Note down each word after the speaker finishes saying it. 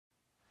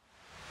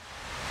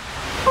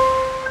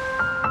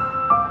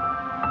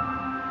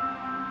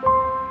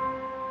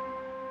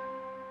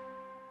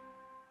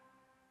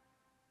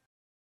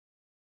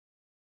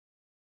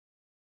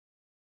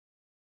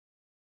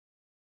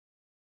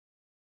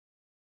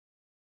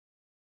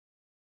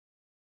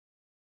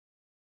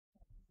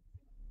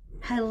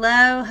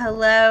Hello,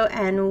 hello,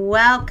 and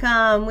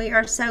welcome. We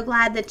are so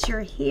glad that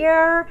you're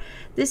here.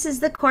 This is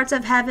the Courts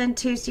of Heaven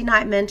Tuesday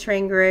night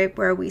mentoring group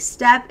where we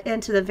step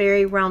into the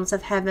very realms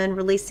of heaven,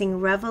 releasing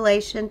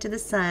revelation to the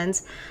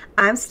sons.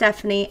 I'm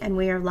Stephanie, and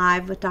we are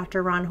live with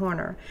Dr. Ron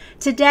Horner.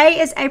 Today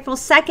is April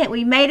 2nd.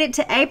 We made it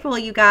to April,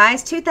 you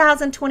guys,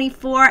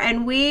 2024,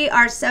 and we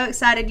are so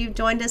excited you've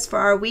joined us for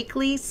our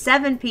weekly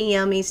 7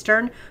 p.m.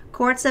 Eastern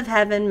Courts of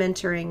Heaven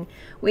mentoring.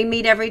 We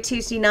meet every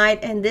Tuesday night,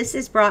 and this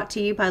is brought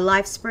to you by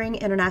LifeSpring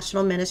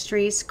International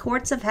Ministries,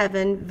 Courts of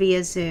Heaven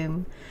via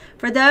Zoom.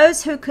 For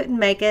those who couldn't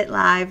make it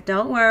live,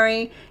 don't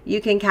worry.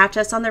 You can catch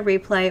us on the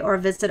replay or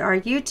visit our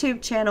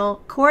YouTube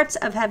channel, Courts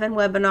of Heaven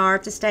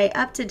Webinar, to stay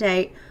up to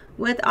date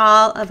with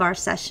all of our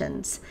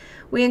sessions.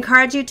 We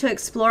encourage you to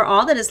explore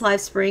all that is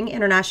LifeSpring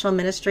International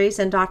Ministries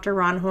and Dr.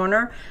 Ron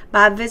Horner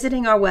by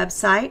visiting our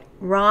website,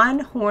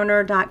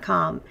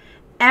 ronhorner.com.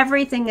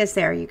 Everything is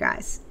there, you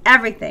guys.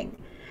 Everything.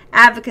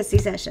 Advocacy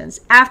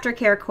sessions,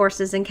 aftercare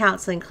courses and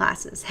counseling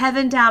classes,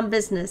 Heaven Down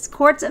Business,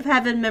 Courts of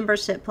Heaven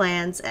membership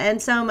plans, and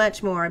so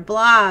much more.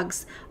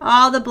 Blogs,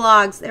 all the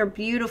blogs, they're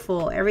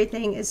beautiful.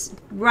 Everything is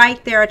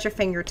right there at your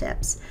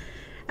fingertips.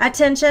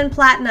 Attention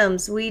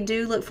Platinums, we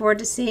do look forward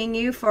to seeing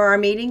you for our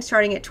meeting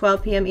starting at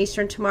 12 p.m.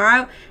 Eastern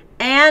tomorrow.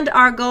 And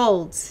our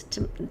golds.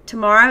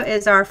 Tomorrow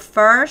is our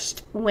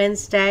first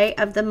Wednesday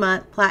of the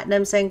month.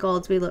 Platinums and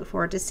golds, we look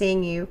forward to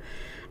seeing you.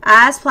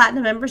 As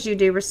Platinum members, you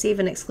do receive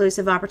an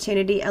exclusive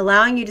opportunity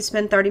allowing you to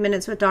spend 30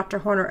 minutes with Dr.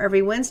 Horner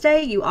every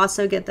Wednesday. You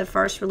also get the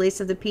first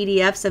release of the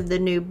PDFs of the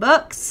new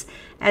books,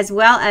 as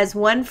well as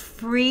one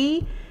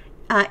free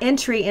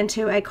entry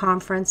into a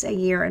conference a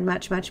year and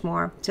much, much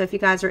more. So if you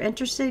guys are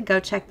interested, go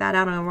check that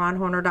out on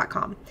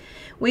ronhorner.com.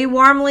 We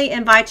warmly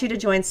invite you to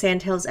join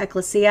Sandhills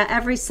Ecclesia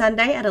every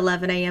Sunday at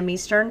 11 a.m.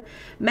 Eastern.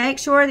 Make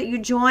sure that you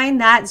join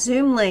that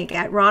Zoom link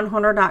at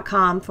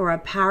ronhorner.com for a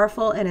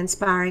powerful and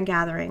inspiring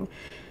gathering.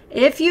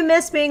 If you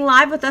miss being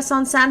live with us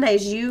on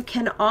Sundays, you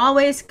can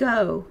always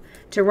go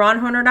to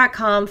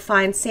ronhorner.com,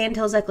 find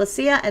Sandhills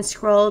Ecclesia, and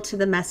scroll to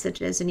the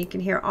messages, and you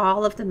can hear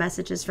all of the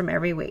messages from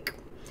every week.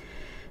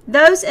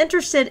 Those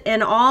interested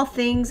in all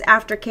things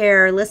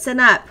aftercare, listen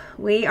up.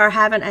 We are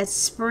having a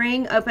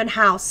spring open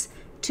house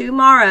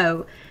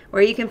tomorrow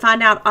where you can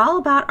find out all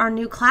about our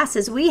new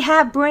classes. We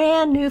have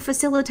brand new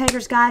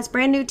facilitators, guys,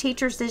 brand new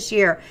teachers this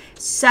year.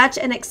 Such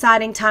an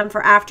exciting time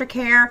for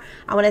aftercare.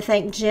 I want to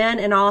thank Jen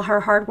and all her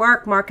hard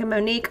work. Mark and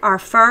Monique, our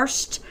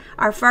first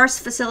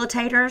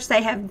facilitators.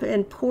 They have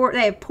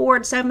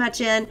poured so much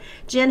in.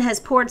 Jen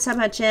has poured so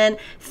much in.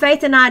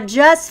 Faith and I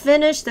just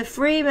finished the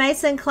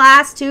Freemason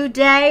class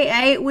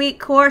today, 8-week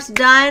course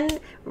done.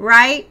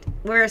 Right?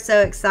 We're so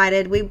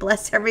excited. We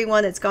bless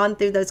everyone that's gone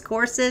through those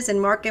courses,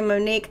 and Mark and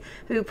Monique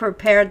who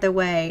prepared the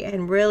way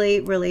and really,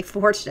 really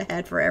forged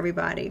ahead for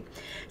everybody.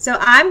 So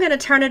I'm going to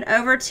turn it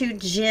over to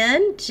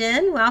Jen.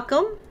 Jen,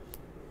 welcome.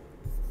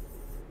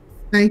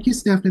 Thank you,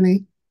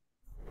 Stephanie.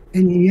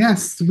 And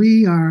yes,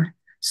 we are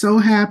so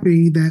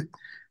happy that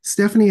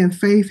Stephanie and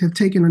Faith have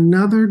taken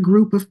another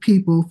group of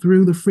people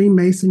through the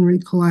Freemasonry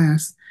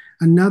class,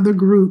 another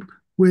group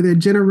where their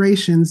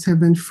generations have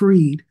been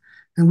freed.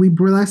 And we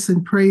bless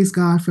and praise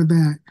God for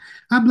that.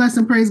 I bless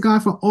and praise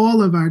God for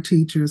all of our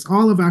teachers,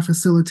 all of our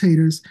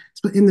facilitators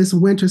in this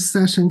winter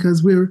session,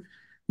 because we're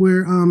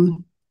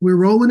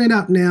rolling it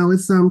up now.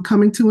 It's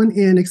coming to an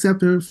end,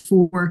 except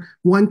for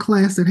one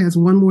class that has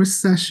one more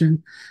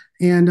session.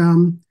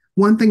 And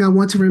one thing I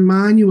want to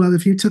remind you of,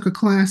 if you took a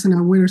class in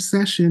our winter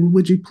session,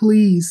 would you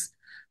please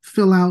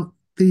fill out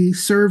the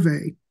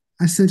survey?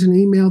 I sent an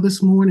email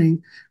this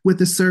morning with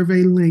the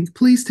survey link.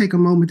 Please take a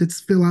moment to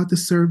fill out the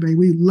survey.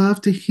 We'd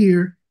love to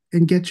hear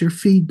and get your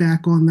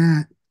feedback on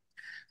that.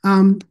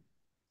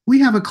 We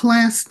have a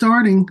class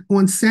starting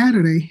on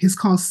Saturday. It's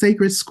called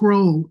Sacred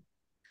Scroll,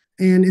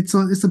 and it's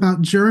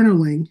about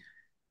journaling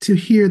to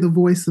hear the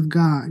voice of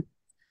God.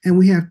 And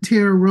we have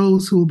Tara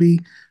Rose who will be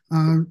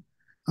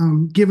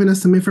giving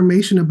us some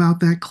information about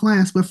that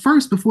class. But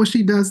first, before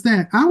she does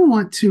that, I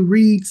want to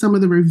read some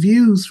of the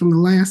reviews from the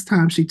last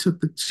time she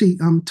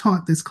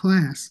taught this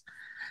class.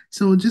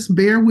 So just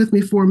bear with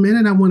me for a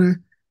minute. I want to,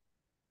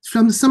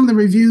 from some of the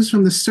reviews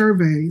from the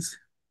surveys,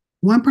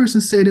 one person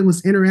said it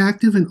was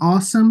interactive and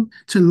awesome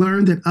to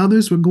learn that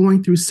others were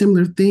going through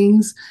similar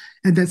things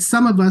and that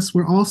some of us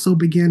were also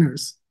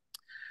beginners.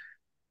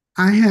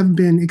 I have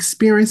been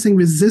experiencing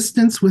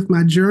resistance with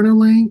my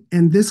journaling,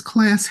 and this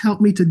class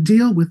helped me to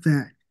deal with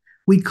that.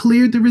 We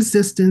cleared the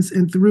resistance,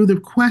 and through the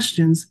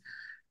questions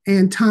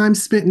and time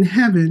spent in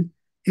heaven,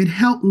 it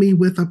helped me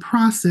with a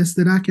process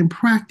that I can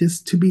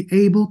practice to be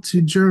able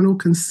to journal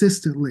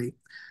consistently.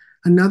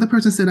 Another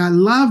person said, I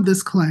love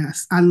this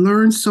class. I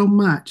learned so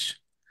much.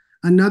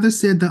 Another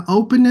said, the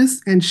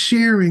openness and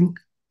sharing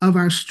of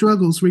our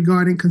struggles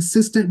regarding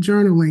consistent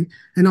journaling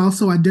and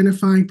also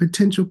identifying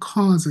potential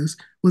causes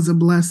was a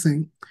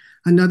blessing.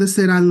 Another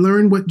said, I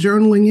learned what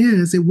journaling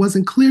is. It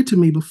wasn't clear to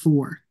me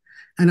before.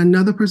 And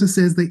another person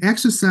says the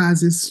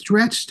exercises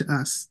stretched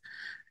us,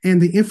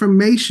 and the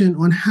information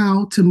on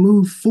how to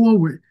move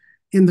forward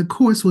in the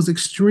course was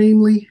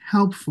extremely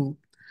helpful.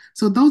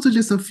 So those are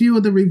just a few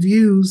of the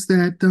reviews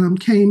that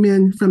came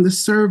in from the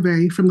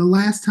survey from the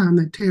last time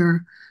that Tara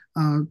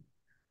uh,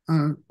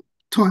 uh,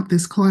 taught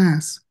this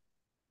class.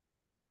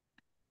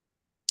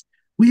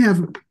 We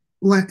have,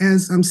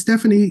 as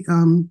Stephanie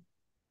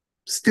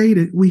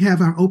stated, we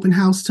have our open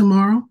house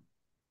tomorrow,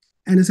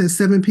 and it's at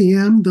 7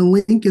 p.m. The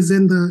link is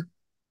in the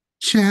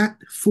chat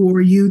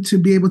for you to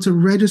be able to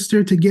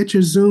register to get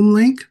your Zoom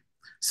link.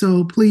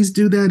 So please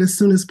do that as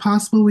soon as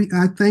possible.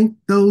 I thank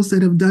those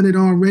that have done it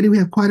already. We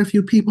have quite a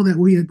few people that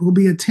will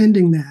be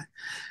attending that.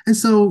 And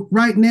so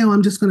right now,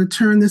 I'm just going to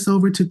turn this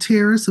over to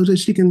Tara so that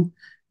she can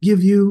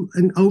give you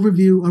an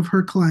overview of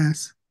her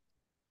class.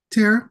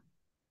 Tara?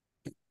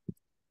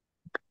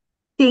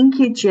 Thank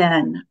you,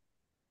 Jen.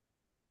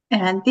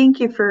 And thank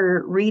you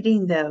for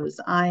reading those.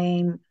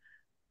 I'm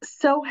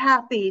so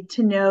happy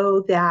to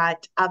know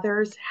that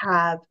others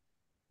that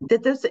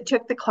those that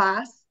took the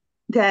class,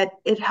 that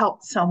it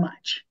helped so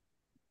much.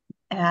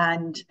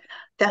 And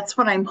that's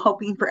what I'm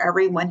hoping for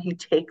everyone who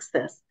takes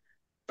this.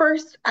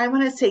 First, I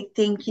want to say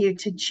thank you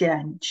to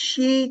Jen.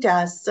 She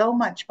does so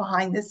much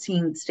behind the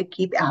scenes to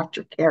keep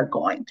aftercare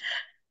going.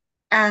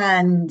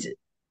 And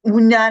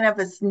none of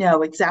us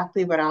know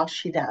exactly what else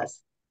she does,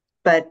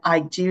 but I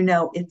do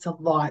know it's a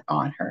lot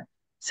on her.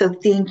 So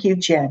thank you,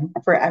 Jen,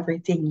 for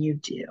everything you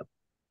do.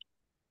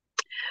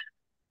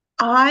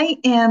 I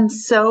am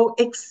so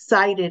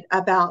excited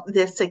about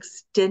this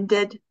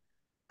expanded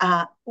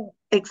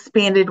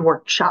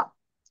workshop.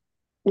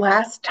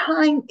 Last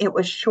time it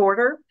was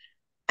shorter,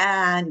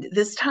 and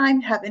this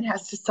time Heaven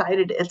has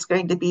decided it's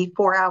going to be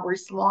 4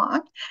 hours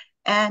long,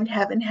 and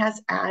Heaven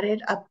has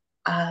added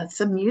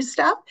some new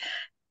stuff.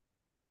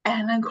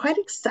 And I'm quite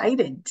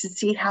excited to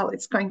see how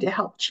it's going to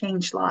help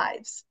change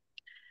lives.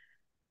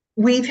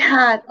 We've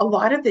had a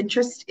lot of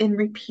interest in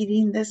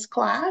repeating this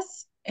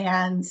class,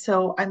 and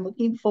so I'm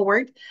looking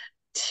forward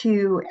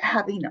to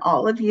having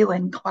all of you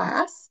in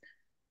class.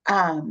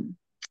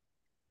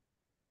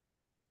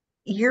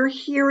 You're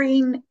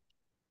hearing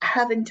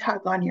Heaven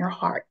tug on your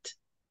heart.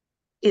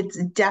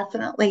 It's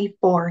definitely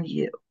for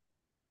you.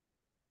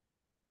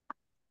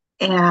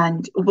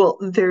 And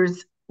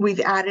we've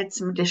added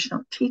some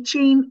additional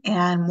teaching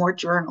and more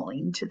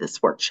journaling to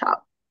this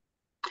workshop.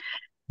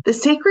 The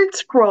sacred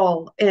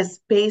scroll is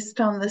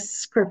based on the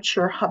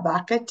scripture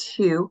Habakkuk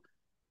 2,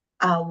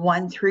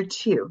 1 through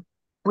 2,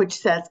 which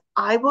says,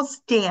 I will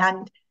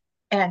stand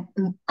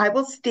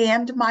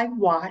my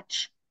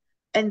watch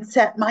and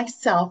set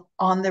myself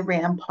on the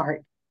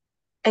rampart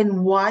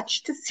and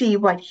watch to see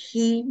what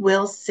he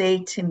will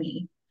say to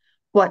me,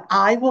 what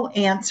I will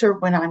answer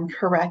when I'm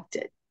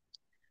corrected.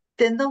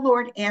 Then the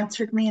Lord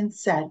answered me and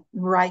said,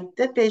 write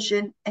the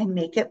vision and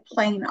make it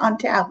plain on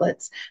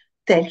tablets,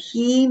 that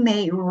he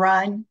may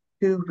run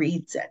who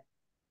reads it.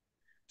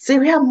 So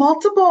we have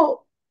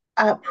multiple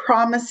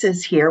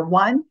promises here.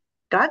 One,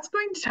 God's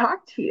going to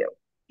talk to you.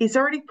 He's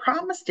already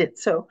promised it.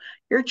 So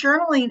your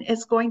journaling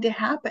is going to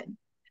happen.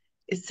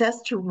 It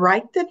says to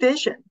write the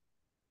vision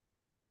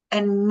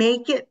and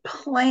make it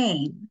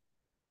plain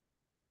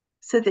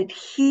so that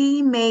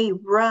he may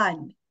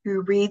run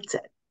who reads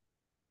it.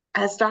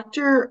 As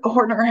Dr.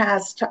 Horner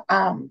has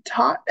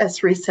taught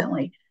us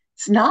recently,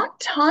 it's not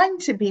time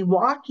to be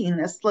walking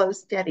a slow,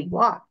 steady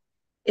walk.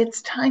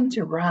 It's time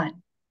to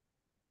run.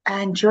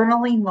 And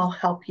journaling will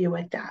help you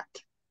with that.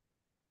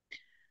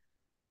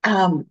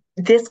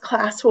 This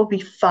class will be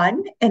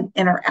fun and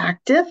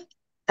interactive,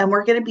 and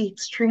we're going to be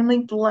extremely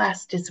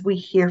blessed as we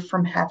hear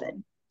from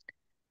Heaven.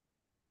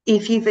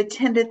 If you've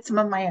attended some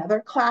of my other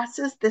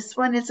classes, this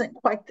one isn't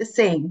quite the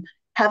same.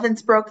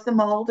 Heaven's broke the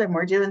mold, and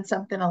we're doing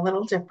something a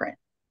little different.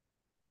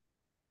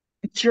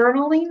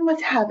 Journaling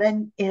with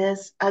Heaven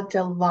is a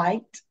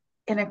delight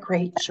and a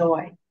great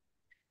joy.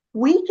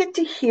 We get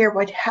to hear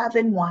what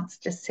Heaven wants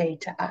to say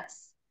to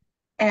us.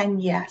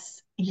 And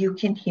yes, you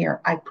can hear,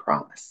 I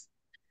promise.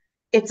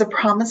 It's a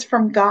promise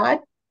from God,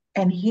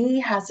 and he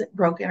hasn't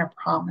broken a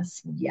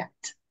promise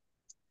yet.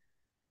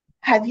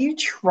 Have you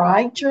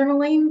tried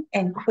journaling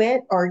and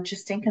quit or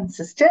just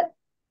inconsistent?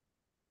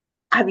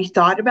 Have you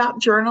thought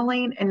about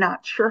journaling and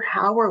not sure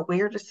how or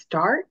where to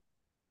start?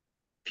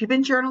 If you've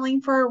been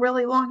journaling for a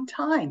really long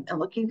time and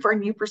looking for a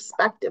new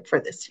perspective for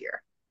this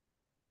year,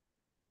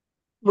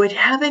 would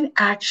Heaven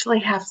actually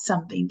have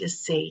something to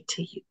say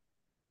to you?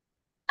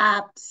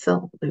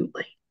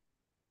 Absolutely.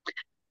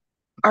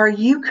 Are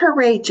you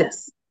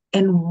courageous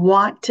and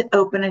want to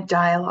open a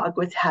dialogue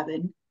with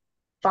Heaven,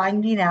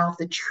 finding out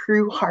the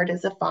true heart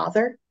of the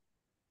Father?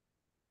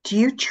 Do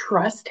you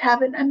trust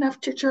Heaven enough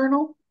to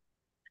journal?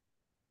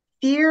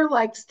 Fear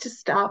likes to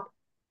stop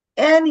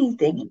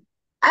anything,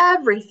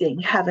 everything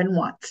Heaven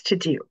wants to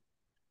do,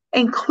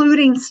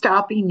 including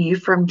stopping you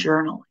from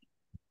journaling.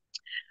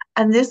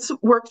 And this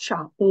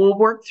workshop will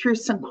work through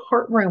some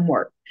courtroom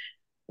work,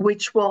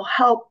 which will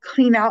help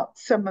clean out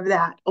some of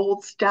that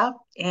old stuff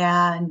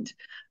and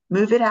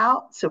move it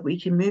out so we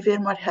can move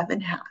in what Heaven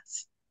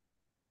has.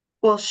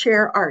 We'll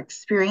share our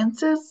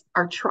experiences,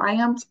 our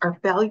triumphs, our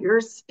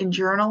failures in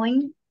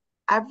journaling.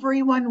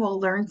 Everyone will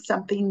learn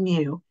something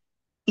new,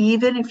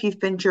 even if you've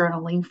been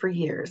journaling for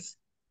years.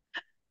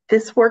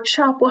 This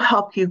workshop will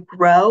help you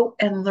grow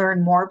and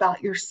learn more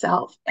about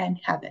yourself and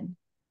heaven.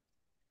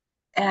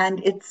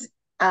 And it's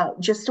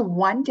just a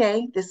one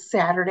day this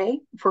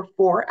Saturday for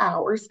 4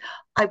 hours.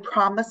 I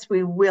promise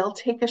we will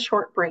take a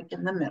short break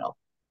in the middle.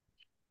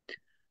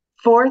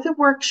 For the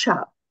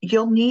workshop,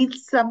 you'll need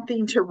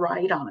something to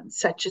write on,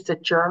 such as a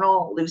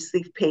journal, loose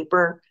leaf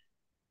paper.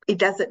 It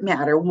doesn't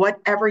matter,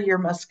 whatever you're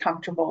most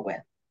comfortable with.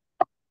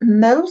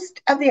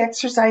 Most of the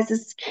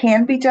exercises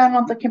can be done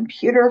on the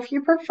computer if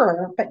you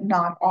prefer, but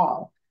not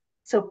all.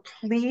 So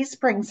please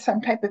bring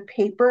some type of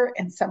paper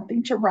and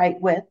something to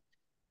write with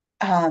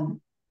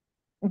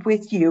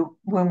you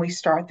when we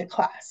start the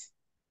class.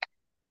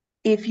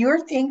 If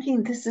you're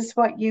thinking this is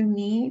what you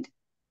need,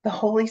 the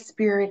Holy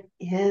Spirit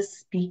is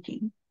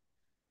speaking.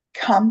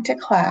 Come to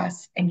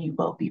class and you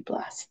will be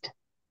blessed.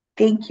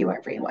 Thank you,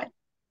 everyone.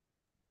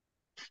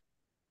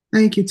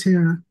 Thank you,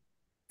 Tara.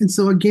 And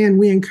so again,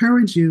 we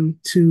encourage you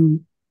to,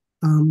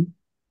 the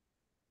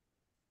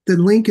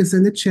link is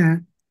in the chat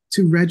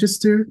to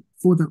register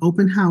for the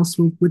open house,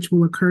 which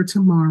will occur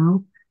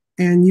tomorrow.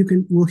 And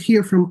we'll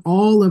hear from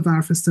all of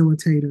our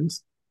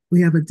facilitators.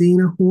 We have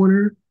Adina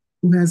Horner,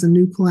 who has a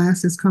new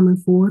class that's coming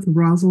forth,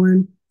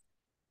 Rosalind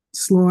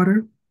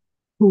Slaughter,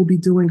 who will be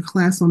doing a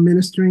class on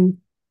ministering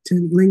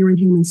to lingering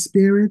human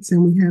spirits.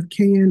 And we have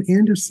Kayan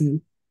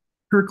Anderson.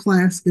 Her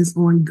class is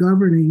on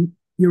governing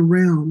your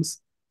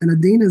realms. And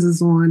Adina's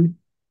is on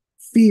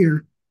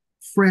fear,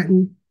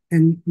 fretting,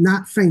 and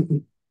not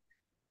fainting.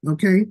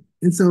 Okay?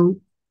 And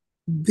so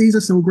these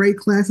are some great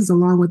classes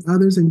along with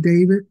others. And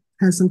David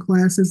has some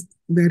classes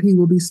that he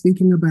will be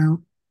speaking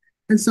about.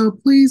 And so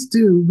please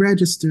do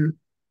register.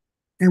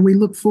 And we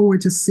look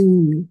forward to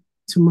seeing you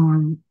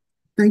tomorrow.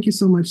 Thank you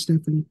so much,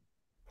 Stephanie.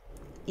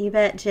 You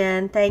bet,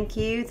 Jen. Thank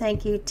you.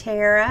 Thank you,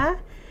 Tara.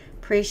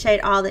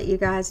 Appreciate all that you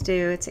guys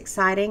do. It's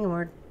exciting. And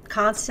we're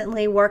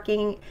constantly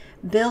working,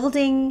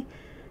 building.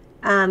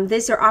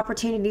 These are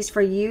opportunities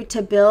for you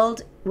to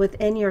build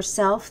within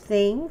yourself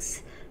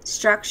things,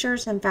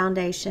 structures, and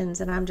foundations.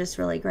 And I'm just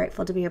really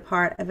grateful to be a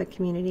part of a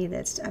community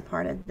that's a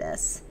part of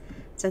this.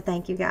 So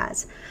thank you,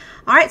 guys.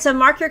 All right, so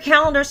mark your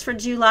calendars for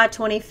July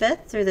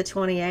 25th through the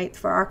 28th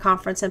for our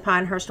conference in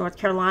Pinehurst, North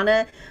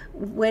Carolina.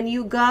 When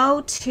you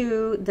go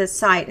to the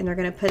site, and they're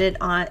going to put it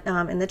on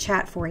in the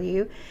chat for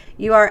you,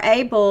 you are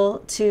able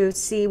to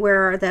see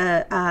where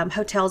the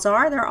hotels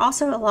are. There are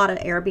also a lot of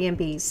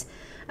Airbnbs.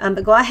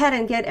 But go ahead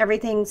and get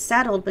everything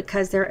settled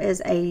because there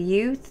is a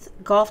youth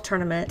golf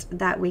tournament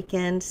that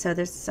weekend. So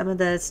there's some of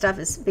the stuff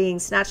is being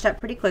snatched up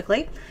pretty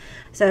quickly.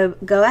 So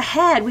go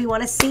ahead. We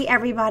want to see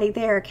everybody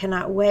there.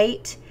 Cannot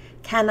wait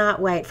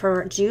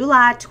for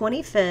July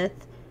 25th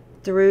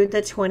through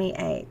the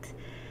 28th.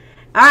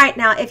 All right,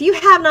 now, if you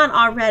have not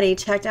already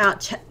checked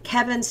out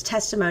Kevin's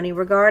testimony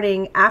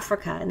regarding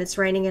Africa, and it's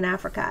raining in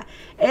Africa,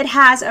 it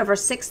has over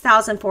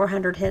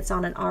 6,400 hits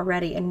on it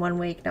already in 1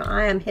 week. Now,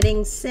 I am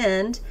hitting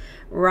send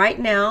right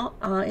now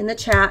in the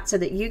chat so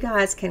that you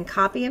guys can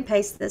copy and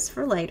paste this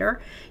for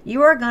later.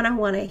 You are going to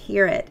want to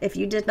hear it. If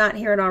you did not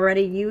hear it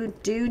already, you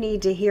do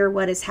need to hear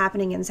what is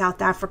happening in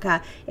South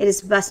Africa. It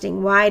is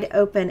busting wide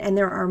open, and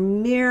there are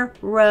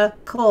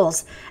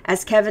miracles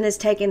as Kevin is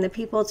taking the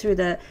people through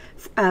the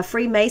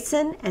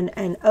Freemason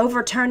and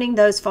overturning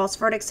those false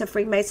verdicts of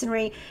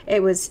Freemasonry.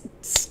 It was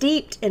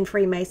steeped in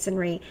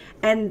Freemasonry,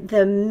 and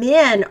the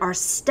men are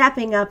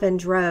stepping up in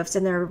droves,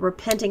 and they're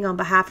repenting on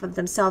behalf of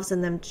themselves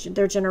and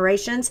their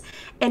generations,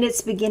 and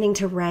it's beginning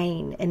to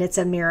rain, and it's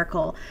a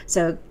miracle.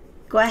 So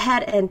go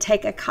ahead and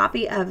take a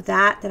copy of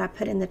that I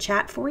put in the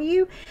chat for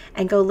you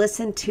and go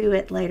listen to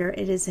it later.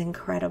 It is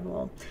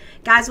incredible.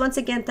 Guys, once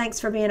again, thanks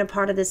for being a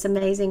part of this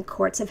amazing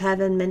Courts of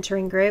Heaven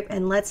mentoring group,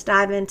 and let's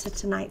dive into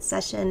tonight's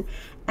session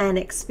and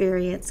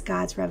experience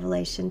God's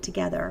revelation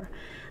together.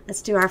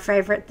 Let's do our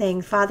favorite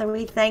thing. Father,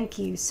 we thank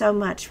you so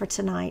much for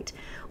tonight.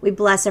 We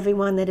bless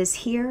everyone that is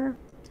here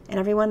and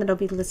everyone that will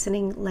be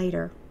listening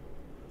later.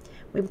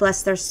 We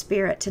bless their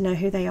spirit to know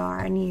who they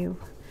are in you.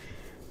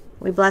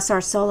 We bless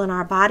our soul and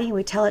our body, and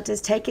we tell it to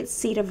take its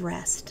seat of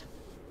rest.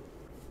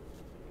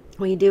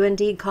 We do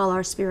indeed call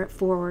our spirit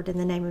forward in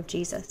the name of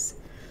Jesus.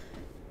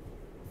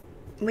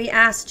 We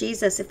ask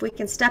Jesus if we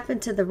can step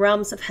into the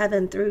realms of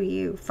heaven through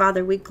you.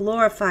 Father, we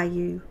glorify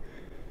you,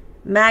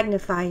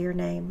 magnify your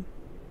name.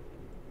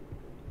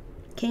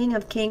 King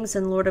of kings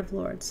and Lord of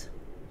lords.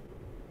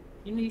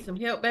 You need some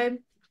help, baby?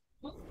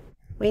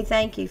 We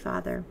thank you,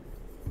 Father.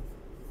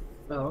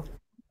 Oh.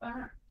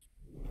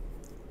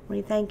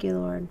 We thank you,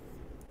 Lord.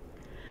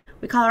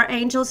 We call our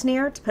angels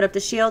near to put up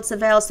the shields, the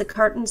veils, the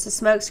curtains, the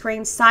smoke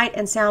screens, sight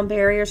and sound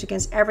barriers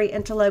against every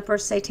interloper,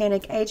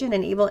 satanic agent,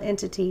 and evil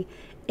entity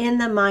in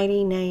the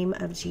mighty name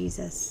of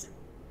Jesus.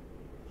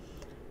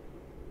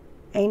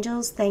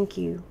 Angels, thank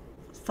you.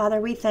 Father,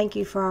 we thank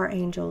you for our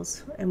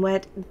angels and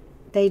what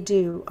they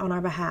do on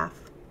our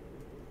behalf.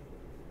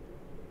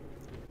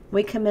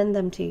 We commend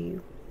them to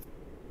you.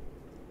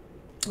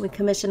 We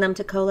commission them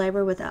to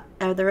co-labor with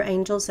other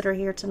angels that are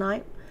here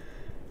tonight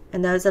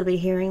and those that will be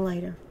hearing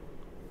later.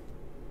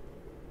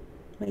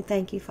 We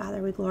thank you,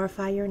 Father. We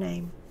glorify your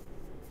name.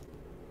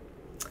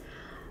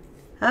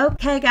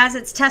 Okay, guys,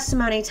 it's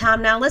testimony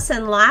time. Now,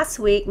 listen, last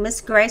week, Miss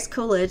Grace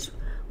Coolidge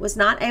was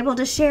not able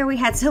to share. We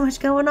had so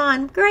much going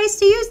on. Grace,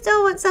 do you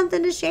still want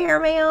something to share,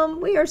 ma'am?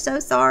 We are so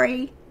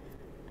sorry.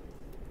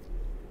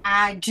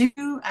 I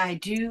do.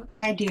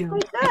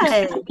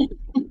 Good.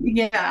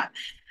 Yeah.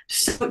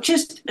 So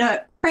just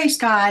praise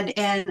God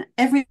and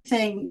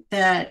everything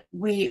that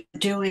we are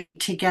doing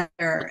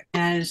together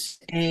as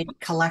a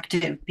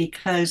collective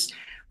because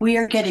we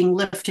are getting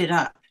lifted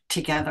up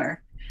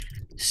together.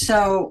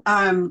 So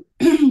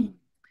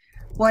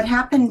what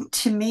happened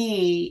to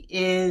me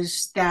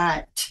is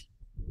that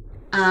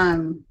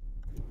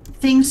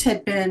things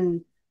had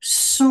been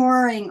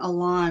soaring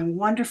along,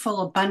 wonderful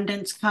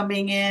abundance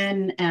coming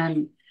in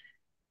and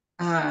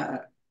uh,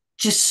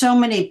 just so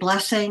many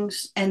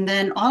blessings. And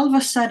then all of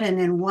a sudden,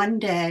 in one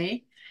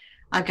day,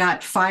 I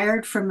got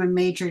fired from a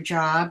major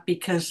job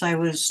because I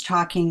was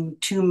talking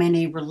too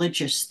many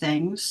religious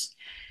things.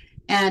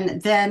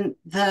 And then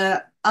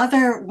the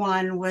other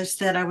one was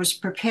that I was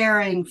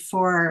preparing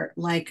for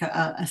like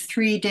a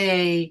 3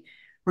 day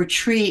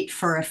retreat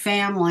for a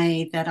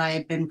family that I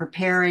had been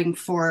preparing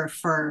for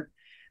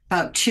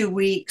about 2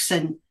 weeks,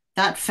 and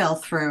that fell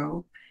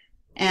through.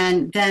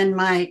 And then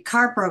my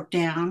car broke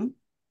down,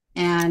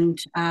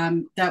 and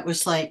that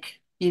was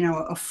like,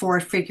 a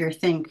four-figure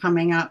thing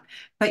coming up.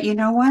 But you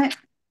know what?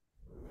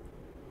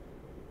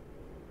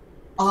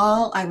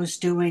 All I was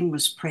doing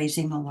was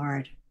praising the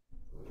Lord,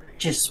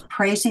 just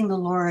praising the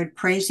Lord,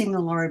 praising the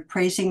Lord,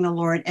 praising the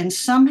Lord. And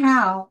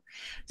somehow,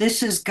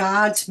 this is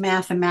God's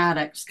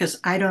mathematics, because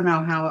I don't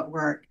know how it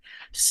worked.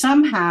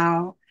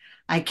 Somehow,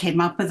 I came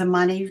up with the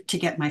money to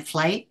get my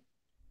flight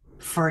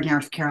for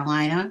North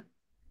Carolina.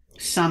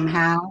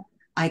 Somehow,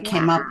 I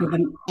came up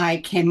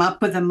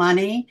with the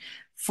money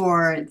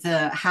for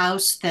the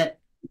house that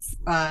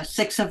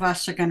 6 of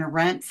us are going to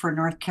rent for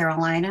North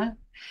Carolina.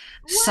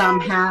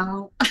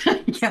 Somehow,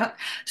 yeah,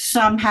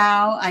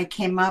 somehow I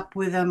came up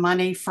with the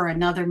money for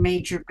another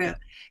major bill.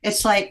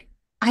 It's like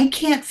I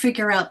can't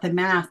figure out the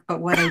math, but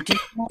what I do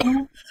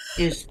know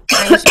is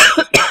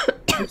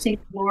praising the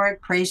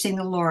Lord, praising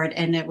the Lord,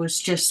 and it was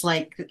just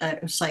like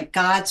it was like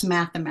God's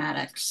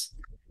mathematics.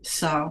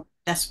 So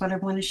that's what I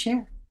want to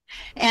share.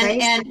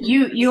 And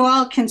you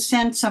all can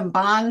send some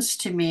bonds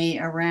to me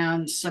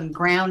around some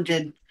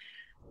grounded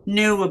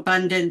new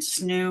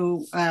abundance,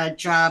 new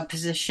job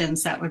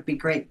positions. That would be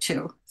great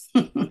too.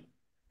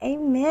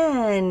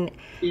 Amen.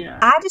 Yeah.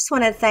 I just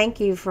want to thank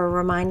you for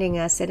reminding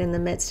us that in the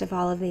midst of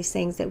all of these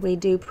things that we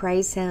do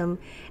praise him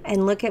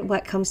and look at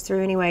what comes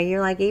through anyway.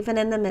 You're like, even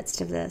in the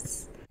midst of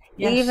this,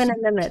 Yes. even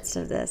in the midst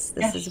of this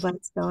Yes. is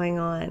what's going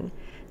on.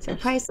 So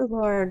Yes. praise the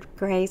Lord,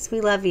 Grace.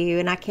 We love you,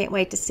 and I can't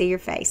wait to see your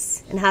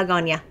face and hug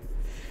on you.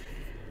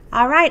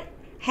 All right.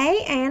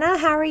 Hey, Anna,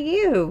 how are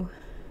you?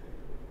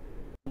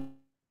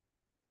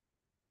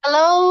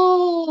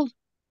 Hello,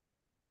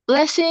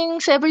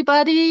 blessings,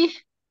 everybody.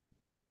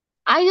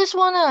 I just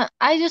wanna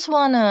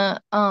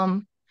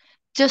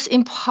just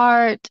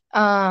impart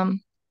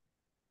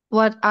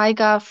what I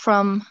got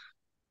from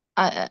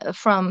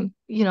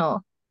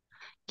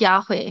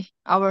Yahweh,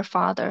 our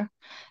Father.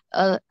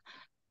 Uh,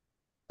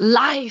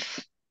 Life,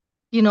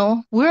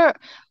 we're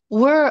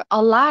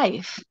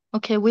alive.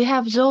 Okay, we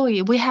have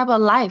Zoe, we have a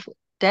life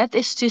that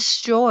is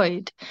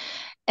destroyed,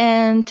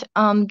 and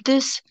I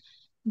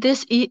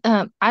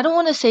don't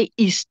want to say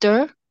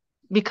Easter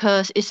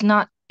because it's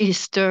not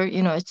Easter,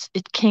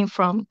 it came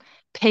from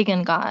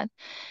pagan God.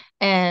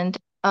 And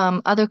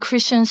other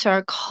Christians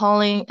are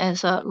calling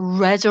as a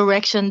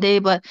resurrection day,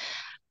 but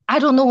I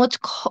don't know what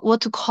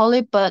to call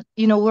it, but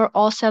we're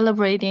all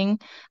celebrating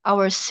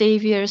our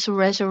Savior's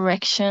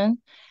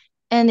resurrection.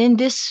 And in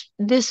this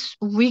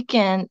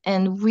weekend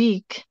and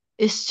week,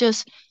 it's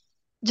just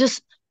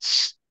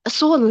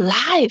so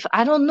alive.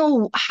 I don't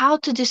know how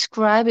to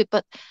describe it,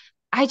 but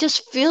I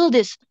just feel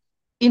this,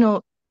 you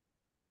know,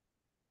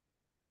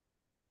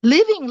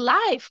 living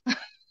life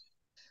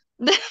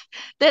that,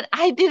 that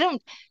I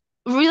didn't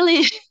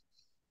really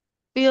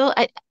feel.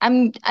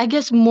 I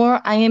guess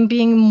I am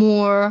being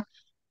more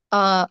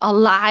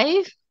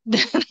alive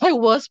than I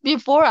was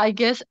before, I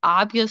guess,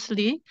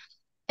 obviously.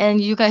 And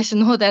you guys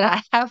know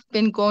that I've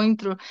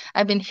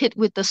been hit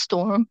with the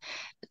storm.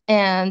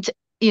 And,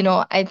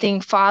 I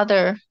think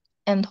Father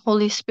and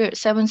Holy Spirit,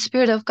 seven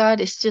Spirit of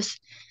God is just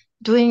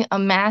doing a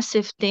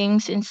massive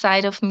things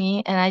inside of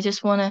me, and I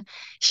just want to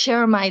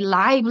share my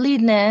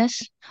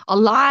liveliness,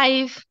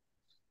 alive,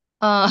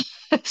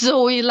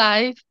 Zoe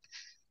life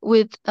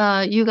with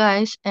you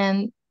guys,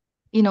 and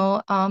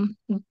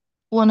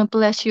want to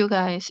bless you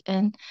guys,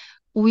 and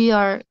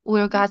we're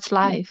God's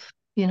life,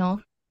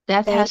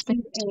 that Thank has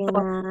been you,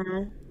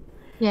 Anna.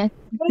 yeah.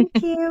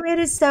 Thank you. It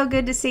is so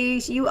good to see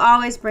you. You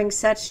always bring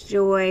such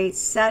joy,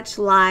 such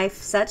life,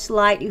 such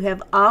light. You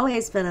have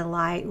always been a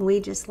light. And we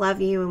just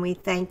love you and we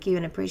thank you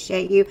and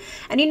appreciate you.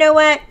 And you know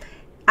what?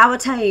 I will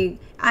tell you,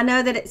 I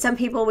know that some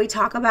people, we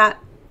talk about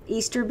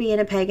Easter being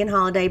a pagan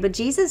holiday, but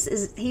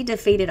he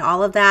defeated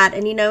all of that.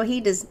 And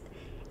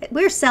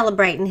we're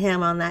celebrating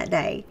him on that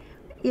day.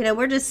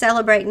 We're just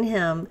celebrating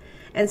him.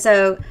 And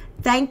so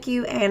thank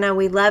you, Anna.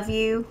 We love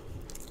you.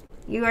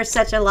 You are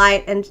such a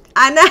light, and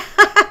I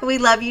know we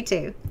love you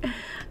too.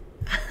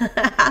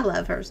 I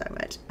love her so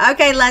much.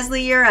 Okay,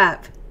 Leslie, you're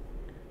up.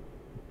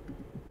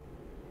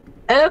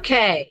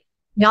 Okay.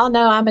 Y'all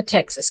know I'm a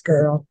Texas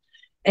girl,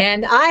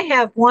 and I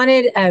have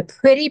wanted a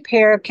pretty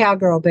pair of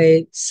cowgirl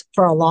boots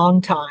for a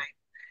long time.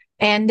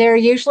 And they're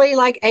usually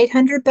like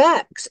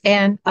 $800.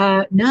 And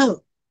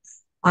no,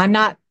 I'm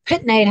not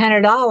putting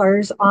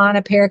 $800 on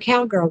a pair of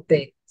cowgirl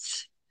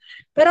boots.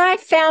 But I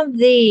found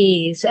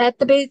these at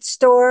the boot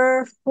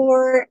store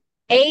for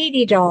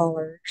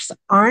 $80.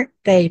 Aren't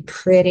they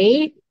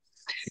pretty?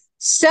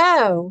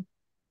 So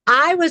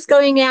I was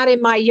going out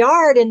in my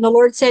yard, and the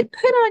Lord said,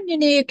 put on your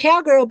new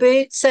cowgirl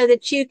boots so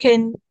that you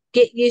can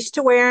get used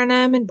to wearing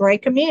them and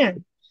break them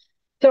in.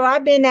 So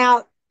I've been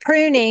out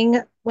pruning.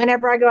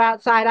 Whenever I go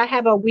outside, I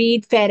have a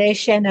weed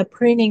fetish and a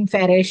pruning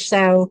fetish.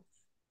 So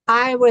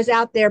I was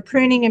out there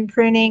pruning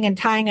and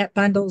tying up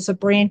bundles of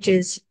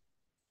branches.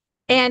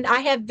 And I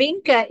have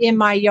vinca in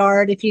my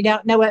yard. If you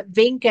don't know what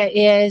vinca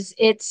is,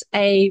 it's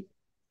a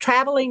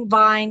traveling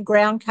vine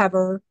ground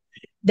cover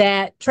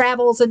that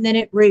travels and then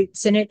it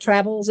roots and it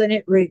travels and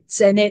it roots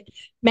and it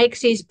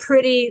makes these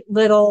pretty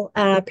little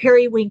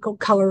periwinkle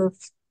color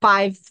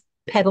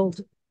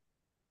 5-petaled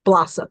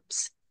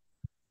blossoms.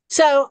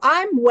 So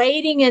I'm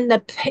wading in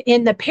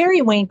the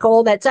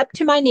periwinkle that's up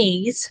to my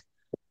knees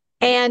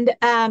and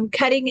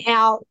cutting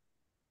out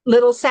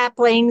little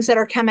saplings that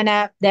are coming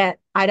up that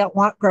I don't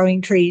want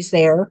growing trees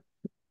there.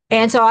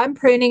 And so I'm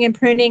pruning,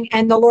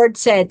 and the Lord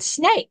said,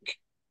 snake.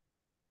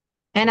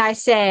 And I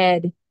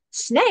said,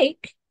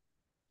 snake?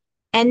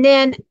 And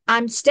then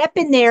I'm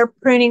stepping there,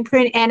 pruning,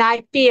 and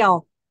I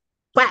feel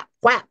whap,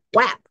 whap,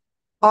 whap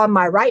on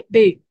my right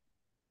boot.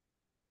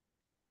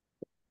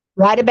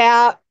 Right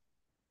about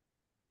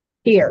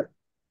here.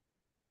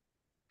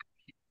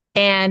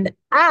 And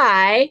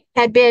I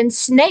had been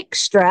snake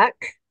struck.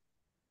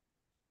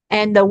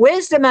 And the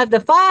wisdom of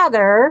the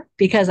Father,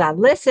 because I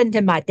listened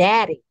to my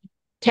daddy,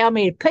 tell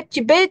me to put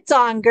your boots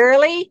on,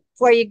 girly,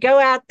 before you go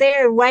out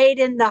there and wade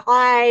in the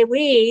high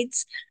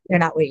weeds. They're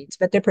not weeds,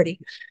 but they're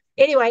pretty.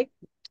 Anyway,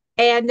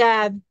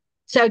 and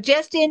so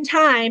just in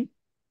time,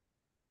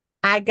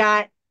 I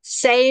got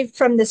saved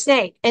from the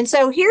snake. And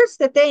so here's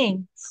the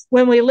thing.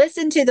 When we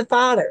listen to the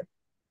Father,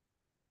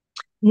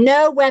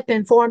 no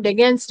weapon formed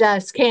against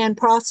us can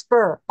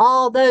prosper.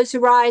 All those who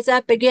rise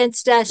up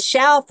against us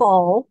shall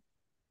fall.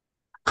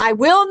 I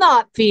will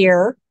not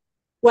fear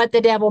what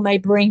the devil may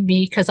bring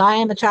me because I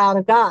am a child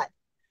of God.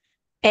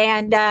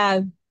 And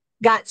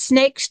got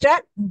snake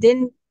struck,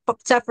 didn't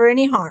suffer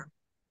any harm.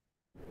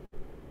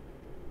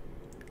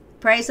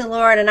 Praise the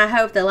Lord, and I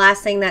hope the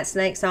last thing that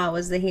snake saw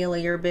was the heel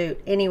of your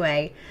boot.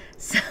 Anyway,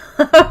 so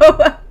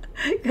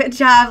good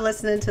job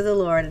listening to the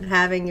Lord and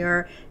having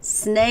your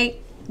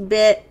snake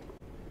bit,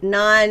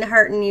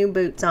 non-hurting you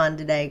boots on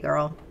today,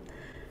 girl.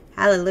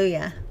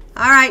 Hallelujah.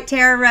 All right,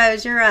 Tara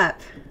Rose, you're up.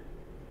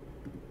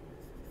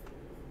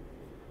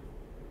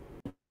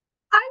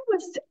 I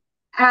was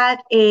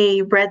at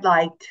a red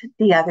light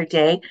the other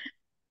day,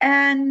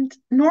 and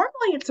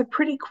normally it's a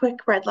pretty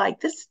quick red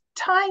light. This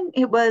time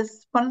it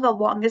was one of the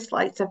longest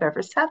lights I've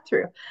ever sat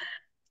through.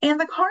 And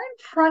the car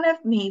in front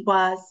of me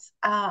was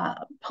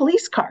a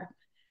police car.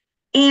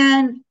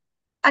 And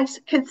I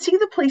could see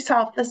the police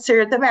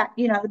officer, the back,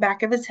 the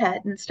back of his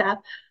head and stuff.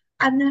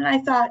 And then I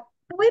thought,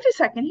 wait a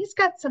second, he's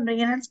got somebody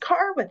in his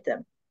car with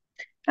him.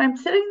 And I'm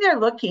sitting there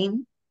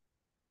looking,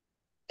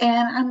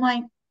 and I'm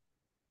like,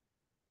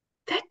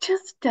 that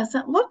just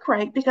doesn't look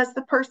right, because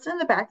the person in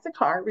the back of the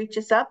car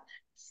reaches up,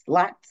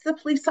 slaps the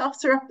police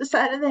officer up the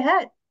side of the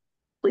head.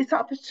 Police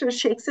officer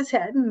shakes his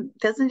head and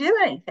doesn't do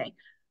anything.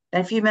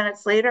 And a few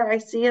minutes later, I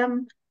see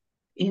him,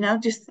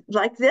 just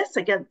like this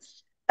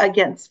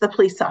against the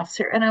police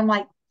officer. And I'm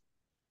like,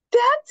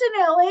 that's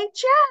an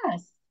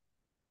LHS.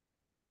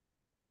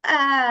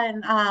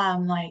 And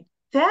I'm like,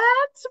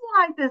 that's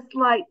why this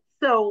light's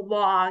so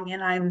long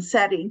and I'm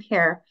sitting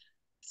here.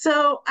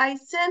 So I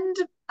send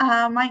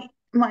my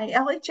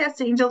LHS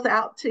angels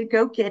out to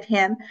go get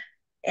him,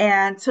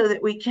 and so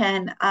that we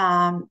can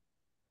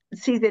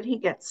see that he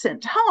gets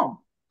sent home.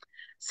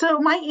 So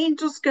my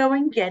angels go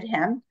and get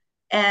him,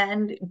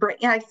 and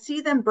I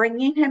see them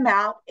bringing him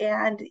out,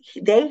 and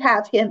they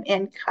have him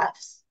in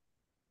cuffs.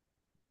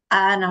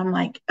 And I'm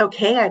like,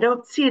 okay, I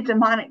don't see a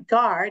demonic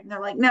guard. And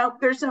they're like,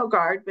 nope, there's no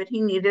guard, but he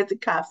needed the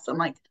cuffs. I'm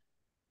like,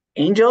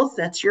 angels,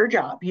 that's your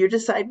job. You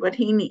decide what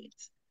he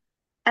needs.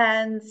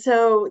 And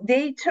so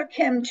they took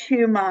him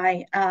to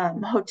my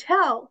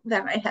hotel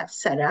that I have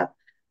set up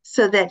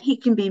so that he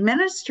can be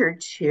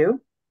ministered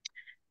to.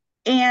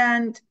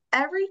 And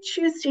every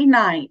Tuesday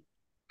night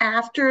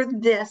after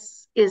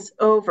this is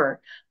over,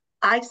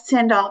 I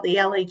send all the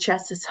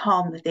LHSs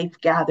home that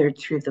they've gathered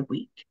through the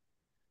week.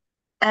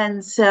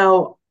 And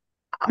so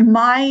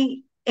my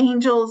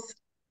angels,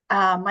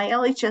 my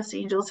LHS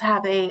angels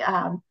have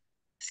a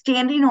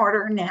standing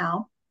order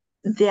now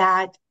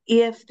that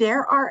if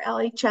there are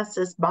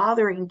LHSs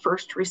bothering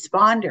first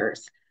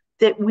responders,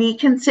 that we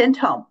can send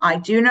home. I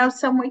do know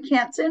some we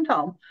can't send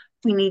home,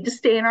 we need to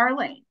stay in our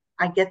lane.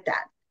 I get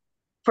that.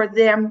 For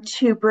them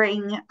to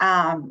bring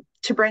them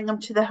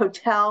to the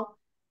hotel,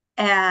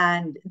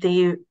 and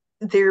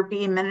they're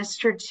being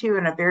ministered to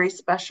in a very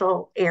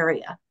special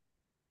area.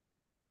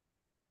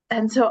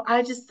 And so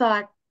I just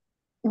thought,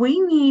 we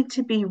need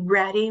to be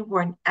ready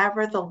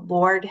whenever the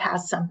Lord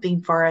has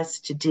something for us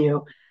to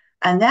do.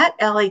 And that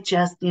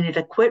LHS needed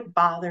to quit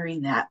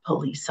bothering that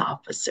police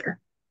officer.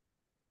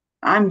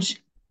 I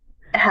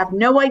have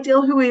no idea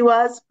who he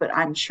was, but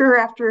I'm sure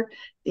after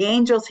the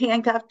angels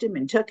handcuffed him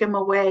and took him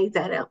away,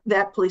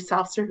 that police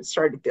officer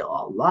started to feel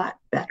a lot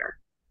better.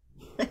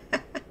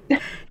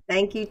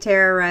 Thank you,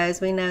 Tara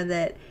Rose. We know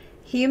that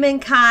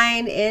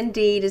humankind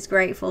indeed is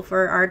grateful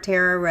for our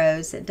Tara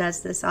Rose that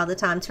does this all the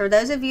time. So for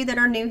those of you that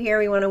are new here,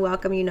 we want to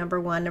welcome you, number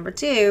one. Number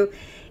two,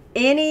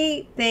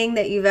 anything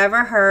that you've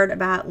ever heard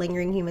about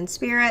lingering human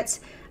spirits,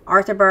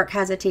 Arthur Burke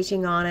has a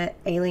teaching on it,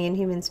 alien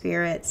human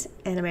spirits,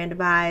 and Amanda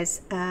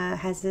Byes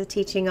has a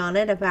teaching on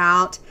it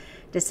about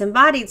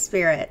disembodied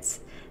spirits.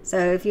 So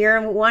if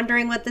you're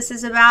wondering what this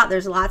is about,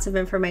 there's lots of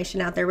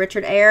information out there.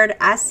 Richard Aird,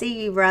 I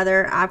see you,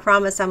 brother. I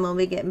promise I'm going to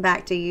be getting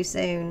back to you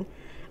soon.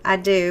 I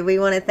do. We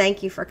want to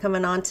thank you for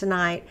coming on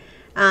tonight.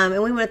 And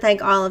we want to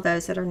thank all of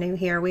those that are new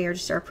here. We are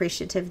just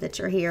appreciative that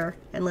you're here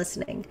and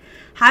listening.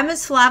 Hi,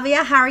 Miss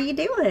Flavia. How are you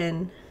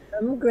doing?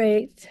 I'm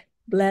great,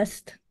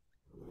 blessed.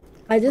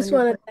 I just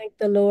want to thank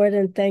the Lord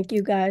and thank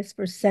you guys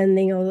for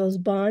sending all those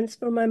bonds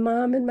for my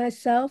mom and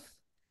myself.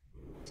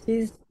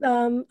 She's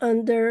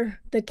under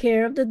the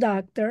care of the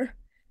doctor.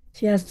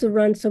 She has to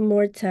run some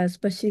more tests,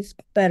 but she's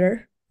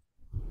better.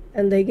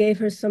 And they gave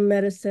her some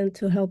medicine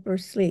to help her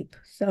sleep.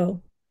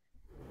 So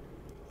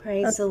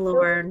praise the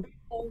Lord.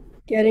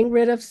 Getting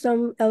rid of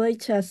some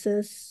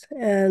LHSs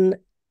and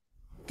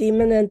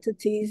demon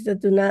entities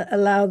that do not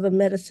allow the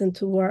medicine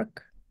to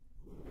work.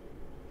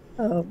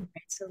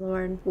 Praise the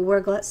Lord. Well,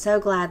 we're so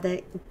glad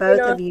that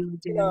both of you are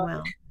doing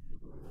well.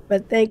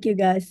 But thank you,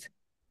 guys.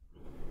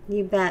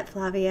 You bet,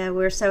 Flavia.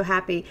 We're so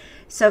happy.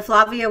 So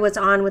Flavia was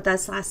on with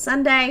us last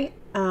Sunday,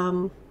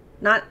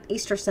 not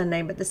Easter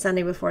Sunday, but the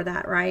Sunday before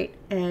that, right?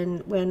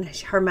 And when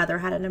her mother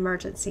had an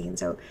emergency. And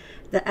so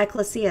the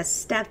ecclesia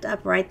stepped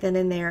up right then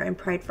and there and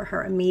prayed for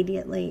her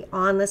immediately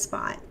on the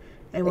spot.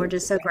 And we're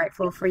just so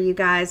grateful for you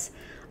guys,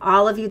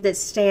 all of you that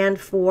stand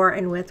for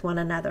and with one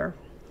another.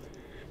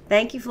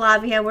 Thank you,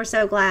 Flavia. We're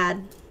so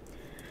glad.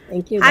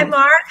 Thank you. Hi,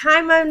 Mark.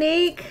 Hi,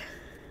 Monique.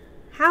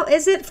 How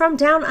is it from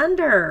down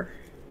under?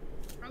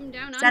 From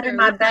down Is that under. in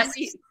my best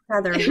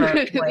southern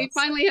voice? We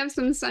finally have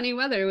some sunny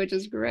weather, which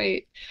is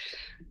great.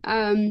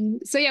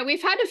 So yeah,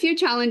 we've had a few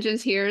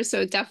challenges here.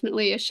 So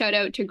definitely a shout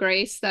out to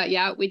Grace that,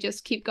 yeah, we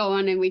just keep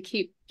going and we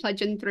keep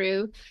pledging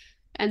through.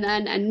 And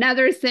then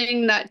another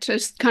thing that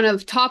just kind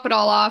of top it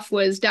all off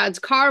was Dad's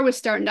car was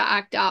starting to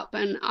act up.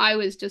 And I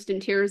was just in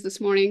tears this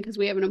morning because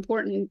we have an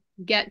important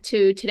get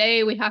to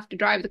today. We have to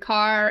drive the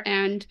car.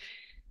 And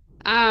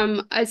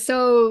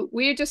so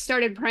we just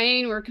started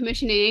praying. We're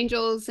commissioning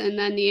angels. And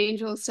then the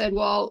angels said,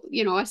 well,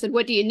 I said,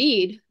 what do you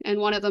need? And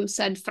one of them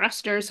said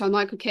thruster. So I'm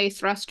like, okay,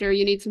 thruster,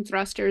 you need some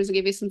thrusters. I'll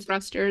give you some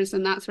thrusters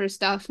and that sort of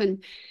stuff.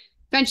 And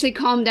eventually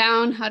calmed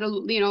down,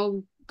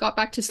 got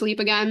back to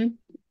sleep again.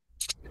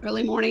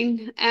 Early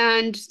morning.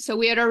 And so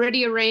we had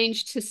already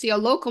arranged to see a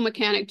local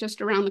mechanic just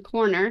around the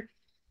corner.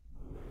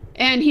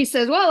 And he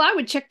says, well, I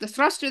would check the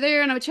thruster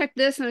there and I would check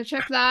this and I would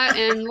check that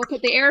and look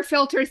at the air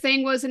filter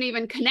thing wasn't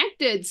even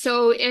connected.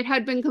 So it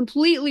had been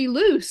completely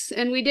loose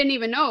and we didn't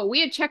even know. We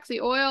had checked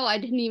the oil. I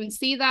didn't even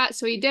see that.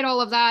 So he did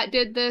all of that,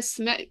 did this,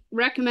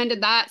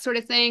 recommended that sort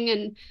of thing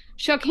and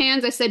shook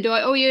hands. I said, do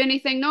I owe you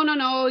anything?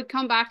 No.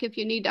 Come back if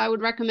you need. I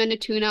would recommend a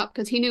tune up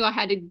because he knew I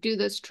had to do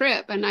this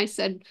trip. And I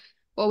said,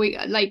 well,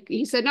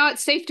 he said, no,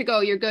 it's safe to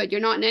go. You're good.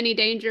 You're not in any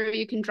danger.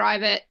 You can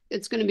drive it.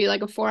 It's going to be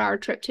like a 4-hour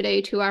trip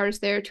today, 2 hours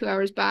there, 2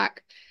 hours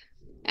back.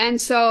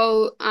 And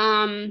so,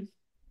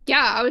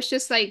 yeah, I was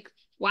just like,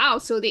 wow.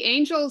 So the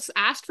angels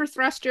asked for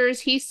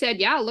thrusters. He said,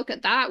 yeah, look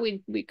at that.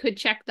 We could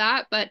check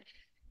that. But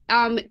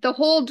the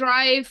whole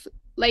drive,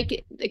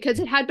 because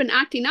it had been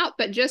acting up,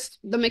 but just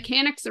the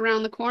mechanics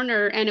around the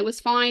corner and it was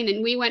fine.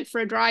 And we went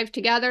for a drive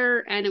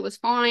together and it was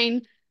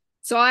fine.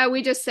 So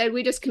we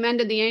just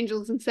commended the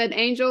angels and said,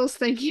 angels,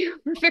 thank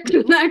you for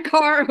fixing that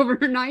car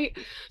overnight.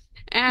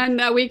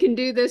 And we can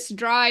do this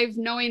drive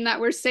knowing that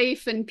we're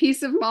safe and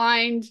peace of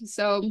mind.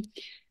 So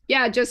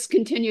yeah, just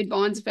continued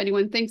bonds. If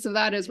anyone thinks of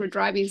that as we're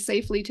driving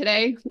safely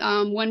today.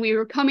 When we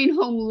were coming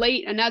home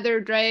late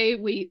another day,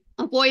 we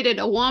avoided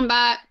a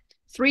wombat,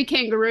 3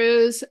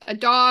 kangaroos, a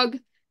dog,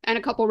 and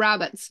a couple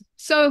rabbits.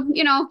 So,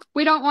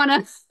 we don't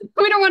want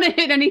to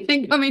hit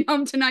anything coming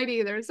home tonight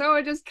either. So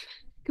I just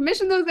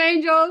commission those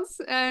angels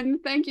and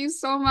thank you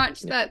so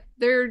much that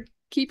they're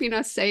keeping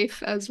us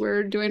safe as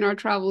we're doing our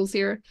travels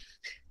here.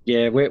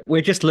 Yeah,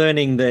 we're just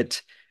learning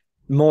that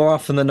more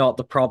often than not,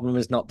 the problem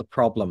is not the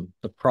problem.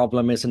 The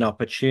problem is an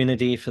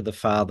opportunity for the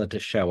Father to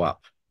show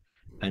up.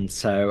 And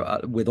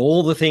so with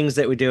all the things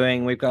that we're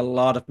doing, we've got a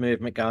lot of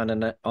movement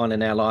going on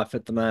in our life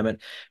at the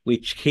moment. We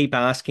keep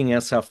asking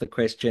ourselves the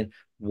question,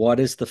 what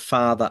is the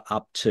Father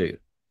up to?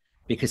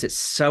 because it's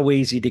so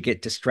easy to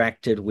get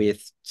distracted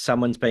with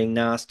someone's being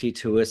nasty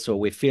to us, or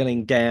we're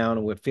feeling down,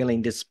 or we're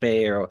feeling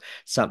despair or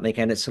something.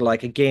 And it's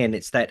like, again,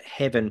 it's that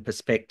heaven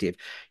perspective.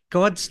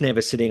 God's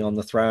never sitting on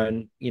the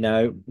throne,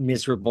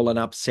 miserable and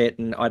upset,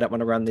 and I don't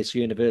want to run this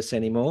universe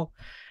anymore.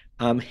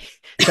 So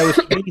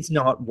if he's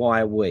not,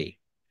 why are we?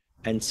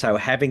 And so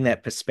having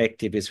that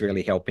perspective is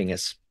really helping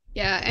us.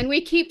 Yeah, and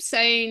we keep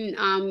saying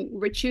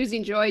we're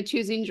choosing joy,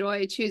 choosing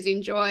joy,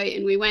 choosing joy.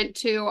 And we went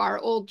to our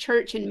old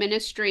church and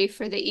ministry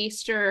for the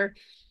Easter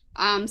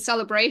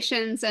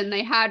celebrations, and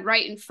they had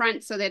right in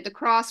front, so they had the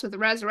cross with the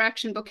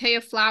resurrection, bouquet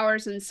of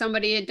flowers, and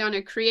somebody had done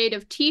a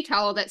creative tea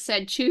towel that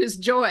said choose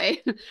joy.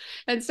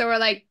 And so we're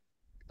like,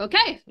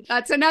 okay,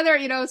 that's another,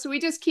 so we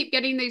just keep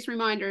getting these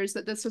reminders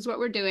that this is what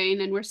we're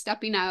doing, and we're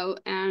stepping out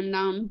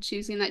and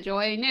choosing that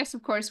joy. And yes,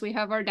 of course, we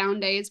have our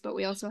down days, but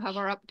we also have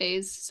our up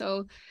days.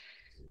 So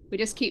we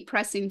just keep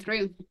pressing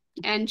through.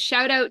 And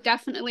shout out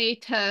definitely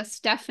to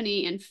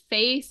Stephanie and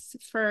Faith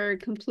for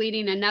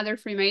completing another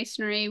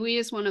Freemasonry. We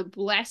just want to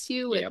bless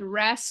you with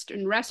rest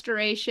and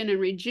restoration and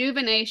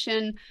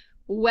rejuvenation.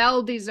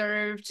 Well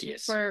deserved.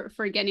 Yes.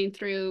 for getting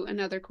through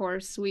another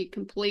course. We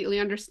completely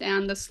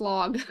understand the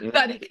slog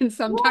that it can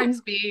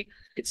sometimes be.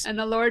 And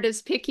the Lord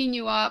is picking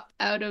you up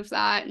out of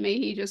that. May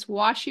he just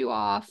wash you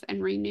off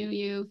and renew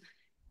you.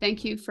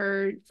 Thank you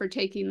for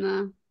taking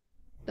the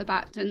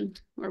baton,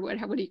 or what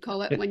do you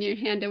call it when you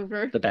hand it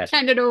over the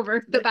baton?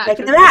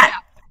 Yeah.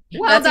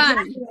 Well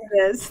done. Exactly what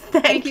it is.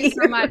 Thank you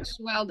so much.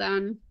 Well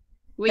done.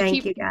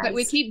 Thank you, guys. But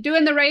we keep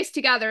doing the race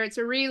together. It's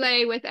a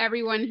relay with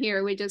everyone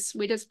here. We just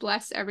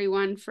bless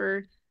everyone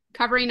for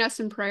covering us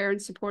in prayer and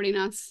supporting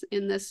us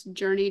in this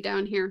journey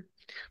down here.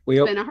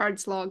 It's been a hard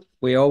slog.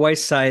 We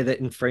always say that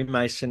in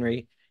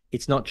Freemasonry,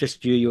 it's not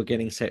just you're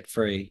getting set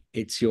free.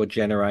 It's your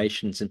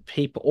generations and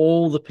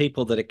all the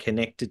people that are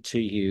connected to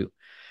you.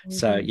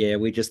 So yeah,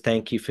 we just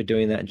thank you for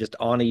doing that, and just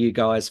honor you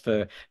guys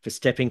for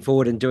stepping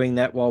forward and doing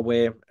that while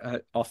we're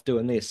off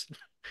doing this.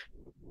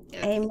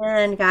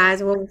 Amen,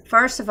 guys. Well,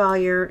 first of all,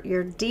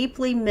 you're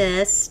deeply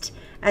missed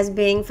as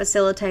being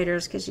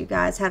facilitators, because you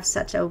guys have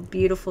such a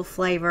beautiful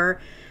flavor.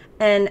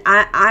 And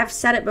I've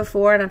said it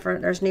before, and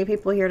there's new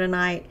people here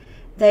tonight.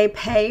 They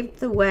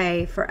paved the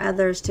way for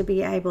others to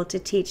be able to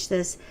teach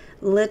this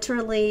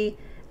literally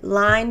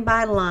line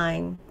by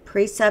line,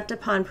 precept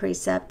upon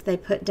precept. They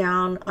put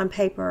down on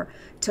paper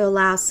to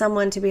allow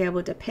someone to be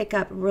able to pick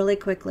up really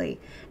quickly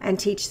and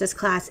teach this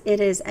class.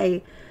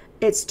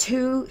 It's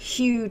two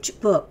huge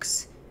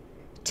books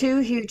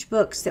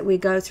that we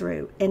go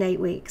through in 8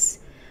 weeks.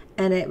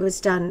 And it was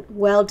done.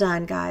 Well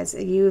done, guys.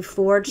 You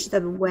forged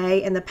the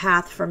way and the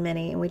path for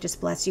many, and we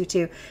just bless you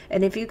too.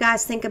 And if you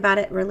guys think about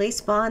it,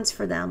 release bonds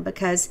for them,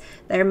 because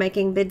they're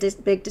making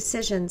big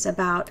decisions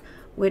about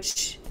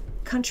which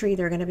country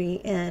they're going to be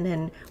in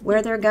and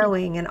where they're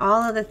going and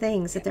all of the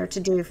things that they're to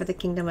do for the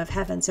kingdom of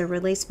heaven. So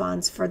release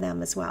bonds for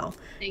them as well.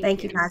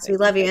 Thank you, guys. We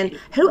love you. And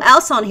who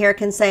else on here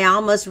can say I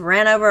almost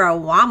ran over a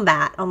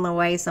wombat on the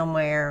way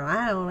somewhere?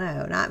 I don't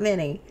know. Not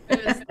many.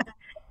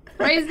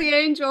 Praise the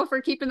angel for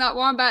keeping that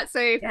wombat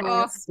safe.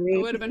 Yes,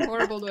 it would have been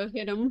horrible to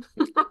hit him.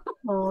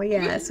 Oh,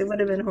 yes, it would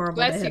have been horrible.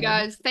 Bless you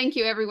guys. Thank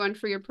you, everyone,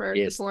 for your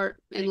prayer, support,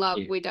 and love.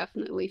 We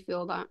definitely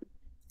feel that.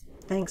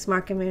 Thanks,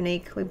 Mark and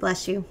Monique. We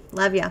bless you.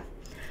 Love you.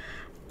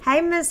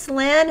 Hey, Miss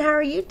Lynn, how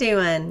are you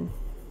doing?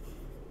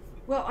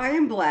 Well, I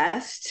am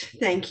blessed.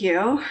 Thank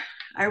you.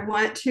 I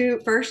want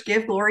to first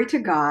give glory to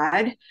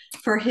God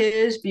for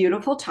his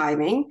beautiful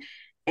timing,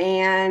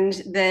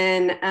 and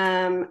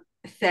then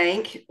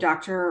thank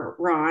Dr.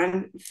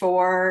 Ron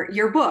for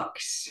your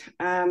books.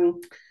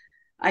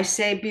 I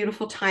say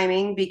beautiful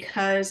timing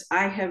because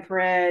I have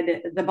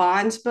read the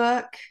Bonds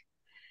book,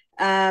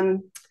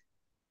 and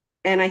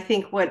I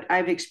think what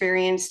I've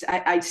experienced,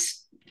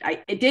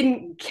 it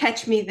didn't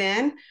catch me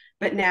then,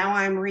 but now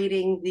I'm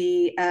reading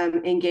the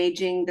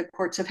Engaging the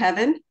Courts of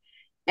Heaven.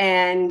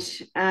 And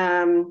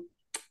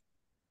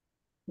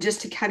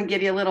just to kind of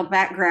give you a little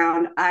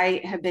background,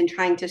 I have been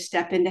trying to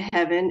step into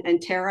heaven.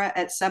 And Tara,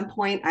 at some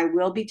point, I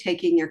will be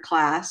taking your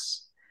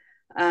class,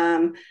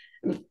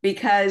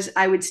 because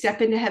I would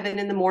step into heaven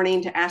in the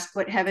morning to ask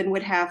what heaven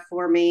would have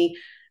for me.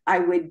 I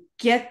would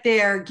get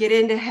there, get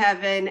into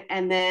heaven,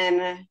 and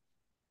then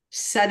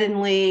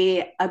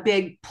suddenly a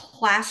big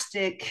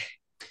plastic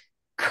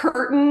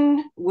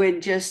curtain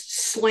would just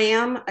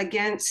slam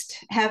against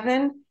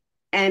heaven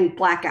and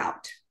black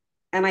out.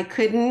 And I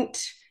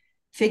couldn't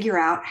figure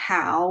out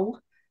how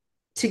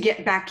to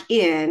get back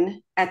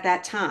in at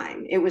that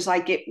time. It was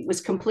like it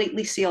was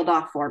completely sealed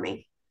off for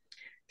me.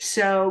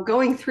 So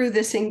going through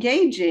this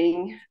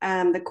Engaging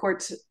the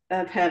Courts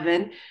of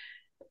Heaven,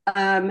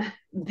 I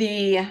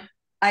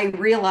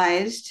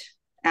realized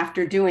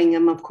after doing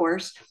them, of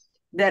course,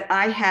 that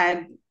I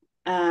had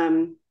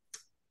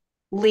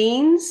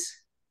liens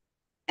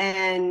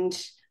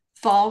and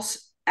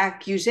false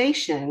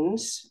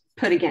accusations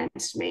put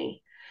against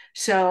me.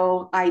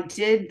 So I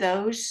did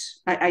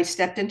those. I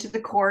stepped into the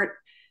court,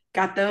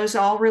 got those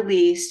all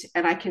released.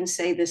 And I can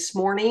say this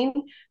morning,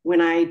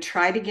 when I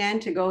tried again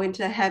to go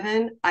into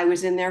heaven, I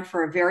was in there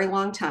for a very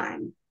long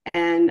time.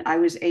 and I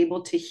was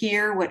able to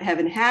hear what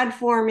heaven had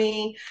for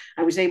me.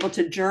 I was able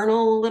to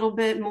journal a little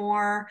bit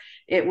more.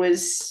 It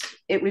was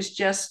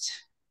just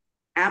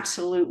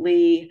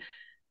absolutely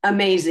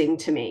amazing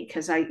to me,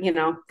 because I,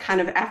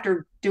 kind of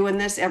after doing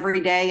this every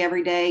day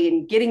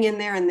and getting in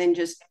there and then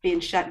just being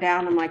shut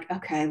down, I'm like,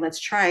 okay, let's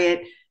try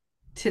it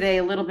today,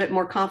 a little bit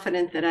more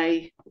confident that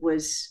I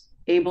was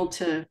able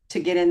to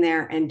get in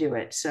there and do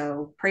it.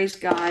 So praise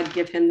God,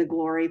 give him the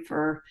glory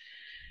for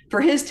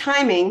his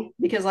timing,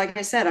 because like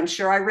I said, I'm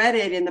sure I read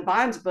it in the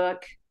Bonds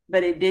book,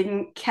 but it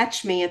didn't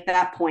catch me at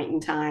that point in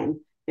time.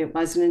 It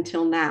wasn't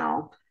until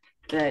now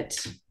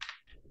that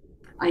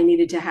I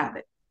needed to have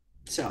it.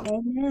 So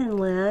Amen,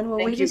 Lynn. Well,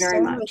 we thank you just very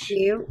stand with much.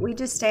 you. We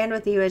just stand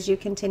with you as you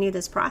continue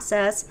this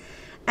process,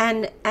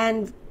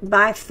 and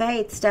by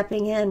faith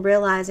stepping in,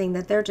 realizing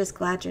that they're just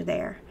glad you're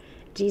there.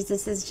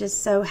 Jesus is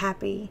just so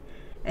happy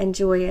and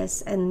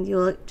joyous, and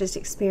you'll just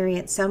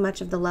experience so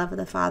much of the love of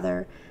the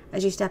Father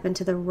as you step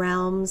into the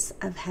realms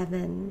of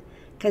heaven.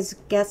 Because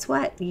guess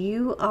what?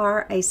 You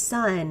are a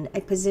son,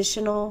 a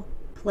positional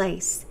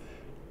place,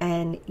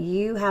 and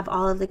you have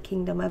all of the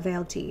kingdom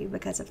availed to you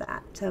because of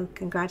that. So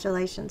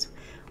congratulations.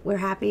 We're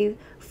happy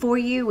for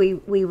you.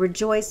 We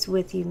rejoice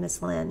with you,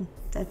 Miss Lynn.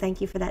 So thank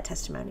you for that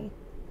testimony.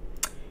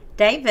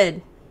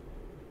 David,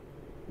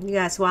 you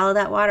gotta swallow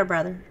that water,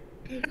 brother.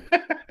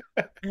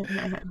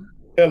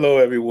 Hello,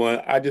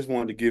 everyone. I just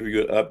wanted to give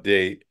you an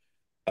update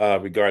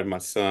regarding my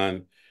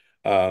son.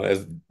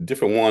 As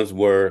different ones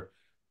were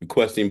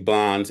requesting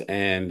bonds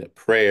and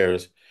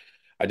prayers,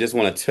 I just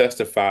want to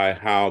testify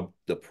how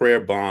the prayer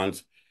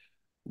bonds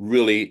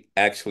really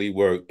actually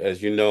work.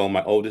 As you know,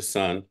 my oldest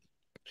son,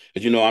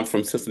 as you know, I'm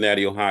from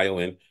Cincinnati, Ohio,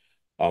 and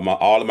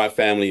all of my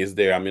family is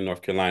there. I'm in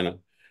North Carolina.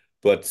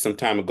 But some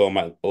time ago,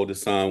 my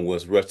oldest son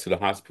was rushed to the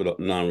hospital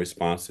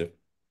non-responsive.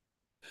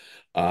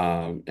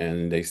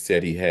 And they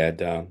said he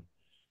had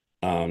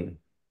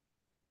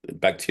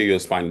bacterial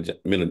spinal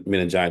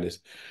meningitis.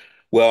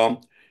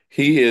 Well,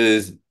 he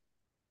is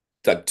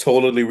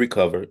totally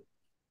recovered.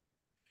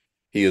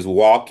 He is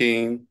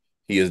walking.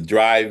 He is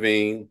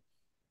driving.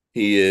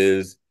 He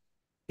is,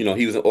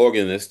 he was an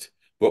organist.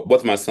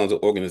 Both of my sons are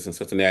organists in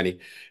Cincinnati.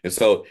 And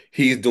so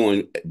he's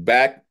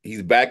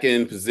he's back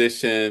in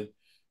position,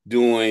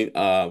 doing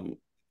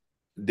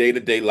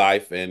day-to-day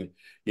life. And,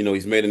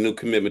 he's made a new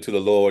commitment to the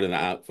Lord.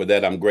 And for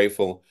that, I'm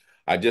grateful.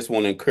 I just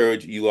want to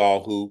encourage you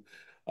all who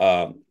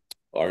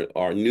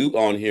are new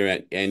on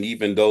here, and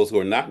even those who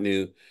are not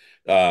new,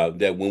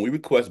 that when we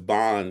request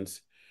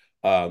bonds,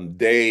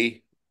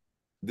 this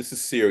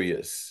is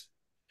serious,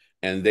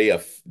 and they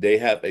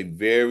have a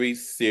very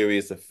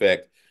serious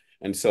effect.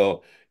 And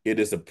so it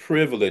is a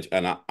privilege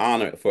and an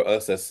honor for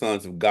us as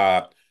sons of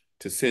God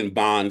to send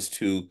bonds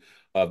to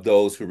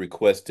those who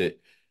request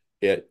it.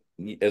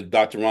 As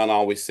Dr. Ron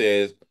always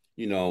says,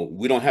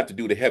 we don't have to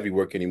do the heavy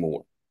work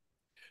anymore.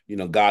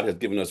 God has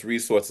given us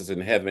resources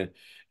in heaven,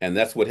 and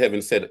that's what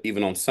heaven said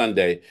even on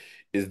Sunday,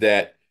 is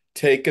that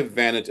take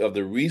advantage of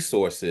the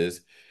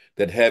resources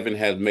that heaven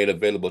has made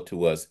available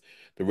to us.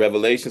 The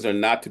revelations are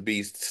not to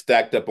be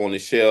stacked up on the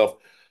shelf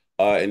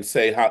and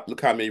say,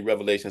 look how many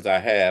revelations I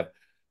have,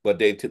 but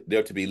they're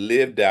to be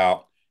lived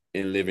out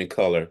in living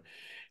color.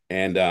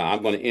 And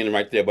I'm going to end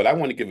right there, but I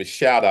want to give a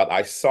shout out.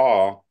 I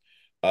saw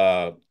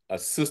a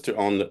sister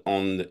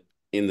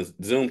in the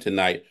Zoom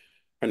tonight.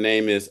 Her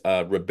name is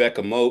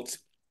Rebecca Moats,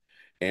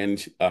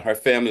 and her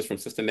family is from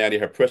Cincinnati.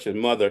 Her precious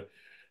mother,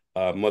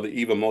 Mother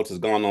Eva Moats, has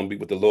gone on to be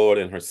with the Lord,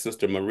 and her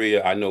sister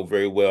Maria, I know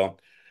very well.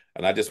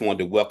 And I just wanted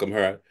to welcome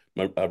her.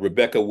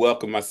 Rebecca,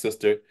 welcome, my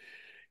sister.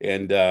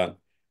 And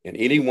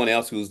anyone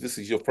else this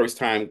is your first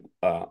time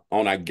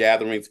on our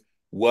gatherings,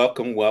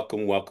 welcome,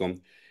 welcome,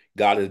 welcome.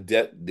 God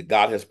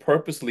has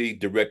purposely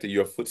directed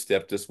your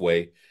footsteps this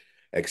way.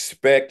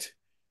 Expect,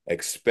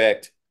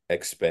 expect,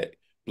 expect.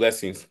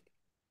 Blessings.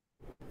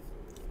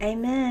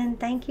 Amen.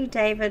 Thank you,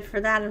 David, for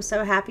that. I'm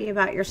so happy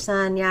about your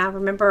son. Yeah, I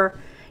remember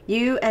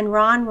you and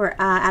Ron were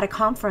at a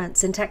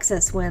conference in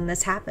Texas when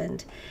this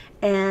happened.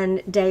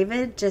 And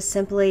David just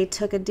simply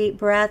took a deep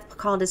breath,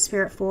 called his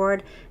spirit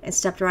forward, and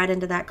stepped right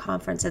into that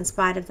conference in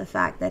spite of the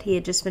fact that he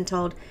had just been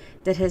told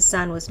that his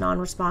son was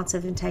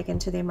non-responsive and taken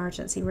to the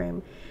emergency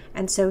room.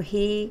 And so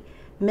he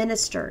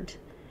ministered.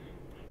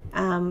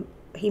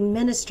 He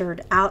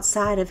ministered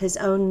outside of his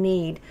own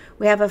need.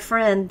 We have a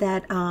friend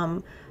that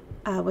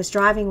was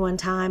driving one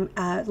time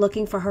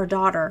looking for her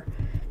daughter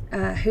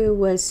who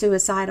was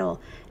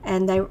suicidal,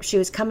 and she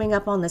was coming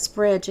up on this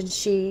bridge,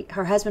 and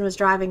her husband was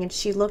driving, and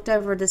she looked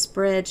over this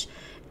bridge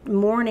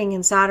mourning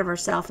inside of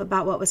herself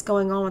about what was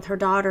going on with her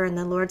daughter. And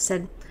the Lord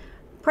said,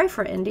 pray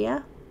for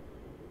India.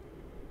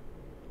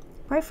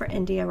 Pray for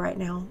India right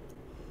now.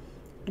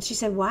 And she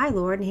said, why,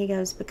 Lord? And he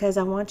goes, because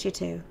I want you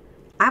to.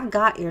 I've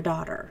got your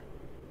daughter,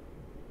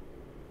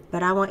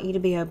 but I want you to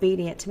be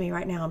obedient to me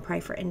right now and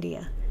pray for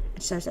India.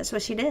 And so that's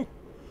what she did.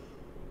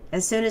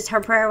 As soon as her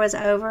prayer was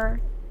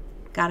over,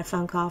 got a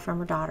phone call from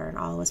her daughter, and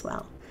all was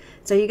well.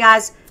 So you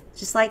guys,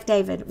 just like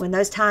David, when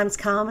those times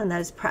come and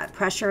those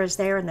pressure is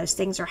there and those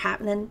things are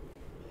happening,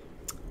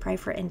 pray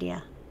for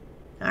India.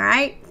 All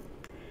right?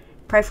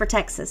 Pray for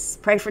Texas.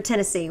 Pray for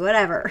Tennessee,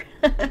 whatever.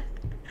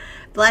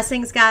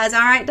 Blessings, guys.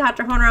 All right,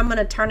 Dr. Horner, I'm going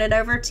to turn it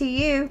over to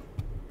you.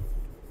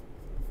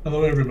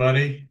 Hello,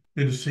 everybody.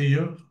 Good to see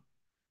you.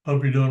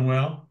 Hope you're doing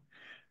well.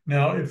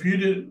 Now, if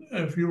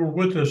you were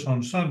with us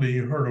on Sunday,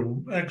 you heard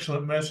an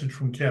excellent message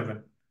from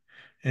Kevin.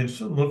 And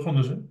so look on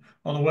the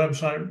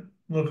website,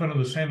 look under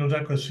the Sandals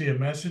Ecclesia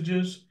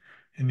messages,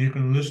 and you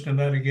can listen to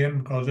that again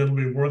because it'll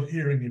be worth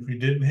hearing. If you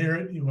didn't hear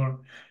it, you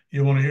want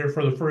to hear it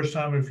for the first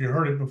time. If you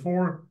heard it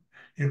before,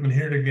 you can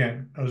hear it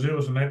again because it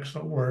was an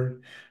excellent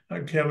word.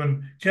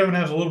 Kevin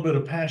has a little bit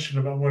of passion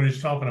about what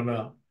he's talking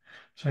about.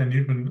 So, and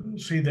you can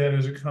see that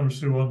as it comes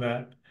through on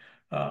that.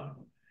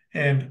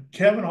 And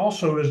Kevin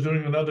also is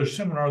doing another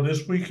seminar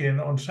this weekend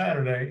on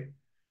Saturday.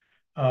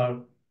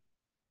 Some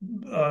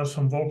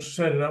folks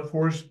set it up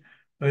for us.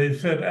 They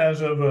said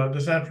as of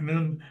this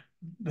afternoon,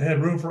 they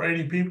had room for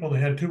 80 people. They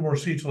had 2 more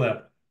seats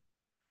left.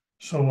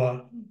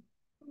 So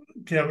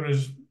Kevin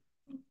is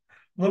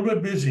a little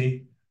bit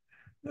busy.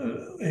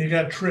 He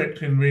got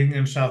tricked in being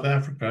in South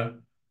Africa.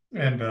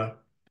 And,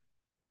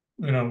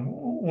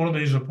 one of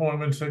these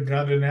appointments that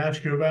God didn't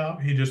ask you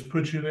about, he just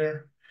put you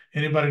there.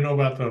 Anybody know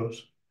about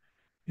those?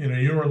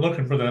 You were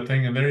looking for that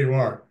thing and there you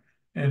are.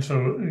 And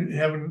so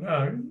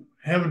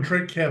having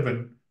tricked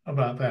Kevin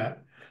about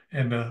that.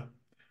 And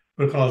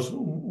because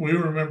we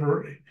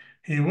remember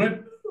he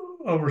went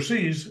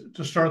overseas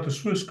to start the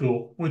Swiss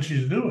school, which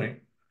he's doing.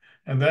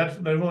 And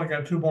they've only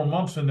got 2 more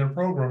months in their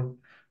program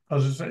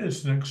because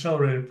it's an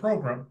accelerated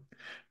program.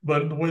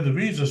 But the way the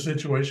visa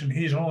situation,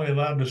 he's only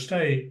allowed to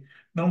stay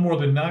no more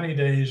than 90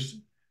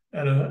 days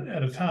at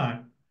a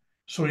time.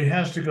 So he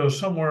has to go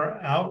somewhere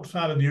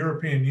outside of the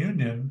European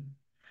Union.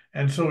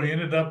 And so he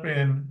ended up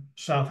in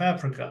South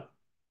Africa.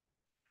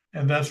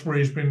 And that's where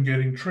he's been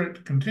getting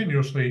tricked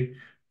continuously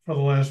for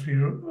the last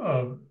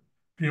few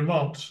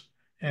months.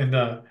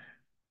 And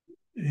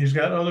he's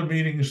got other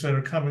meetings that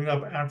are coming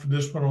up after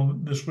this one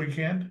on this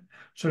weekend.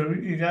 So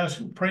you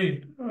guys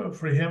pray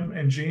for him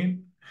and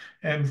Jean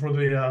and for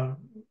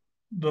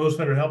those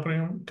that are helping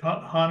him.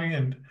 Hani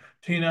and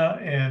Tina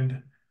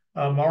and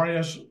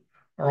Marius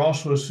are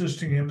also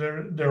assisting him.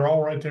 They're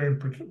all right there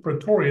in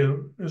Pretoria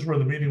is where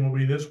the meeting will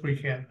be this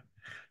weekend.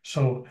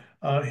 So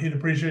he'd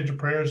appreciate your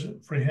prayers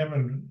for him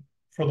and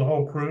for the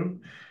whole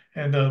crew.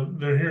 And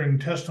they're hearing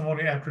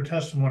testimony after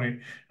testimony.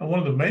 And one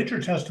of the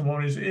major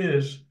testimonies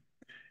is,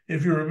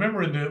 if you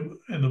remember in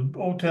the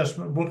Old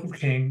Testament book of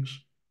Kings,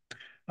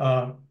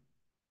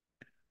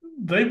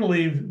 they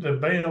believed that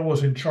Baal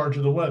was in charge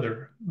of the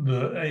weather,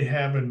 the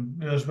Ahab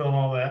and Jezebel and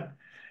all that.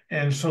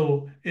 And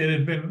so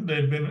they'd been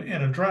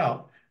in a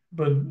drought.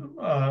 But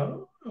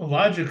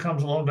Elijah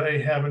comes along to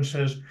Ahab and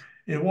says,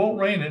 "It won't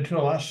rain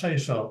until I say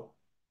so."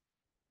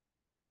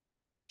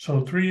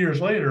 So 3 years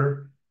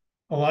later,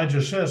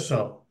 Elijah says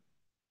so,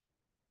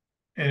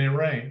 and it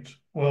rains.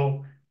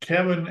 Well,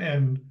 Kevin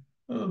and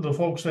the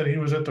folks that he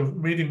was at the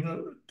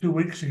meeting 2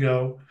 weeks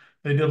ago,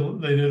 they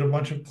did a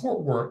bunch of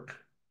court work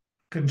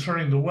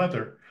concerning the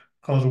weather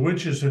because the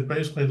witches had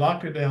basically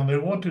locked it down. They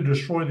want to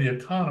destroy the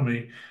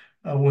economy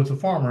with the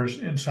farmers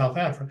in South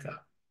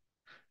Africa.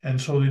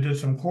 And so they did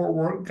some court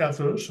work, got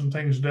some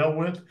things dealt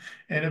with,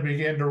 and it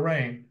began to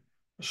rain.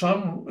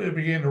 It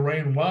began to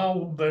rain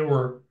while they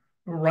were,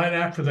 right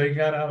after they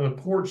got out of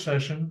the court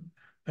session,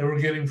 they were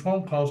getting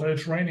phone calls,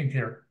 "It's raining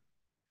here."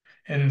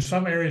 And in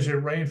some areas, it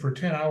rained for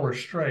 10 hours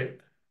straight.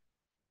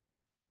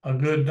 A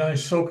good,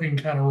 nice, soaking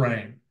kind of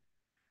rain.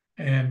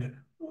 And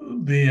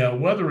the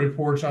weather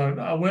reports,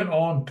 I went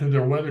on to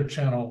their weather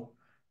channel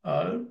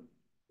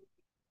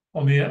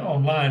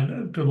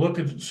online to look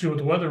at see what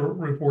the weather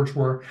reports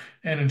were,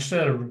 and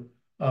instead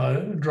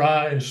of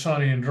dry,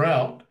 sunny, and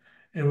drought,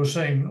 it was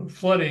saying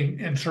flooding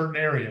in certain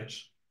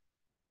areas.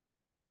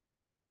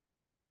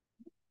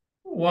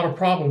 What a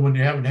problem when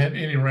you haven't had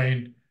any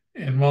rain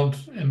in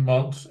months and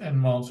months and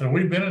months. And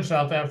we've been in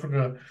South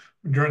Africa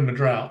during the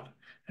drought.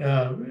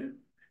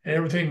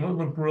 Everything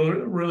looked really,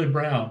 really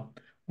brown.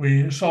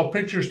 We saw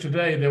pictures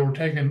today that were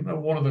taken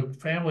of one of the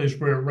families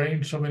where it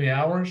rained so many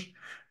hours,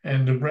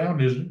 and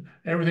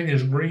everything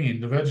is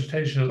green. The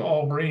vegetation is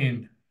all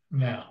green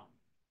now.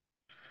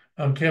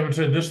 Kevin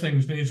said this thing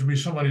needs to be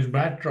somebody's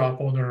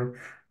backdrop on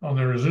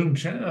their Zoom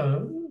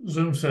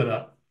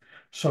setup.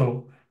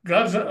 So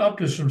God's up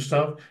to some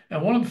stuff,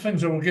 and one of the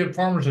things that will get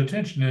farmers'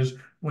 attention is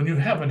when you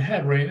haven't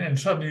had rain and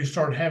suddenly you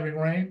start having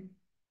rain.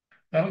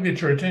 That'll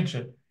get your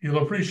attention.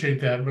 You'll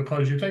appreciate that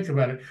because you think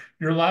about it.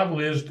 Your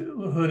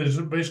livelihood is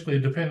basically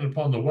dependent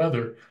upon the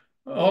weather.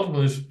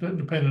 Ultimately, it's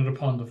dependent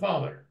upon the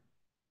Father.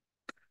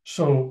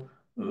 So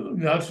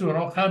God's doing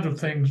all kinds of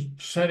things,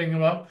 setting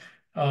him up.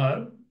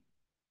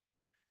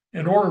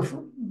 They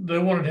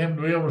wanted him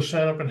to be able to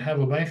set up and have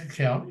a bank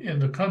account in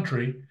the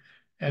country,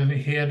 and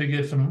he had to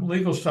get some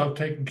legal stuff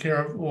taken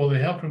care of. Well, they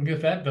helped him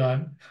get that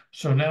done.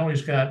 So now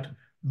he's got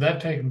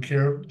that taken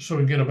care of so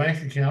he can get a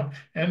bank account,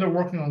 and they're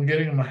working on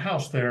getting him a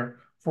house there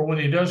for when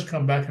he does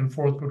come back and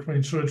forth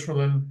between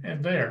Switzerland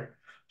and there.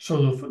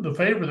 So the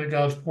favor that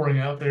God's pouring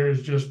out there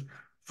is just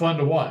fun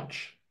to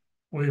watch.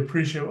 We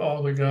appreciate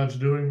all that God's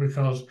doing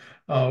because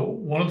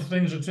one of the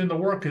things that's in the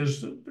work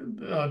is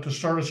to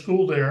start a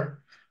school there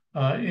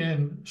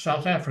in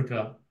South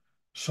Africa.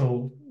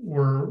 So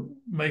we're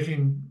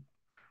making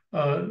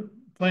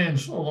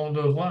plans along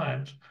those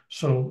lines.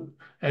 So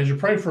as you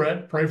pray for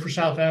it, pray for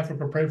South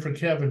Africa, pray for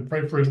Kevin,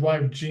 pray for his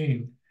wife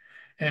Jean,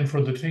 and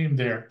for the team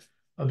there.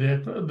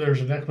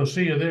 There's an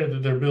ecclesia there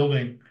that they're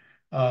building.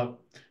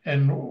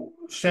 And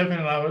Stephanie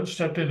and I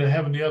stepped into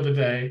heaven the other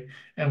day,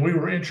 and we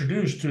were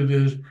introduced to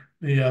the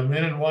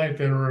men and white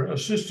that are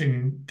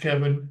assisting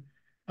Kevin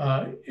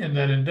in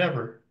that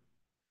endeavor.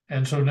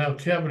 And so now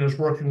Kevin is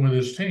working with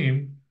his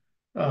team,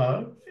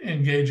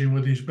 engaging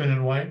with these men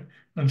in white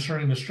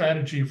concerning the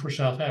strategy for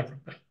South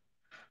Africa.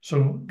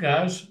 So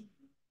guys,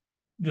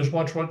 just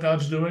watch what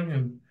God's doing,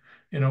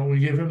 and we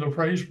give him the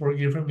praise for it,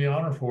 give him the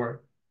honor for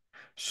it.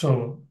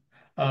 So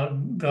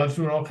God's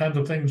doing all kinds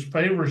of things.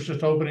 Favor is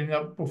just opening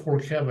up before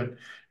Kevin.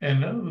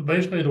 And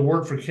basically the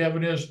word for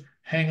Kevin is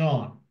hang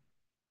on.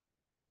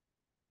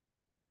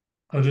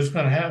 Because it's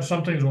going to have,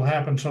 some things will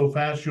happen so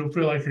fast, you'll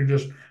feel like you're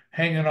just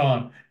hanging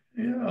on,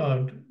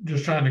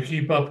 just trying to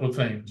keep up with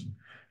things.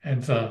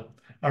 And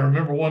I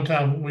remember one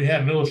time we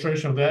had an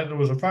illustration of that. There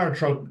was a fire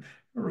truck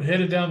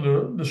headed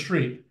down the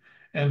street,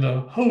 and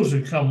the hose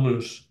had come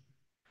loose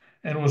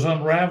and was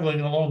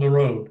unraveling along the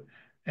road.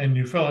 And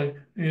you felt like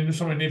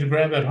somebody needed to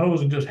grab that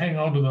hose and just hang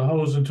on to the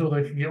hose until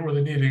they could get where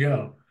they need to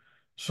go.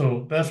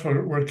 So that's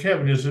where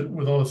Kevin is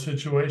with all the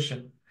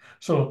situation.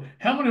 So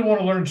how many want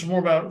to learn some more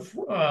about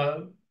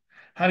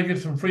how to get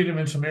some freedom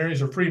in some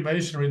areas of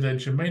Freemasonry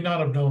that you may not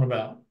have known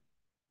about?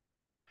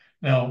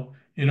 Now,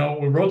 we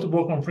wrote the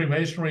book on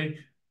Freemasonry,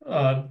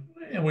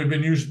 and we've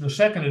been using the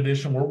second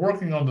edition. We're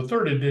working on the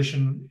third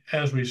edition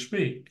as we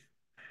speak.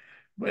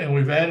 And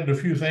we've added a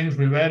few things.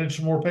 We've added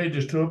some more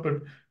pages to it,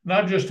 but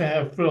not just to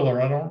have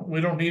filler.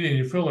 We don't need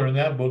any filler in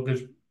that book.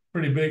 It's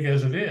pretty big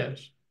as it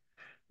is.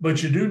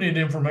 But you do need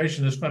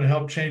information that's going to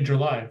help change your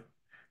life,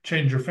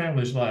 change your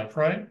family's life,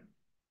 right?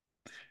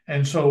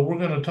 And so we're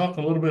going to talk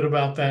a little bit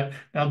about that.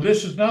 Now,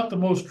 this is not the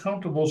most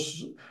comfortable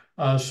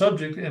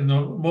subject and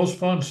the most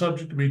fun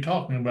subject to be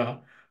talking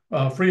about.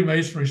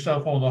 Freemasonry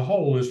stuff on the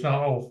whole is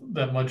not all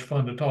that much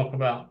fun to talk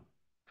about.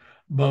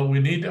 But we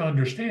need to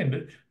understand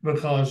it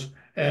because,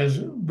 as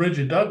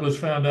Bridget Douglas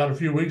found out a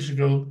few weeks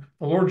ago,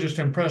 the Lord just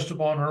impressed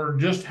upon her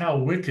just how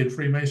wicked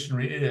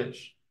Freemasonry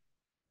is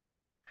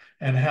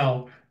and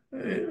how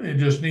it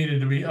just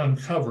needed to be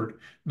uncovered.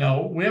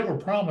 Now, we have a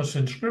promise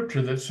in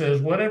Scripture that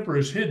says whatever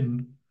is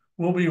hidden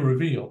will be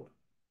revealed.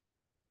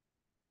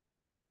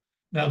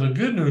 Now, the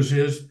good news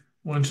is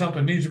when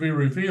something needs to be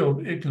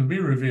revealed, it can be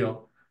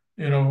revealed.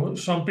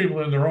 Some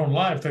people in their own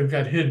life, they've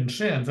got hidden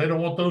sins. They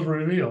don't want those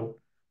revealed.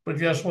 But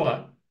guess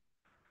what?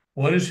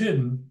 What is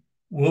hidden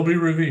will be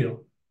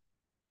revealed.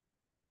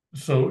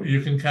 So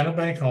you can kind of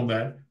bank on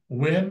that.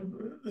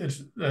 When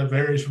that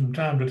varies from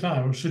time to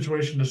time,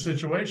 situation to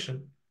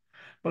situation.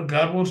 But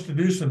God wants to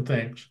do some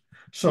things.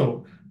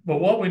 But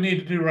what we need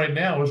to do right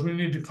now is we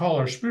need to call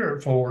our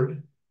spirit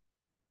forward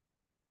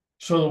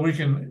so that we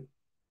can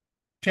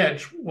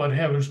catch what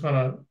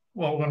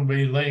we're going to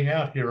be laying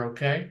out here,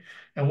 okay?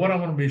 And what I'm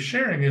going to be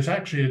sharing is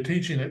actually a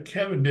teaching that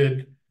Kevin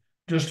did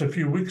just a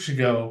few weeks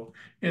ago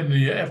in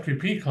the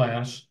FPP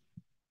class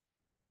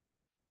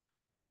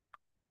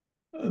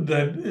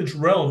that it's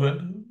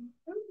relevant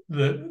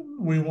that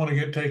we want to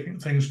get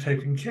things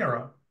taken care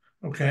of.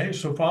 Okay,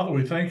 so Father,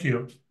 we thank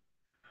you.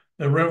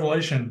 The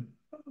revelation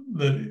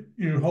that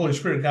you, Holy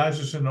Spirit, guides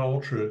us into all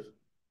truth.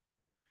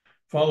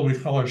 Father, we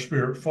call our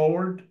spirit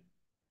forward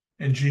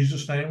in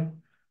Jesus'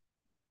 name.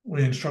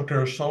 We instruct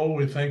our soul.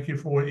 We thank you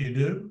for what you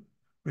do,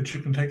 but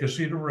you can take a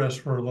seat of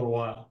rest for a little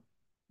while.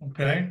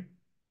 Okay?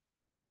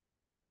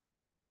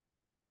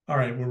 All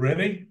right, we're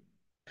ready?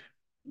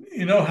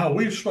 You know how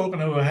we've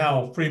spoken about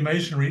how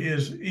Freemasonry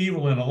is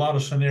evil in a lot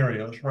of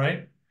scenarios,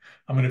 right?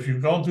 I mean, if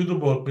you've gone through the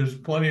book, there's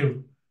plenty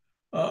of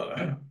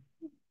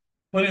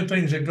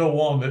things that go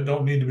on that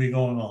don't need to be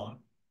going on.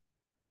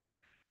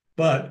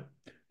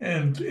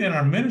 And in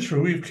our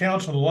ministry, we've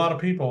counseled a lot of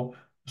people.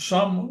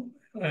 Some,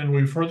 and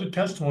we've heard the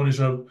testimonies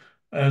of,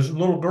 as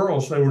little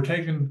girls, they were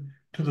taken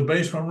to the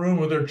basement room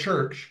of their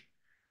church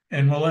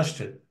and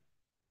molested,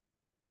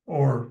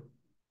 or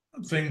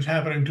things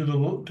happening to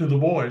the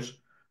boys,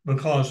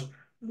 because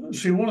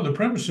see, one of the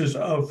premises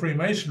of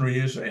Freemasonry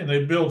is, and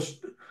they build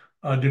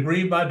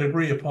degree by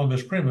degree upon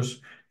this premise,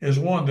 is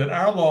one, that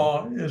our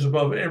law is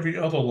above every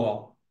other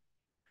law,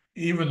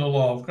 even the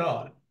law of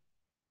God.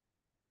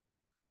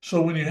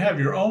 So when you have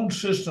your own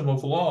system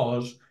of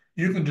laws,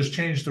 you can just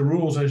change the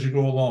rules as you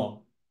go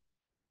along.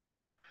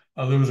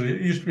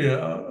 It used to be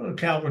a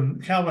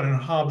Calvin and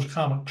Hobbes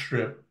comic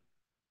strip.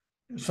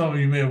 Some of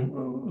you may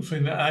have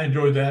seen that. I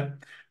enjoyed that.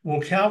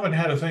 Well, Calvin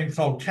had a thing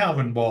called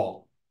Calvin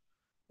Ball,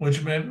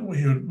 which meant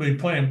he would be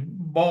playing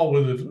ball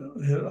with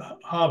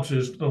Hobbes,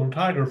 his little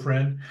tiger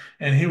friend,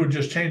 and he would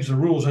just change the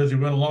rules as he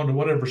went along to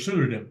whatever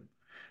suited him.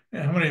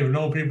 And how many of you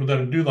know people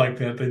that do like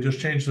that? They just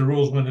change the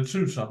rules when it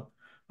suits them.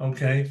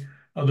 Okay.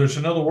 There's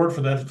another word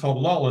for that. It's called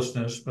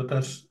lawlessness, but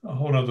that's a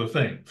whole other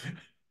thing.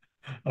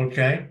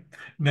 Okay.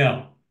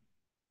 Now,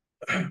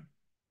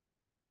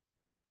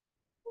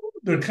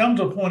 there comes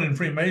a point in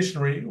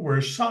Freemasonry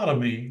where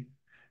sodomy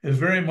is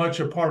very much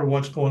a part of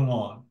what's going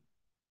on.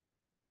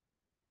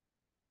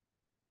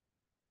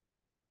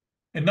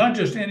 And not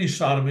just any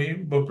sodomy,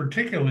 but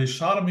particularly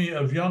sodomy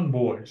of young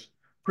boys,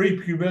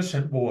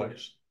 prepubescent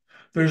boys.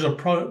 There's a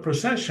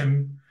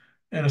procession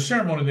and a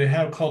ceremony they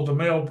have called the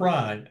male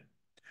bride,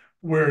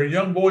 where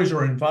young boys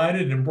are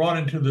invited and brought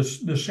into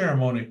this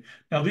ceremony.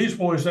 Now, these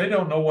boys, they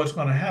don't know what's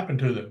going to happen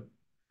to them.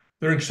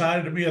 They're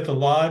excited to be at the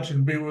lodge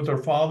and be with their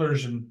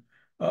fathers and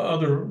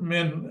other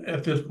men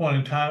at this point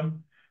in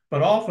time.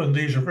 But often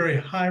these are very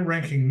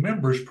high-ranking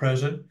members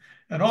present,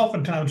 and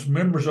oftentimes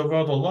members of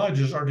other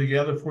lodges are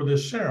together for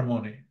this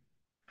ceremony.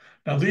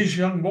 Now, these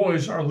young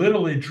boys are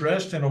literally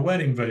dressed in a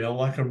wedding veil,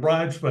 like a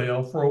bride's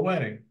veil for a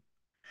wedding.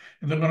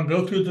 And they're going to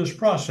go through this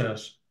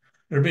process.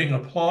 They're being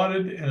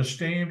applauded and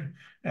esteemed.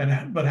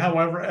 But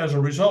however, as a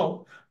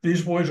result,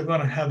 these boys are going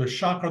to have the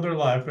shock of their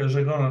life as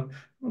they're going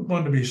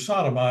to be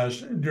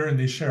sodomized during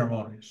these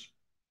ceremonies.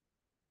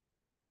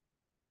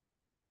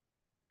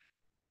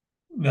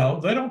 Now,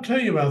 they don't tell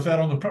you about that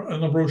on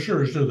the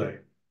brochures, do they?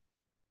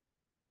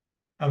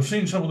 I've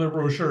seen some of their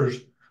brochures.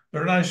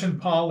 They're nice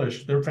and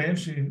polished. They're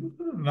fancy,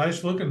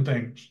 nice looking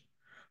things,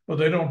 but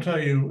they don't tell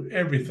you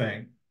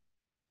everything.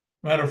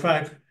 Matter of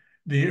fact,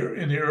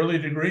 in the early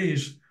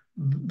degrees,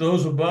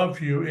 those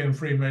above you in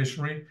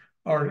Freemasonry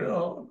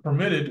are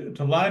permitted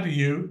to lie to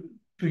you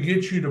to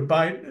get you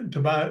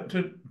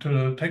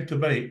to take the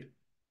bait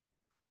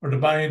or to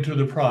buy into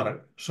the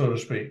product, so to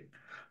speak.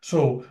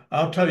 So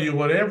I'll tell you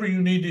whatever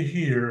you need to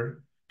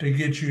hear to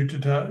get you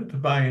to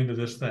buy into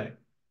this thing.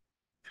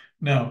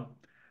 Now,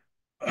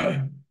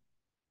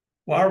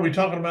 why are we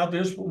talking about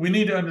this? We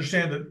need to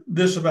understand that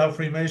this about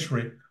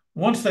Freemasonry.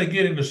 Once they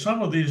get into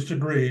some of these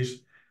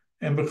degrees,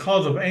 and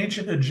because of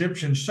ancient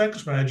Egyptian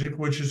sex magic,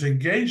 which is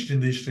engaged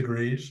in these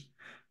degrees,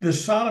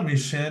 this sodomy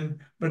sin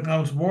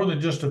becomes more than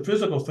just a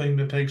physical thing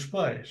that takes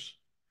place.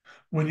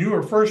 When you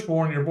are first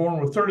born, you're born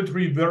with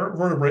 33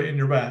 vertebrae in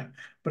your back.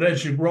 But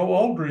as you grow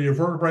older, your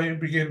vertebrae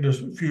begin to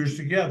fuse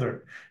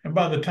together. And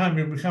by the time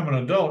you become an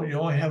adult, you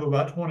only have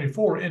about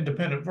 24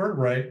 independent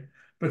vertebrae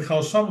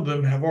because some of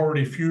them have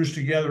already fused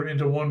together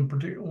into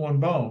one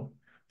bone,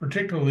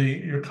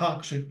 particularly your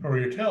coccyx or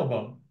your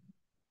tailbone.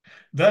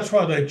 That's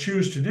why they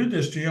choose to do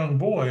this to young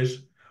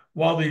boys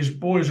while these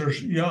boys are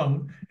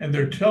young and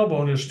their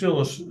tailbone is still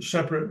a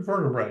separate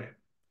vertebrae.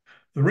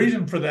 The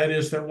reason for that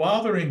is that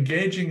while they're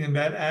engaging in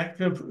that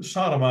active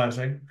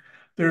sodomizing,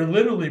 they're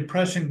literally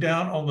pressing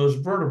down on those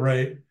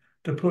vertebrae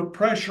to put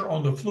pressure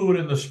on the fluid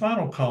in the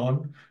spinal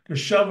column to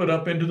shove it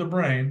up into the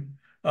brain,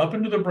 up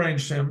into the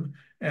brainstem,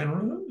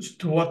 and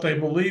to what they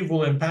believe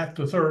will impact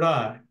the third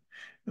eye.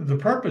 The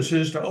purpose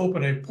is to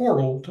open a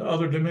portal to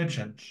other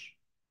dimensions.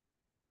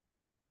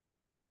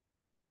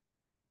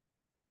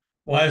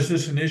 Why is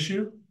this an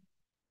issue?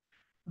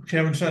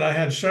 Kevin said, I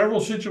had several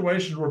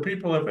situations where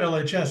people have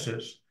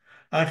LHSs.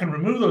 I can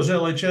remove those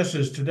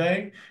LHSs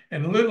today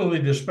and literally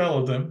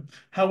dispel them.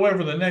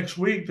 However, the next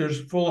week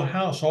there's full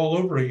house all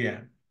over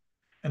again.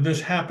 And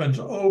this happens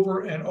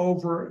over and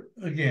over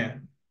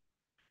again.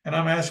 And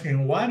I'm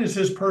asking, why does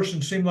this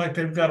person seem like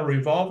they've got a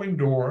revolving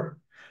door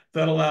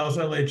that allows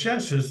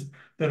LHSs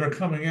that are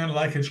coming in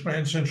like it's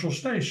Grand Central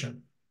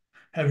Station?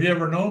 Have you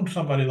ever known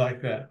somebody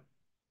like that?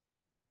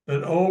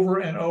 That over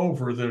and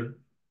over the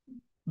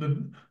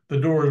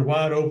door is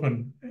wide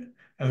open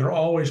and they're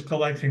always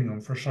collecting them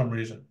for some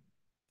reason.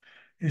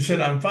 He said,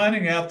 I'm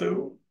finding out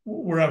that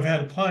where I've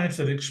had clients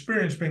that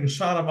experience being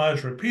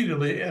sodomized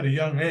repeatedly at a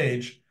young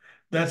age,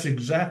 that's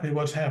exactly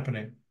what's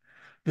happening.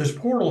 This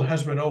portal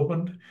has been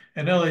opened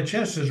and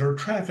LHSs are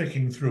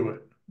trafficking through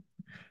it.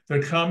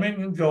 They're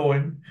coming and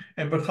going,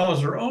 and because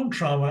their own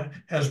trauma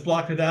has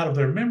blocked it out of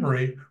their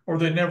memory, or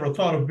they never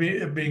thought of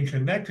being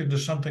connected to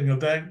something of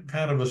that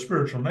kind of a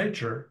spiritual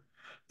nature,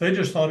 they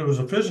just thought it was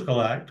a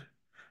physical act.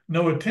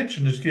 No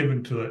attention is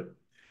given to it,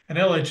 and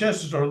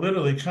LHSs are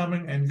literally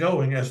coming and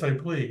going as they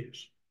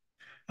please.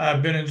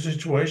 I've been in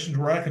situations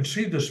where I can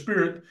see the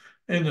spirit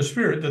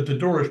that the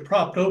door is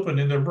propped open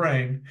in their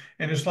brain,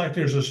 and it's like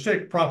there's a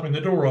stick propping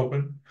the door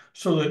open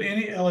so that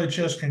any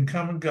LHS can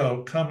come and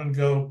go, come and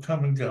go,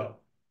 come and go.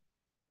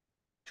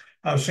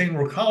 I've seen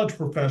where college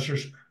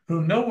professors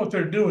who know what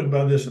they're doing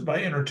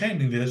by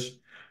entertaining this,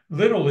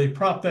 literally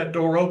prop that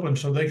door open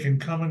so they can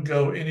come and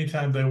go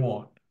anytime they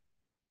want.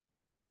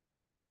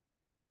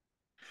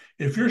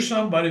 If you're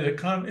somebody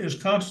that is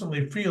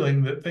constantly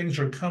feeling that things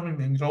are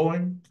coming and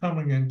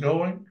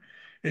going,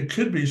 it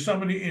could be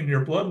somebody in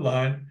your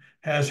bloodline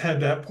has had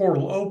that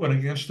portal open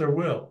against their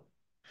will.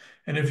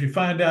 And if you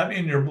find out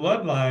in your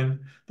bloodline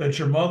that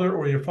your mother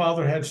or your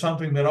father had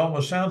something that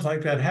almost sounds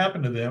like that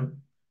happened to them,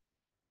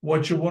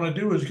 what you want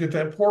to do is get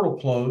that portal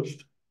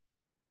closed,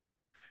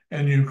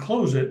 and you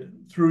close it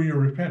through your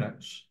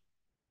repentance.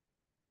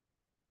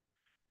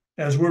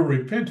 As we're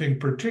repenting,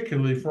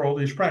 particularly for all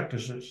these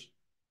practices.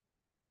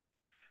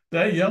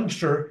 That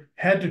youngster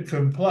had to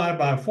comply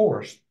by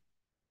force.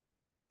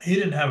 He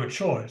didn't have a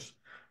choice.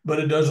 but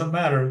it doesn't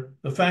matter.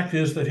 The fact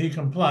is that he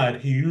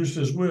complied. He used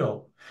his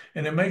will,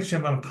 and it makes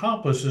him an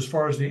accomplice as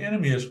far as the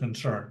enemy is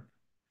concerned.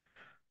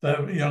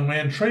 That young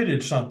man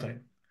traded something.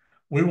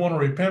 We want to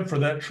repent for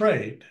that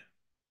trade.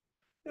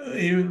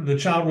 Even the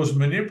child was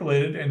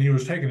manipulated and he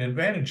was taken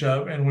advantage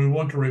of, and we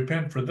want to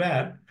repent for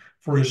that,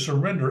 for his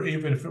surrender,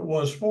 even if it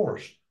was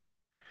forced.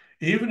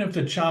 Even if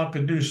the child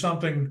could do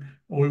something,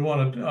 we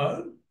want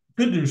to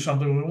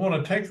we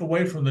want to take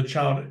away from the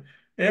child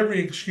every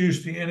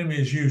excuse the enemy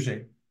is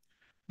using.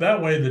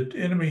 That way, the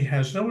enemy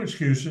has no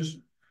excuses,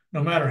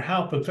 no matter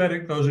how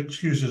pathetic those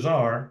excuses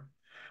are.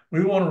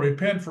 We want to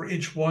repent for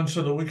each one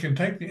so that we can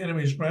take the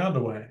enemy's ground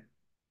away.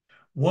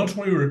 Once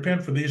we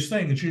repent for these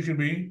things, you can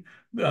be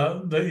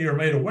that you're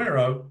made aware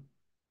of,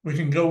 we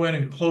can go in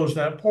and close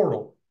that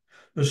portal.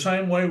 The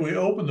same way we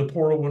open the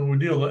portal when we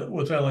deal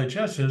with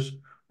LHSs,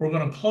 we're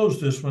going to close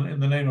this one in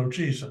the name of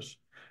Jesus.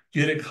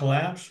 Get it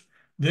collapsed,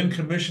 then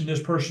commission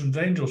this person's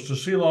angels to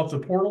seal off the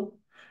portal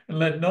and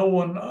let no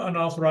one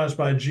unauthorized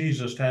by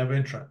Jesus to have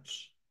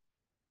entrance.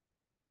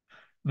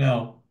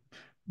 Now,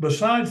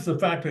 besides the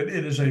fact that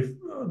it is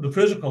the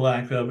physical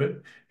act of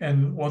it,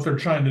 and what they're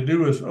trying to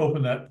do is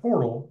open that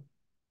portal,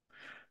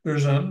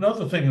 there's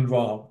another thing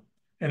involved,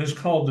 and it's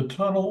called the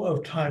Tunnel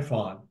of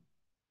Typhon.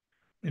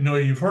 You know,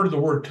 you've heard of the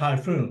word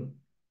typhoon.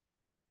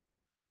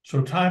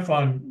 So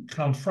Typhon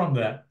comes from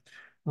that.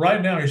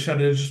 Right now, he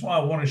said, I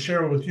want to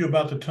share with you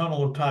about the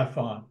Tunnel of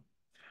Typhon.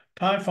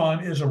 Typhon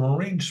is a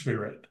marine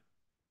spirit.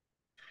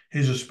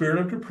 He's a spirit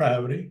of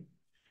depravity.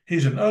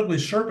 He's an ugly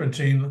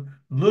serpentine,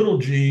 little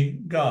g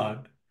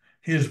god.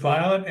 He is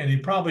violent, and he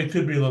probably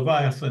could be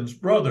Leviathan's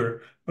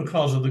brother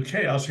because of the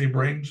chaos he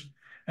brings.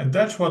 And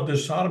that's what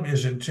this sodomy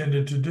is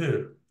intended to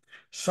do.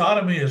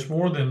 Sodomy is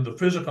more than the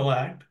physical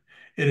act.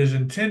 It is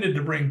intended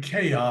to bring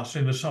chaos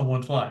into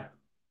someone's life.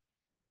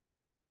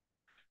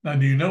 Now,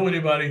 do you know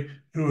anybody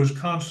who is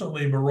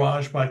constantly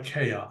barraged by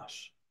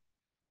chaos?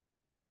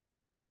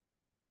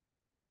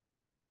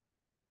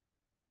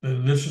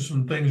 Then this is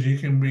some things you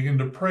can begin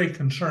to pray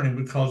concerning,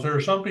 because there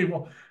are some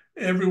people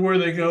everywhere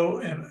they go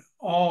and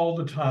all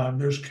the time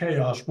there's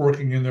chaos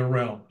working in their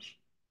realms.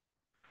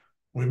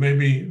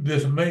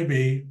 This may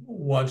be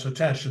what's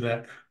attached to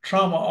that.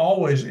 Trauma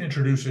always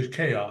introduces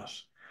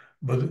chaos,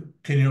 but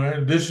can you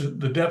add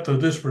the depth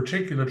of this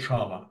particular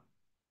trauma?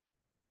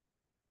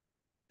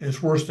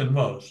 It's worse than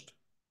most.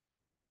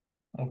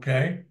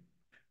 Okay?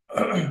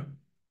 The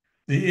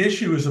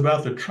issue is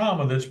about the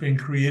trauma that's being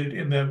created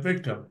in that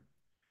victim.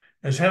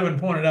 As Heaven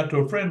pointed out to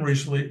a friend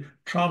recently,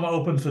 trauma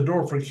opens the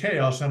door for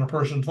chaos in a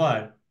person's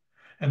life,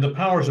 and the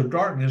powers of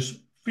darkness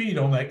feed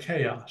on that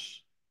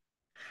chaos.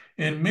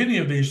 In many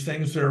of these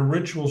things, there are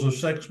rituals of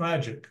sex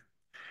magic,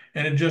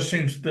 and it just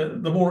seems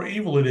that the more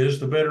evil it is,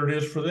 the better it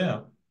is for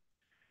them.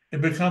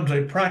 It becomes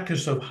a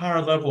practice of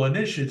higher level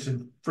initiates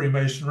in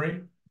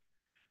Freemasonry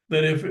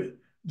that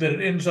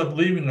it ends up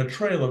leaving a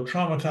trail of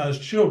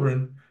traumatized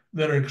children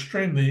that are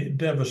extremely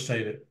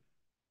devastated.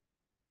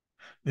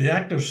 The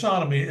act of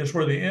sodomy is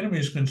where the enemy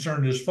is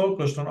concerned, is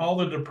focused on all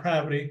the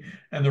depravity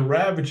and the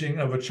ravaging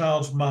of a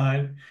child's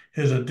mind,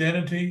 his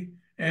identity,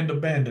 and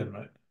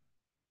abandonment.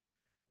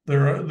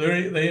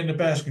 They end up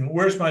asking,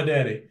 where's my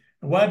daddy?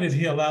 Why did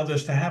he allow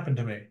this to happen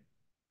to me?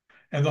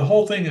 And the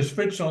whole thing is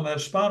fixed on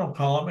that spinal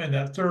column and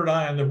that third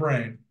eye in the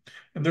brain.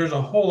 And there's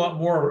a whole lot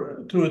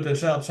more to it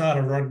that's outside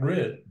of our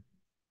grid.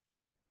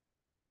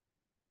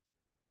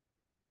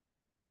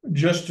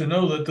 Just to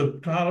know that the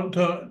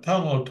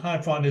tunnel of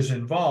Typhon is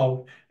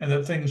involved and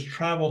that things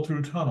travel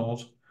through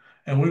tunnels,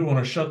 and we want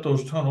to shut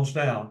those tunnels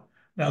down.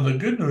 Now, the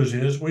good news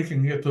is we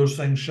can get those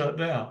things shut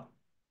down.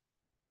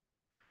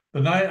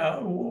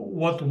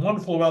 What's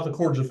wonderful about the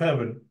courts of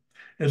heaven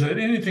is that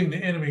anything the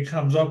enemy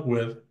comes up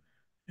with,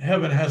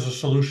 heaven has a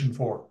solution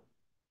for.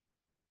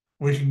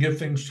 We can get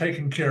things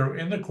taken care of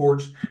in the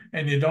courts,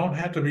 and you don't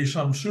have to be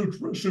some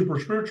super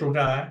spiritual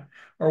guy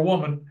or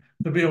woman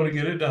to be able to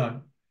get it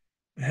done.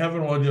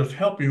 Heaven will just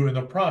help you in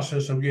the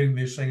process of getting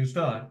these things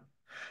done.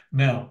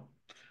 Now,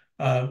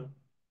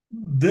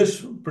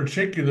 this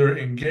particular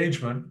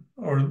engagement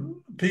or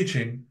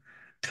teaching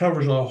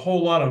covers a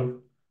whole lot of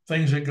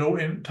things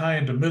that tie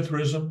into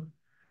Mithraism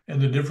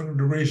and the different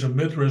degrees of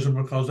Mithraism,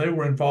 because they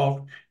were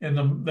involved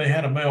they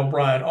had a male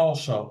bride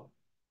also.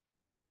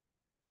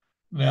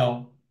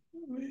 Now,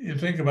 you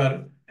think about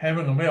it,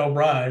 having a male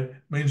bride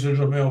means there's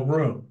a male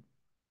groom.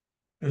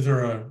 Is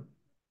there a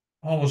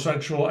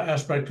homosexual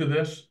aspect to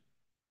this?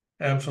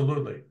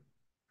 Absolutely.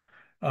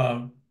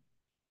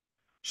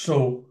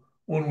 So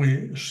when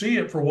we see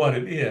it for what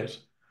it is,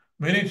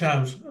 many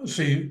times,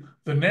 see,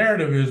 the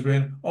narrative has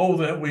been, oh,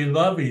 that we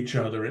love each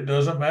other. It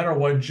doesn't matter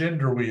what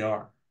gender we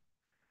are.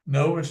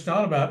 No, it's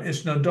not about,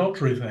 it's an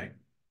adultery thing.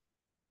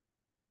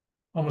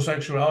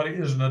 Homosexuality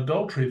is an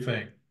adultery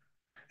thing.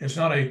 It's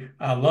not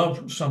I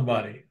love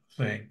somebody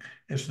thing.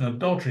 It's an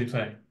adultery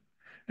thing.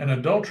 And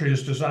adultery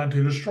is designed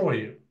to destroy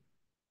you.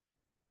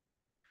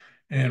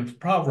 In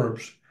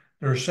Proverbs,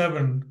 there are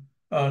 7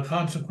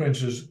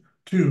 consequences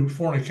to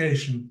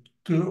fornication,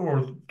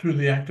 to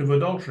the act of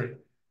adultery,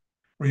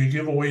 where you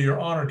give away your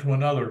honor to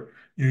another.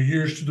 your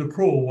years to the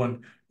cruel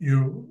one.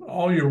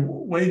 All your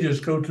wages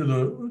go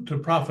to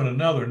profit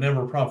another,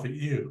 never profit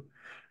you.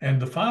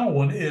 And the final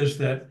one is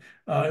that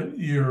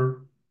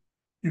you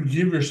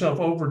give yourself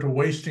over to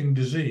wasting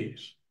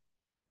disease.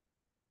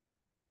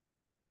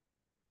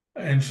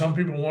 And some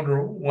people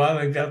wonder why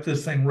they got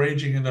this thing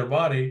raging in their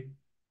body.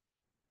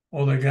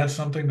 Well, they got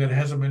something that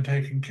hasn't been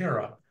taken care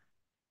of.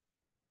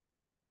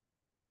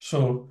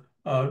 So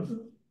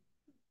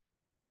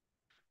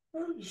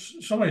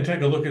somebody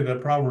take a look at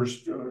that Proverbs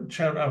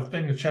chapter. I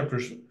think it's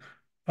chapters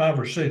 5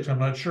 or 6. I'm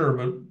not sure,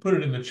 but put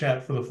it in the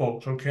chat for the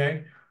folks,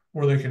 okay,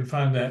 where they can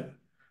find that.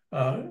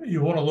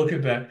 You want to look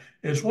at that.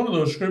 It's one of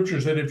those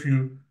scriptures that if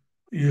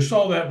you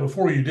saw that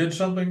before you did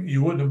something,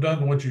 you wouldn't have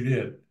done what you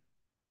did.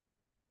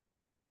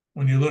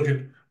 When you look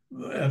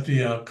at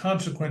the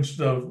consequences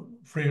of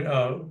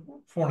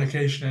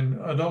fornication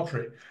and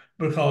adultery,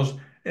 because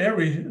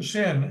every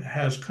sin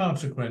has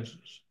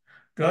consequences.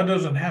 God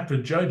doesn't have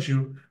to judge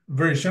you.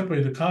 Very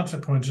simply, the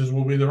consequences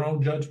will be their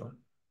own judgment.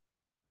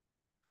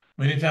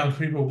 Many times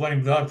people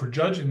blame God for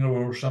judging them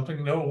over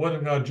something. No, it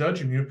wasn't God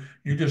judging you.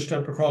 You just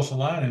stepped across the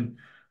line, and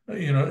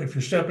if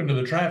you step into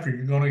the traffic,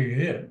 you're going to get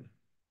hit.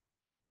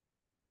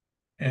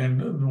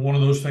 And one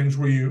of those things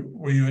where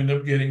you end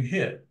up getting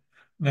hit.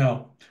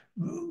 Now,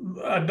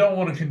 I don't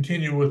want to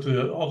continue with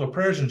all the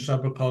prayers and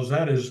stuff because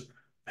that is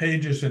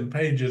pages and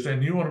pages,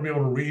 and you want to be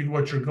able to read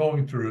what you're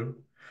going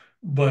through.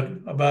 But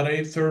about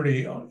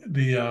 8:30,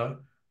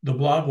 the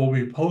blog will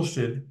be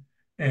posted,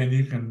 and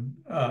you can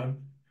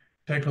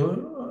take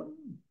a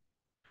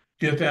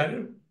get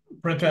that,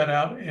 print that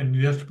out, and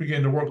just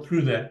begin to work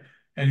through that.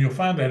 And you'll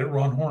find that at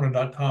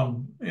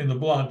ronhorner.com in the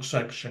blog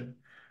section.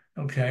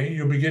 Okay,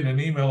 you'll be getting an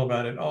email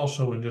about it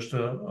also in just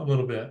a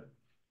little bit.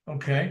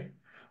 Okay,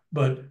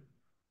 but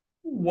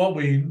what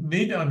we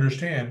need to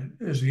understand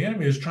is the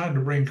enemy is trying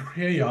to bring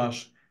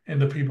chaos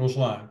into people's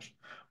lives.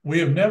 We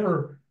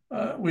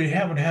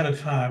haven't had a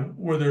time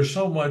where there's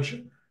so much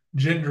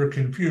gender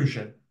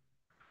confusion.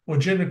 Well,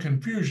 gender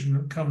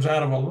confusion comes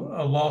out of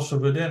a loss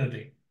of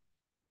identity.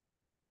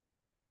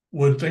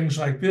 Would things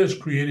like this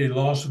create a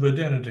loss of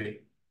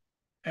identity?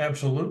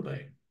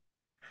 Absolutely.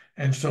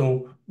 And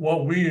so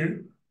what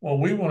we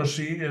want to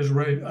see is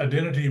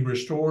identity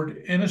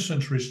restored,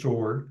 innocence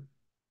restored,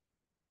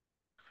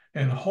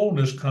 and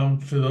wholeness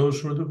come to those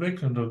who are the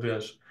victims of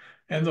this.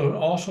 And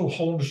also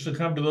wholeness to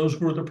come to those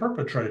who are the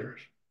perpetrators.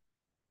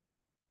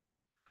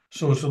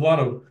 So it's a lot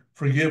of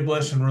forgive,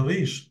 bless, and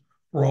release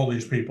for all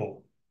these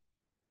people.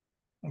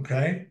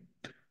 Okay?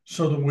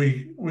 So that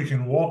we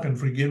can walk in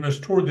forgiveness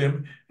toward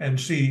them and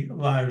see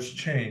lives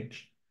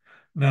change.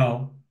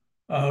 Now,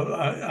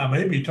 I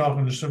may be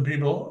talking to some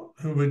people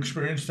who've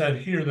experienced that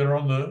here that are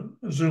on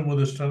the Zoom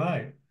with us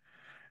tonight.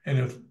 And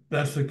if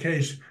that's the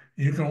case,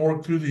 you can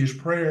work through these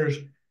prayers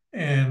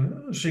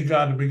and see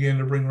God to begin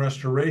to bring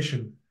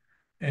restoration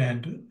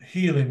and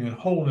healing and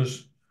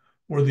wholeness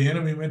where the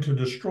enemy meant to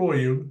destroy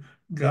you.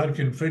 God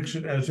can fix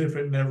it as if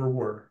it never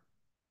were.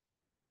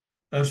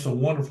 That's the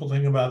wonderful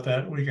thing about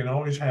that. We can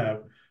always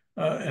have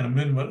an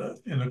amendment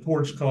in the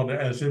courts called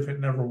as if it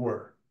never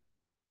were.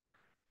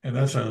 And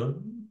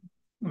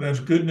that's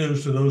good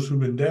news to those who've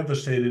been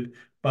devastated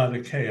by the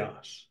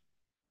chaos.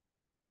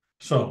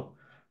 So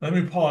let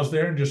me pause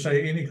there and just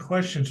say any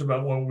questions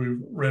about what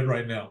we've read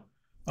right now.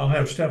 I'll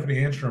have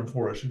Stephanie answer them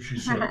for us if she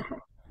should.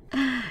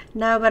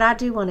 No, but I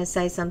do want to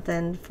say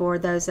something for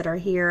those that are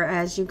here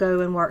as you go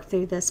and work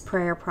through this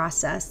prayer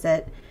process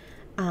that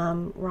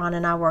Ron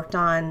and I worked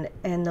on,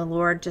 and the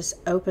Lord just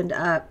opened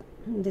up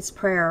this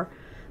prayer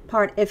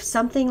part. If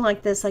something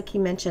like this, like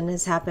you mentioned,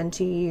 has happened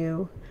to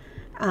you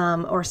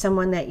or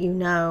someone that you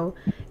know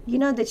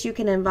that you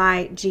can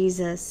invite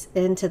Jesus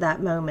into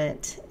that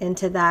moment,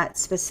 into that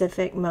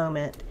specific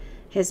moment,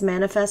 his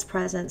manifest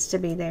presence to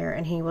be there,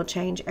 and he will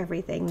change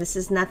everything. This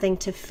is nothing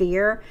to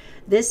fear.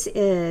 This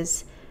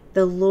is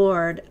the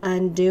Lord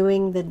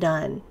undoing the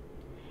done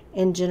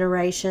in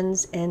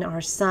generations, in our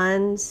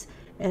sons,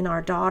 in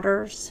our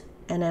daughters,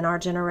 and in our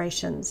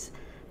generations.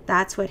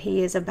 That's what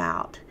he is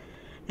about.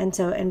 And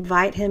so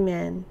invite him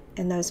in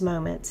those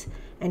moments,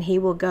 and he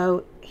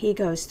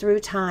goes through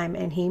time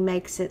and he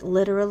makes it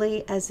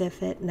literally as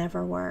if it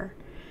never were,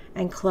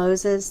 and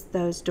closes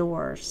those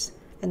doors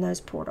and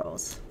those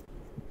portals.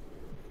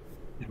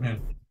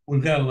 Amen.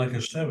 We've got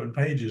like 7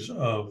 pages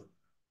of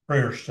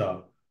prayer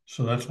stuff.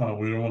 So that's why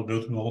we don't want to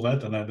go through all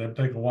that tonight. That'd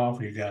take a while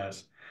for you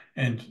guys.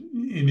 And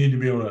you need to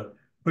be able to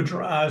put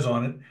your eyes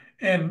on it.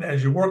 And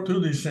as you work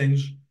through these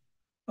things,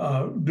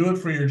 do it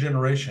for your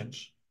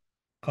generations.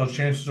 Because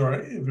chances are,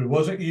 if it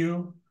wasn't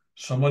you,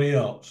 somebody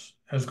else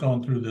has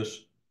gone through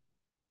this.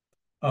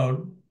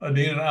 Adina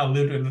and I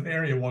lived in an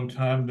area one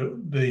time.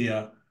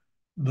 The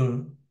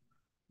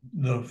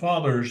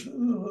fathers,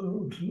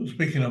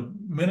 speaking of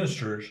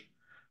ministers,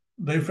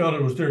 they felt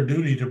it was their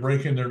duty to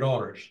break in their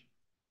daughters.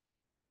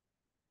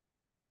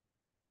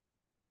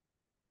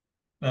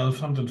 Now,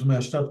 something's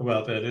messed up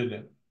about that, isn't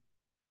it?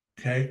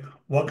 Okay,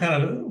 what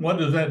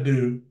does that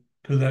do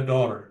to that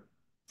daughter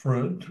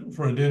for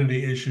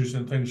identity issues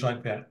and things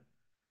like that?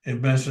 It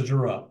messes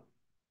her up.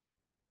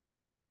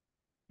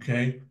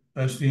 Okay,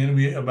 that's the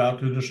enemy about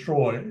to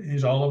destroy.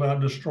 He's all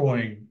about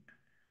destroying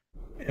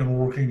and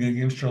working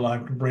against your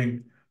life to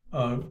bring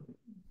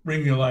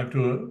your life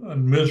to a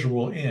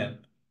miserable end.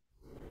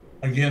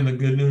 Again, the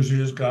good news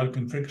is God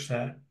can fix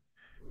that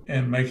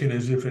and make it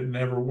as if it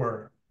never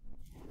were.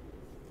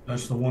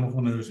 That's the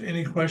wonderful news.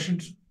 Any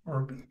questions?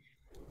 Or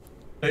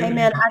David,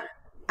 Amen.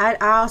 I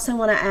also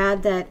want to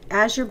add that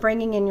as you're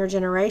bringing in your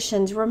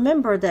generations,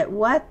 remember that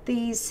what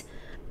these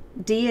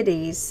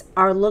deities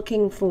are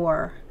looking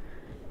for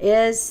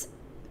is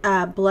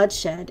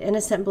bloodshed,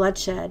 innocent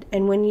bloodshed.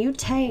 And when you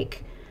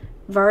take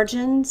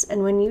virgins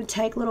and when you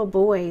take little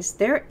boys,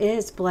 there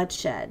is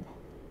bloodshed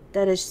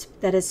that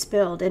is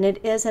spilled, and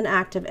it is an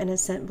act of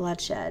innocent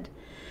bloodshed.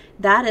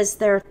 That is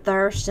their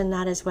thirst, and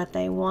that is what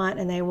they want,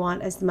 and they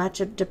want as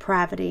much of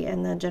depravity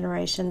in the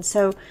generation.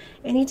 So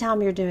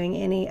anytime you're doing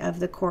any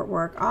of the court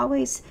work,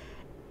 always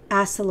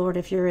ask the Lord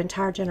if your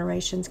entire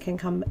generations can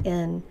come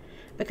in,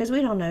 because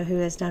we don't know who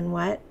has done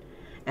what,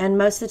 and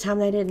most of the time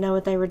they didn't know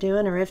what they were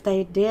doing, or if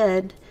they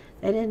did,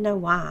 they didn't know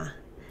why.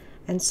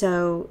 And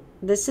so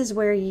this is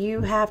where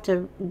you have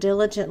to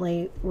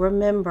diligently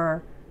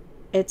remember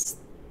it's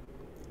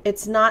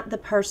not the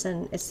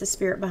person, it's the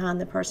spirit behind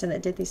the person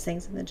that did these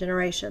things in the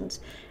generations.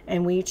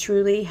 And we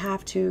truly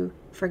have to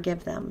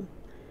forgive them.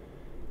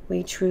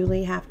 We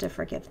truly have to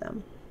forgive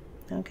them.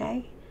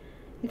 Okay?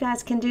 You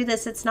guys can do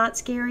this. It's not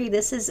scary.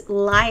 This is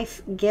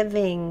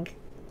life-giving,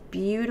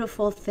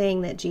 beautiful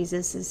thing that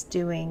Jesus is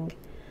doing,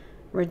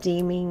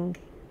 redeeming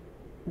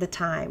the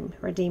time,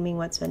 redeeming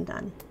what's been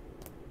done.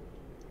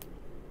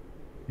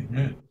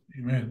 Amen.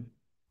 Amen.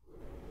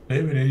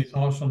 David, any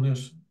thoughts on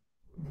this?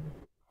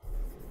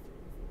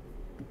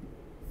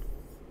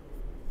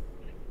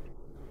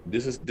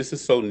 This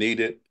is so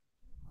needed.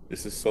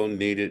 This is so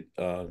needed,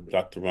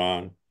 Dr.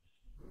 Ron.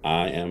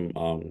 I am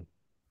well,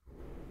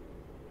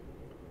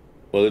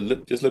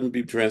 just let me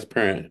be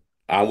transparent.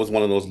 I was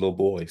one of those little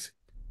boys.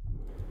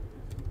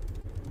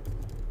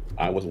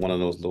 I was one of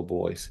those little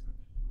boys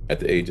at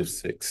the age of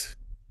 6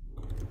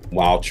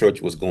 while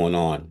church was going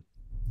on.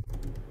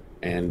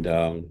 And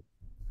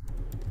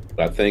but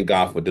I thank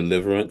God for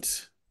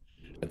deliverance.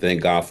 I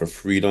thank God for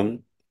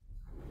freedom.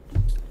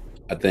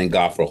 I thank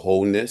God for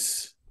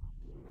wholeness.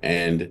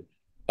 And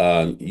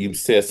you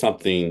said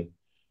something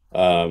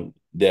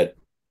that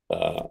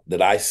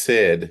I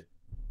said,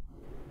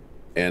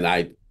 and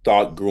I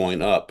thought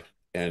growing up.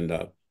 And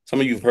some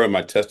of you have heard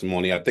my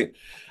testimony. I think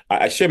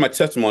I shared my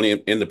testimony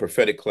in the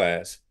prophetic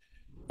class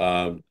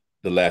the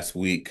last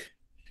week.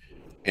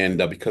 And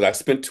because I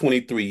spent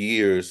 23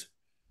 years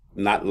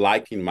not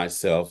liking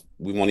myself,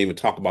 we won't even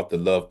talk about the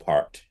love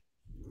part.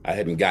 I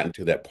hadn't gotten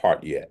to that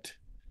part yet.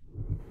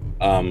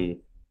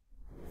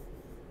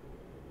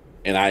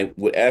 And I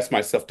would ask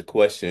myself the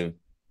question,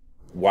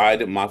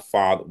 where's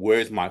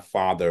my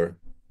father?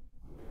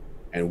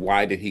 And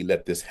why did he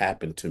let this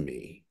happen to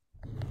me?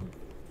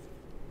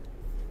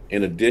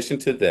 In addition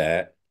to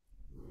that,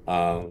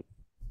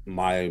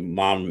 my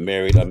mom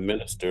married a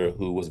minister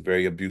who was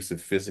very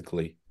abusive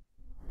physically.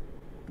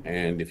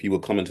 And if he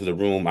would come into the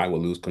room, I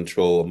would lose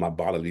control of my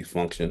bodily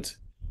functions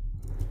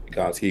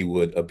because he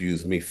would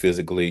abuse me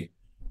physically,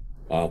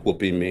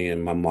 whooping me,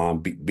 and my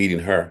mom beating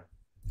her.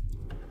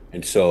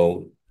 And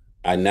so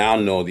I now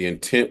know the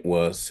intent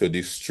was to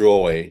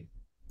destroy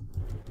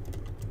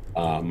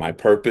my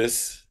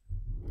purpose,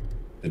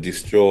 to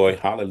destroy,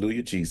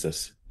 hallelujah,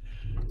 Jesus,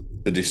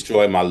 to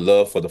destroy my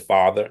love for the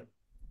Father,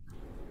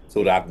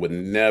 so that I would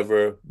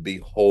never be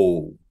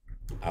whole.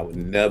 I would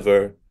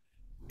never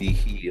be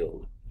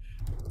healed.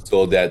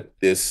 So that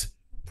this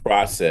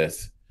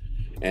process,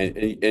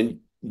 and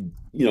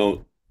you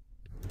know,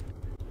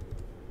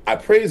 I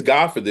praise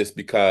God for this,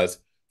 because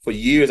for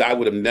years I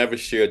would have never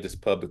shared this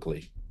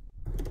publicly.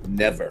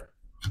 Never.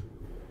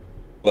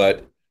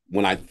 But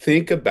when I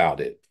think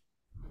about it,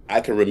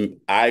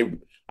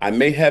 I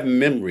may have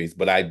memories,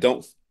 but I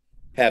don't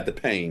have the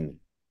pain.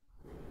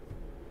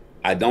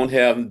 I don't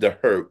have the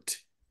hurt.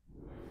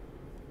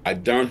 I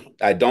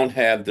don't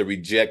have the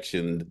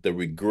rejection, the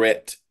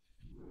regret,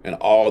 and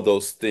all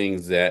those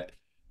things that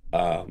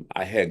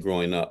I had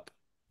growing up.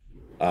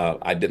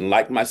 I didn't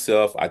like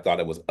myself. I thought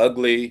I was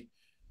ugly.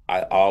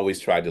 I always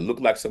tried to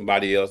look like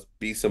somebody else,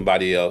 be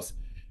somebody else,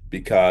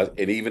 and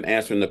even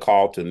answering the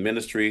call to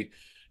ministry,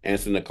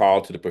 answering the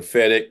call to the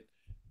prophetic,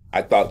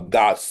 I thought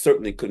God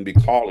certainly couldn't be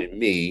calling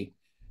me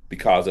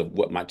because of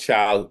what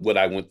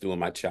I went through in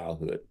my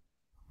childhood.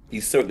 He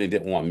certainly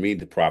didn't want me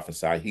to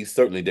prophesy. He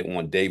certainly didn't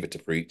want David to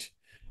preach.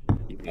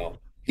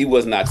 He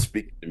was not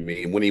speaking to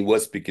me. And when he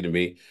was speaking to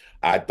me,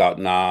 I thought,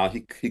 nah,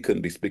 he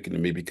couldn't be speaking to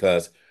me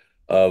because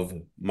of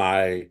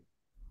my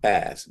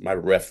past, my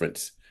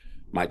reference,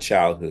 my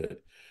childhood.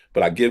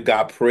 But I give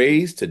God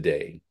praise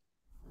today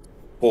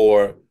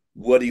for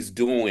what he's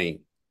doing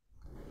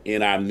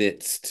in our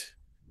midst.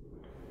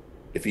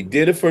 If he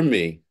did it for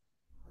me,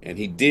 and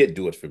he did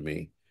do it for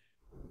me,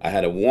 I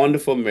had a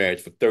wonderful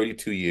marriage for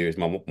 32 years.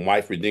 My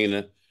wife,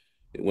 Regina,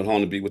 went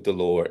home to be with the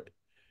Lord.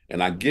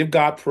 And I give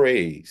God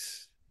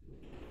praise.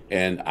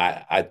 And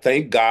I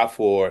thank God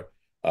for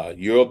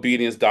Your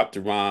obedience,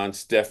 Dr. Ron,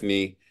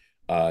 Stephanie,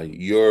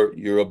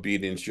 your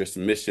obedience, your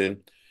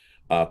submission.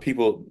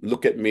 People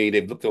look at me,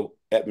 they've looked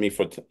at me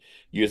for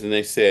years and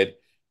they said,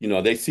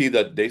 they see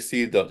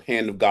the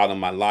hand of God on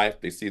my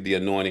life, they see the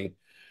anointing,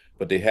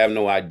 but they have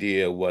no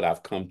idea what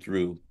I've come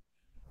through.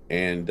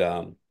 And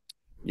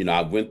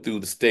I went through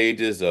the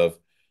stages of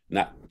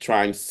not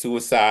trying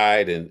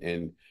suicide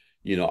and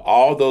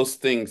all those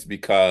things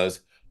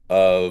because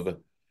of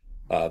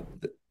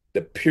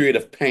the period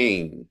of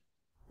pain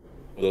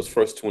for those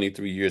first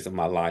 23 years of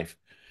my life.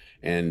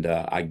 And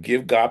I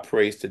give God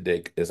praise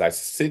today as I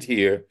sit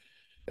here,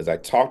 as I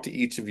talk to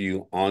each of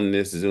you on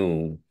this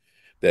Zoom,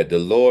 that the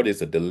Lord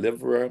is a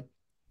deliverer.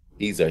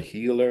 He's a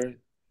healer.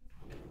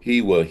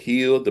 He will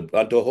heal the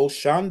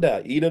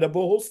Hoshanda, Ida the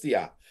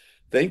Bohosia.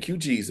 Thank you,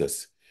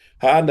 Jesus.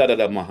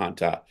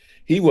 Mahanta.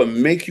 He will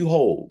make you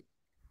whole.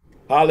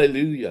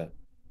 Hallelujah.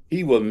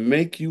 He will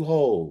make you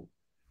whole.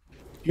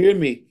 Hear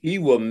me. He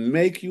will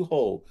make you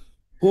whole.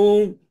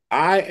 Whom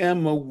I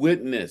am a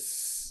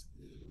witness.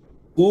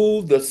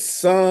 Who the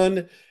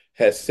Son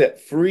has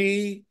set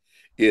free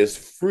is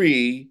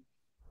free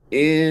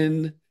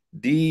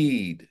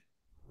indeed.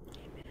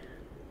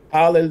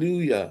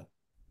 Hallelujah.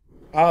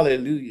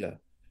 Hallelujah.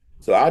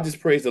 So I just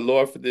praise the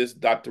Lord for this,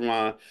 Dr.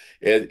 Ron.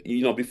 And,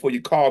 before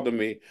you called on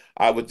me,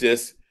 I would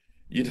just,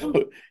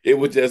 it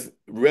was just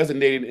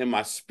resonating in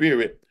my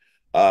spirit.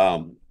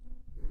 And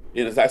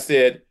as I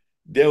said,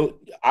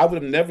 I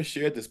would have never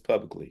shared this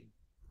publicly,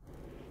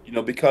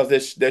 because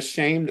there's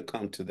shame to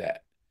come to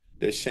that.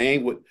 There's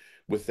shame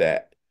with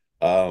that.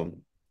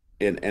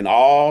 And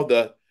all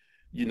the,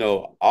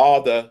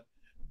 all the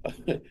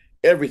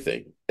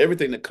everything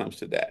that comes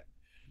to that.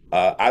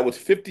 I was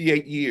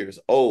 58 years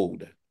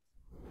old,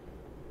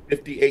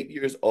 58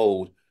 years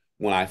old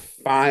when I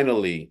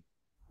finally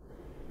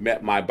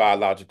met my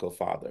biological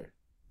father.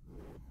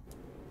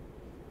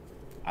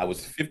 I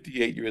was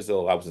 58 years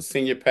old. I was a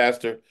senior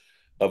pastor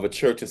of a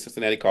church in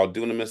Cincinnati called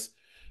Dunamis,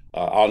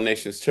 All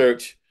Nations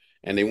Church,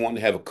 and they wanted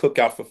to have a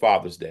cookout for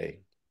Father's Day.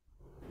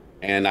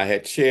 And I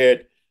had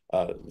shared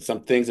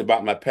some things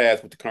about my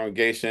past with the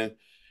congregation,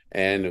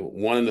 and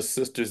one of the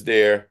sisters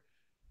there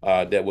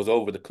that was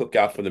over the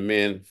cookout for the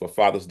men for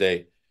Father's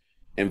Day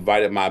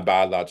invited my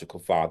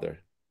biological father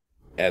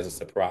as a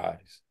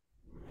surprise.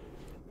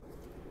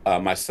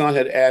 My son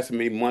had asked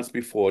me months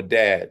before,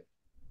 Dad,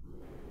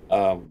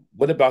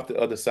 what about the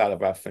other side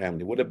of our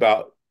family? What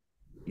about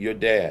your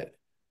dad?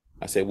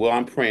 I said, well,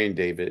 I'm praying,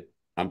 David.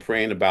 I'm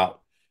praying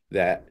about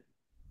that.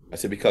 I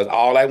said, because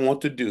all I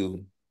want to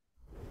do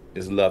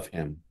is love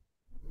him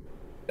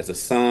as a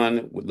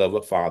son would love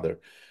a father.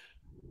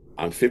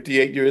 I'm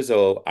 58 years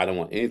old. I don't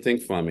want anything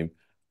from him.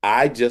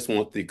 I just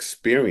want the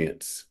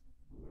experience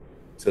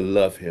to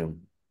love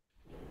him.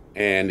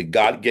 And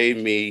God gave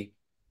me,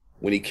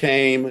 when he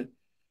came,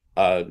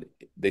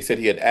 they said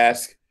he had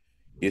asked,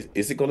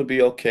 is it going to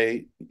be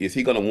okay? Is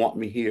he going to want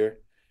me here?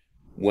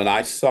 When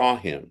I saw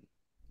him,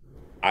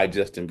 I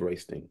just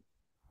embraced him.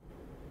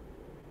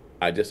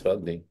 I just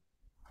hugged him.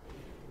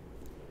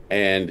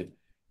 And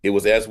it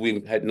was as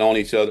we had known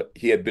each other,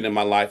 he had been in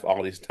my life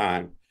all this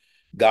time.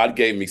 God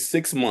gave me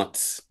 6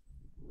 months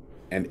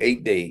and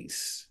 8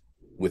 days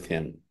with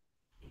him.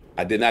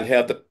 I did not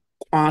have the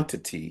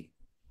quantity,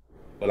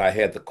 but I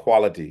had the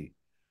quality.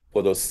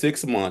 For those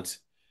 6 months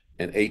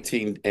and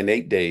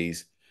 8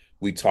 days,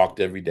 we talked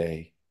every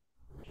day.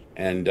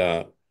 And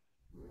I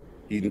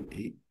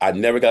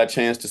never got a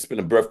chance to spend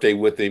a birthday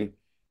with him.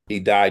 He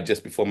died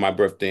just before my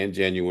birthday in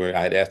January.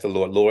 I had asked the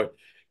Lord,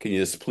 can you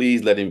just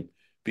please let him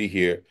be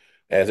here?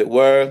 As it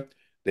were,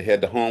 they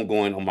had the home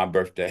going on my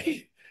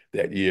birthday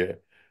that year.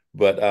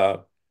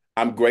 But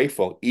I'm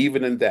grateful,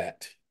 even in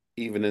that.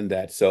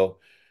 So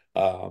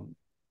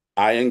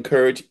I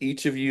encourage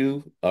each of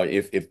you,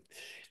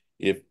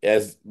 if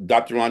as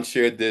Dr. Ron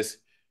shared this,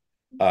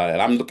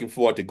 and I'm looking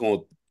forward to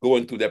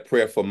going through that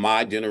prayer for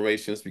my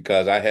generations,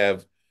 because I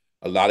have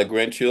a lot of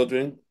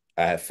grandchildren,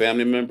 I have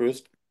family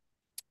members,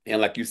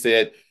 and like you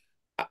said,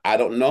 I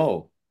don't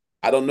know.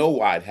 I don't know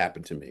why it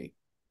happened to me.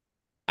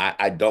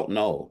 I don't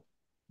know.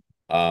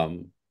 I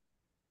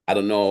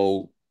don't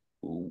know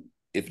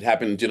if it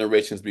happened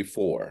generations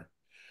before,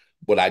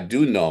 but I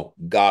do know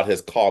God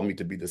has called me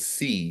to be the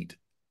seed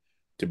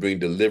to bring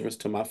deliverance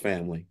to my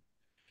family.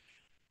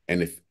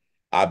 And if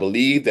I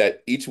believe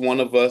that each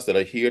one of us that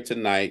are here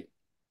tonight,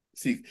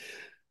 see,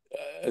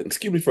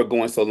 excuse me for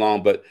going so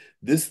long, but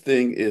this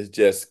thing is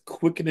just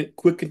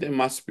quickened in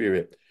my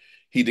spirit.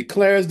 He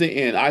declares the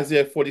end.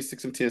 Isaiah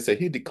 46:10 said,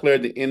 he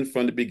declared the end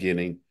from the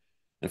beginning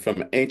and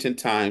from ancient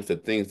times the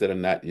things that are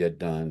not yet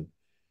done.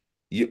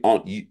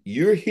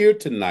 You're here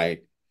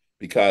tonight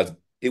because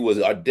it was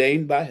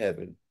ordained by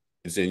heaven.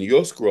 It's in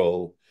your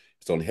scroll.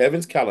 It's on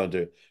heaven's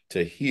calendar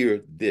to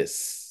hear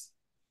this.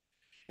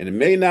 And it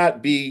may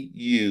not be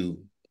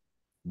you,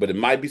 but it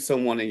might be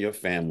someone in your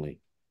family.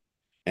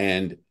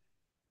 And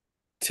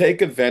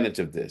take advantage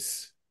of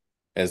this.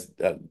 As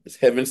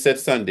Heaven said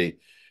Sunday,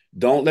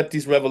 don't let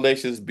these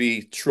revelations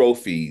be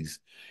trophies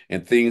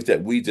and things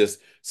that we just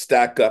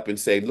stack up and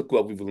say, look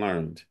what we've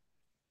learned.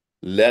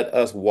 Let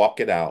us walk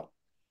it out.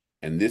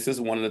 And this is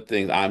one of the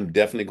things I'm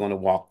definitely going to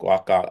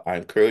walk out. I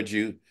encourage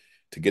you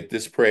to get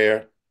this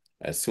prayer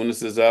as soon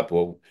as it's up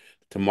or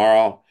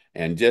tomorrow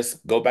and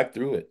just go back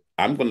through it.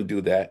 I'm going to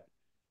do that.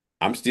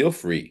 I'm still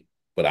free,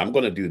 but I'm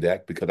going to do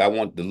that because I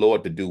want the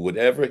Lord to do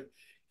whatever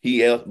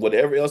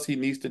else he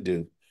needs to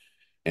do.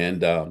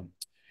 And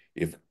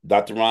if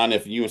Dr. Ron,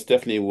 if you and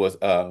Stephanie was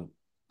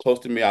close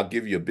to me, I'll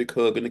give you a big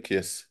hug and a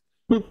kiss.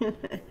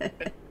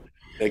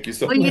 Thank you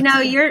so Well, you much.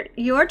 know,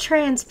 your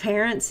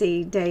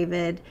transparency,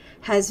 David,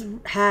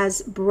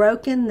 has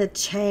broken the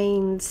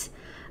chains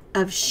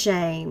of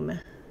shame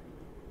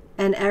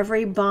and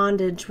every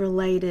bondage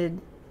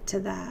related to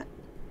that.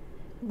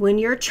 When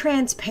you're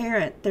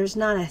transparent, there's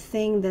not a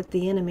thing that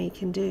the enemy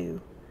can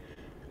do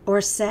or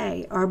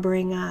say or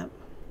bring up.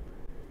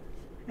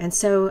 And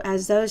so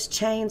as those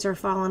chains are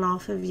falling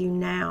off of you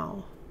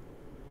now,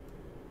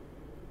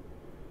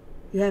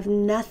 you have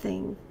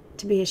nothing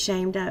to be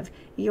ashamed of.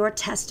 Your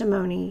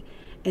testimony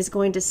is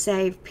going to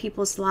save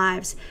people's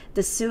lives.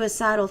 The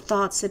suicidal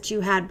thoughts that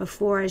you had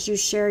before, as you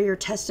share your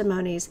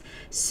testimonies,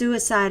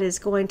 suicide is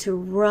going to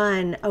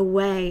run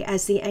away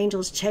as the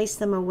angels chase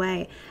them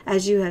away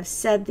as you have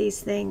said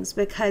these things,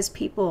 because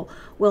people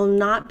will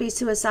not be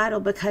suicidal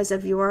because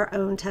of your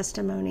own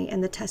testimony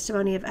and the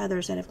testimony of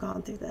others that have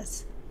gone through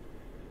this.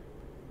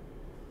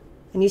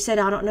 And you said,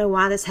 I don't know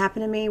why this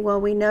happened to me. Well,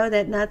 we know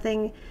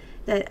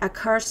that a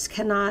curse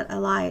cannot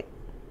alight.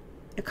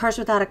 A curse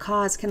without a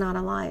cause cannot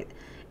alight.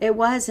 It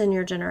was in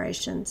your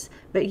generations,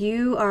 but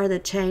you are the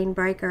chain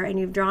breaker, and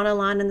you've drawn a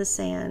line in the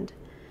sand,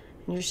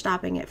 and you're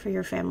stopping it for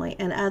your family.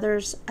 And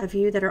others of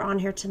you that are on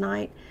here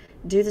tonight,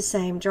 do the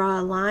same. Draw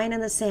a line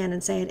in the sand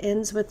and say, it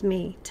ends with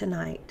me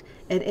tonight.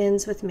 It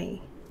ends with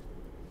me.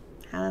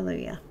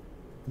 Hallelujah.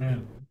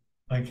 Man,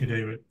 thank you,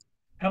 David.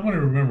 How many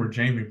remember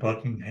Jamie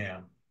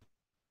Buckingham?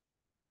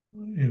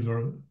 He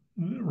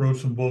wrote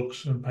some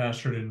books and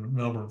pastored in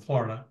Melbourne,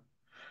 Florida.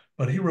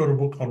 But he wrote a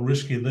book called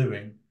Risky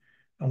Living.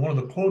 And one of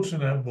the quotes in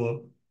that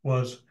book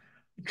was,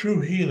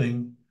 true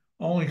healing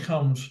only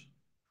comes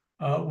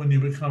when you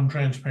become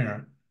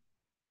transparent,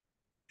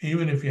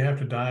 even if you have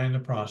to die in the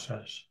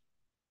process.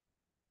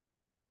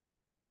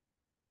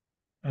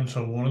 And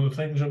so one of the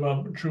things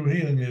about true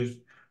healing is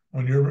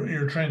when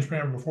you're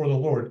transparent before the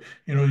Lord,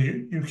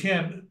 you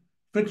can't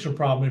fix a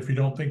problem if you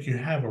don't think you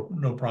have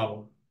no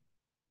problem.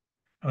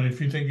 And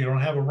if you think you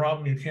don't have a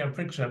problem, you can't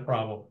fix that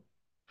problem.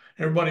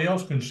 Everybody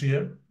else can see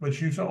it,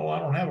 but you say, oh, I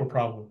don't have a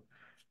problem.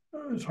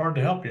 It's hard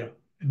to help you.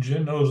 And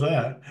Jen knows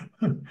that.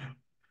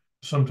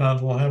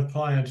 Sometimes we'll have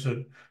clients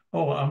that,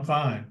 oh, I'm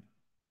fine.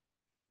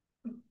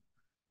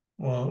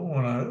 Well,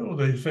 when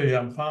they say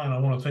I'm fine, I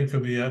want to think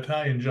of the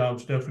Italian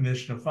job's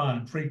definition of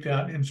fine: freaked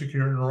out,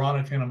 insecure,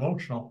 neurotic, and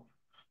emotional.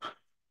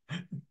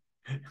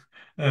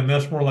 And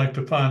that's more like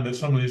the fine that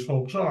some of these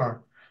folks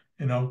are.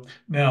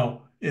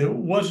 Now, it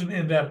wasn't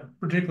in that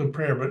particular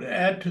prayer, but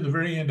add to the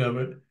very end of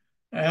it,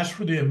 ask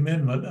for the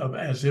amendment of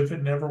as if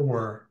it never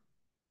were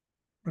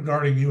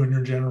regarding you and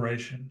your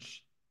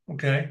generations.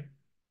 Okay?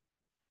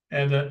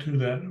 Add that to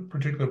that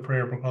particular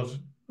prayer because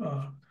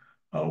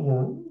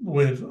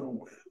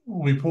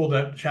we pulled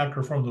that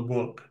chapter from the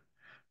book.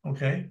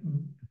 Okay,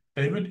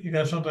 David, you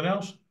got something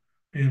else?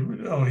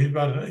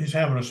 He's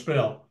having a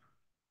spell.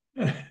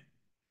 Okay,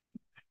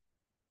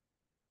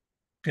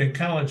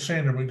 kind of like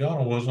Sandra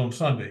McDonald was on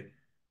Sunday.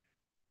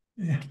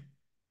 Yeah.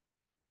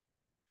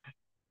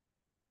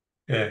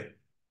 Okay,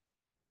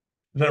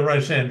 is that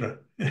right, Sandra?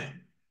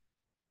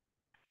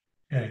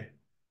 Okay,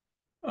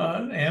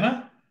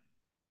 Anna.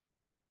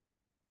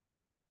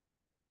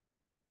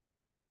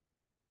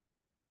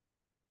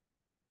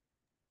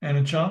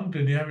 Anna Chung,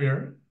 did you have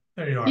your?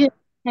 There you Yeah. are.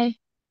 Hey.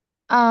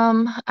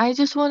 I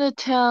just want to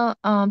tell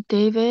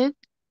David,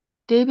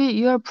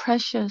 you're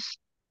precious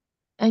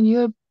and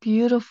you're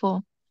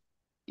beautiful.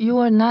 You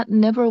are not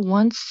never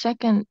 1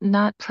 second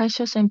not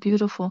precious and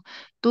beautiful.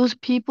 Those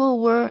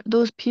people were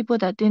those people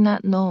that did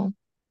not know.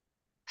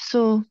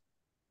 So,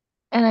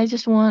 and I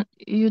just want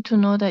you to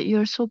know that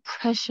you're so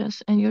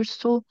precious and you're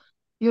so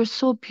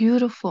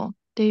beautiful,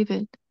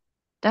 David.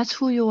 That's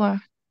who you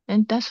are,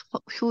 and that's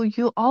who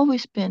you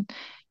always been.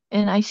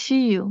 And I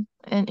see you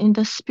and in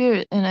the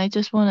spirit, and I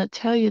just want to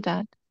tell you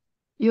that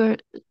you're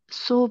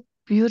so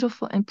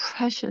beautiful and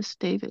precious,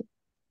 David.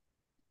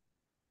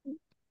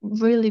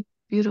 Really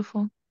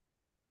beautiful.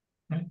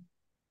 Okay.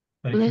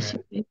 Thank you, Bless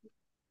Anna. you, baby.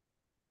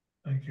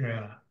 Thank you,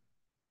 Anna.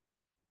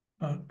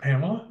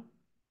 Pamela.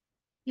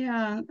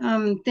 Yeah,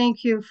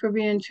 thank you for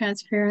being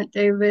transparent,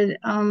 David.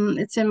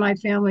 It's in my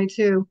family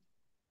too.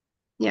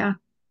 Yeah.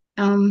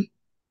 I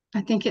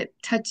think it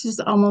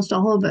touches almost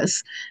all of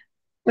us.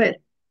 But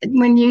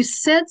when you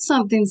said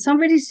something,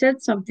 somebody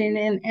said something,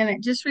 and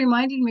it just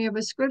reminded me of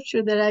a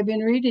scripture that I've been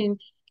reading,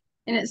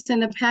 and it's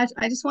in the past.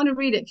 I just want to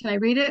read it. Can I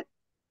read it?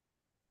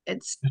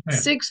 It's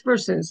Yes, 6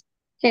 verses.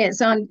 Okay,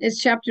 it's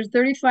chapter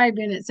 35,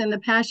 and it's in the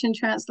Passion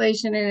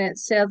Translation, and it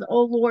says,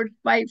 "Oh Lord,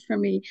 fight for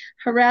me.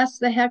 Harass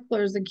the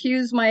hecklers,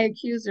 accuse my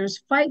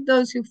accusers, fight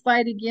those who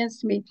fight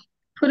against me.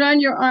 Put on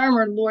your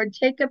armor, Lord.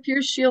 Take up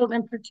your shield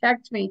and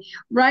protect me.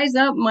 Rise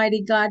up,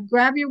 mighty God.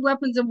 Grab your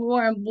weapons of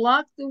war and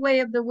block the way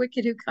of the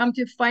wicked who come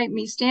to fight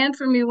me. Stand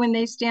for me when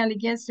they stand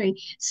against me.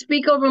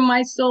 Speak over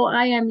my soul.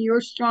 I am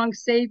your strong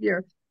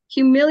Savior.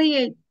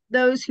 Humiliate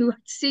those who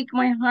seek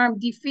my harm.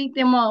 Defeat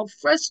them all.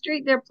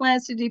 Frustrate their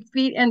plans to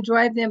defeat and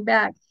drive them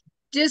back.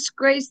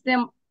 Disgrace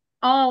them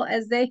all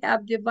as they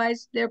have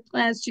devised their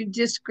plans to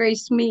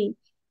disgrace me.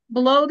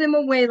 Blow them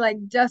away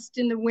like dust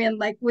in the wind,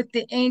 like with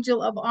the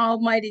angel of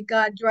Almighty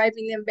God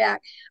driving them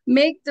back.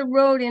 Make the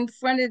road in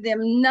front of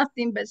them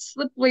nothing but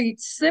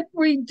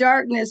slippery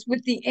darkness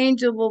with the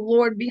angel of the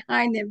Lord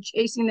behind them,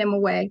 chasing them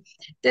away.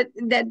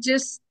 That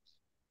just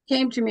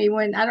came to me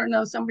when, I don't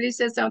know, somebody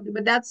said something,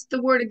 but that's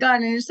the word of God.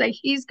 And it's like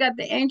he's got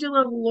the angel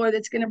of the Lord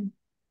that's going to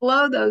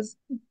blow those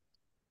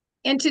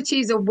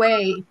entities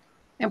away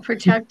and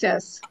protect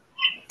us.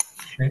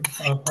 Okay.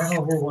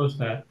 Pamela, where was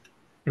that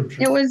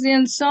scripture? It was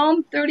in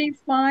Psalm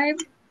 35,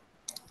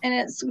 and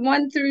it's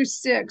 1 through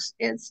 6.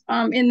 It's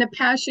in the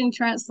Passion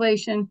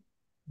Translation.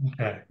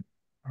 Okay.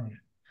 All right.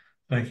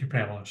 Thank you,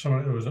 Pamela.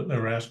 Somebody they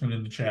were asking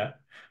in the chat.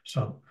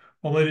 So,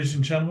 well, ladies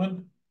and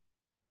gentlemen,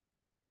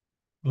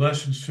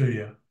 blessings to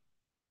you.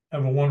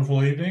 Have a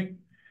wonderful evening.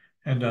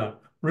 And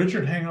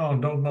Richard, hang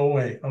on, don't go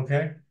away,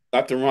 okay?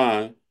 Dr.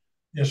 Ron.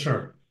 Yes,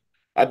 sir.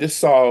 I just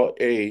saw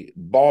a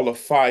ball of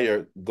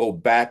fire go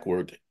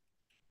backward.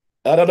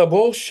 And the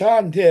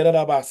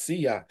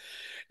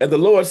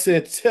Lord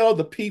said, tell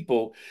the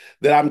people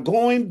that I'm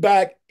going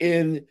back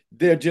in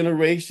their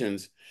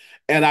generations,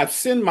 and I've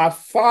sent my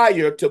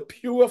fire to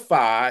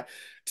purify,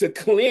 to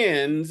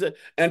cleanse,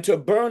 and to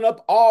burn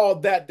up all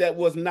that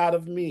was not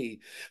of me.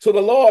 So the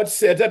Lord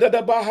said,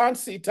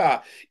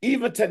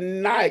 even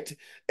tonight,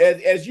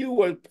 as you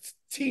were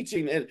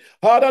teaching and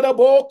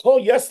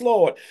yes,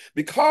 Lord,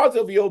 because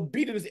of your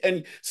obedience,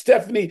 and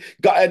Stephanie,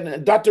 God,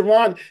 and Dr.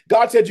 Ron,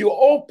 God said you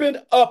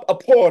opened up a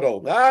portal.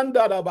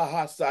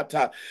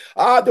 The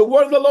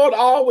word of the Lord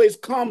always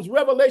comes,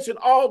 revelation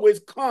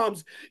always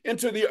comes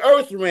into the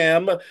earth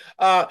realm,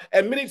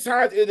 and many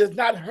times it is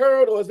not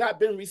heard or has not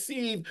been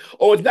received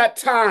or it's not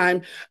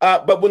time,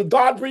 but when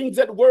God brings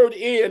that word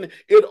in,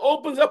 it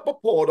opens up a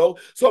portal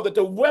so that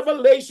the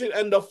revelation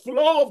and the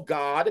flow of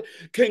God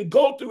can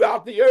go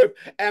throughout the earth.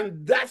 And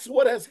that's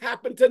what has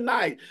happened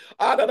tonight.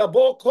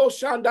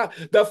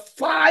 The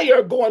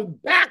fire going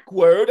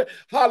backward.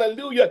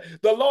 Hallelujah.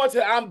 The Lord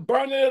said, I'm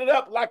burning it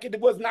up like it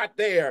was not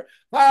there.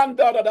 And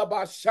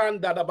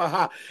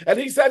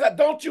he said,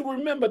 don't you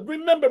remember?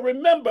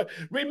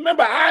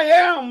 Remember, I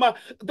am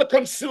the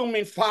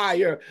consuming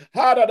fire.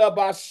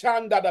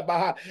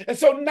 And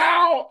so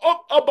now,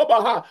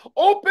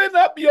 open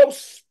up your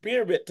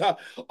spirit.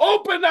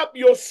 Open up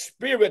your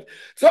spirit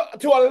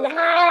to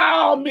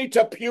allow me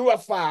to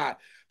purify,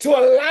 to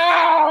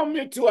allow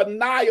me to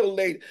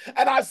annihilate.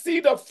 And I see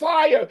the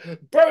fire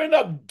burn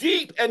up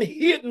deep and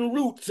hidden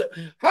roots.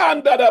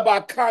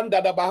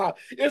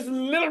 It's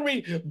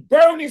literally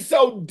burning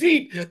so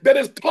deep that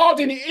it's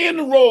causing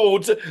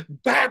inroads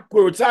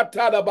backwards.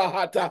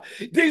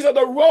 These are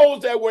the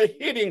roads that we're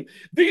hitting.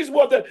 These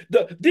were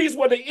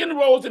the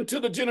inroads into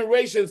the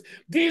generations.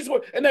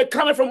 And they're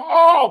coming from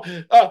all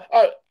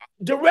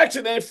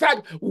direction. And in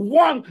fact,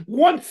 one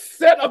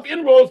set of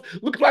inroads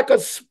looks like a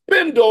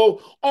spindle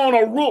on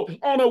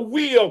a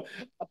wheel.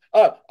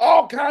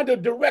 All kinds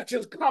of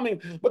directions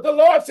coming. But the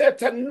Lord said,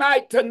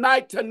 tonight,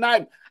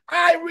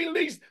 I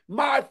release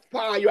my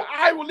fire.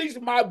 I release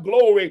my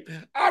glory.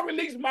 I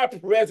release my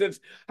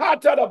presence. For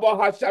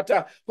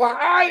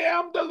I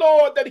am the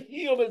Lord that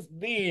healeth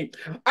thee.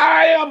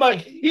 I am a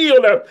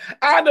healer.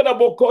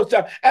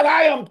 And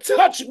I am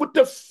touched with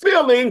the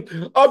feeling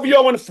of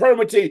your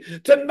infirmity.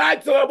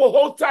 Tonight,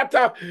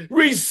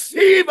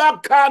 receive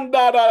and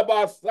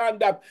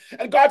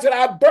God said,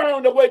 I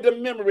burned away the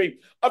memory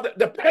of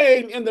the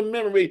pain in the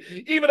memory.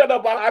 Even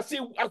I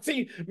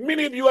see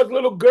many of you as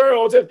little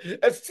girls,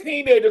 as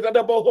teenagers.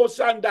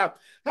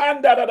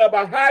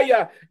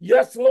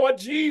 Yes, Lord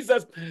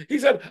Jesus. He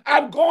said,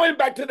 I'm going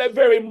back to that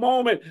very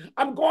moment.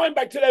 I'm going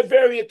back to that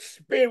very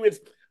experience.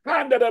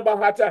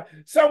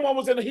 Someone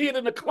was hid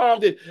in the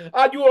closet.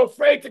 You were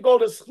afraid to go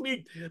to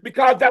sleep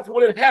because that's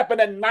what had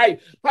happened at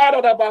night.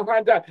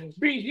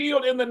 Be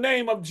healed in the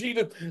name of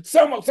Jesus.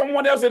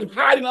 Someone else is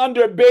hiding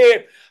under a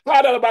bed.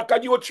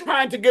 You were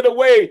trying to get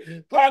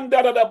away.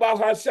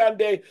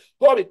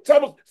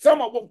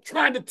 Someone was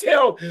trying to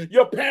tell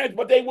your parents,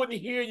 but they wouldn't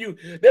hear you.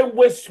 They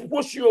would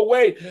push you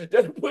away.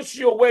 Just push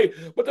you away.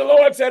 But the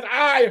Lord said,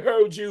 I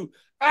heard you.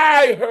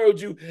 I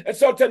heard you. And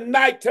so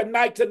tonight,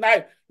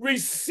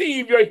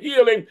 receive your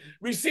healing,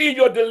 receive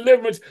your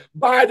deliverance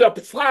by the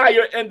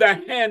fire and the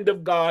hand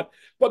of God.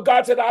 For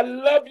God said, I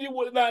love you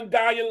with an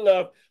undying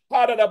love.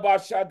 And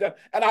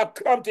I've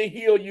come to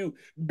heal you.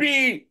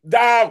 Be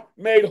thou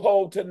made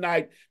whole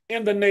tonight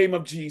in the name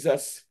of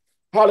Jesus.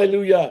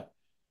 Hallelujah.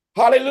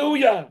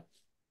 Hallelujah.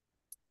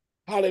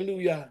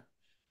 Hallelujah.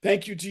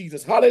 Thank you,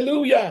 Jesus.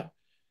 Hallelujah.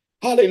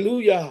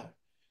 Hallelujah.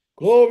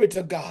 Glory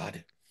to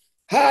God.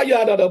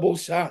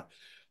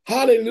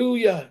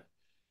 Hallelujah.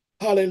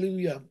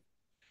 Hallelujah.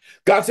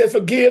 God said,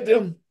 forgive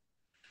them,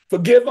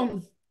 forgive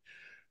them,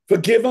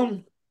 forgive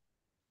them.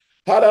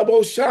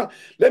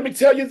 Let me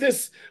tell you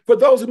this, for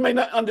those who may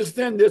not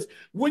understand this,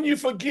 when you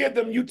forgive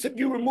them,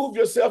 you remove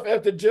yourself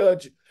as the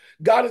judge.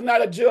 God is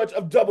not a judge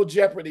of double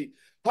jeopardy.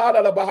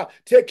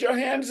 Take your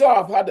hands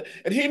off.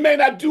 And he may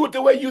not do it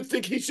the way you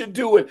think he should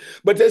do it,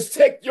 but just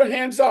take your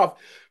hands off.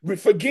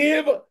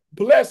 Forgive,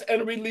 bless,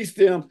 and release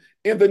them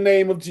in the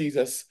name of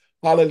Jesus.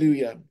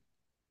 Hallelujah.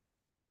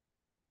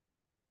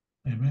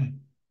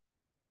 Amen.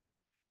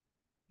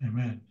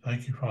 Amen.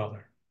 Thank you,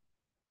 Father.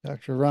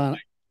 Dr. Ron,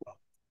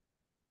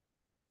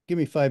 give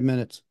me 5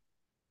 minutes.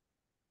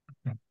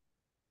 Okay.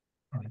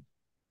 All right.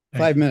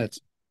 5 minutes.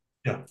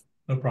 Yeah,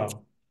 no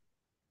problem.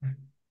 Okay.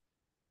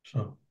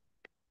 So,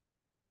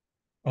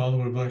 Father,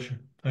 we bless you.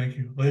 Thank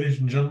you. Ladies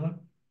and gentlemen,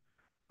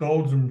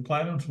 golds and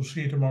platinums, we'll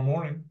see you tomorrow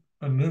morning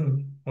at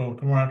noon. Well,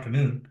 tomorrow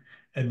afternoon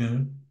at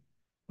noon.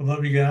 I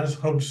love you guys.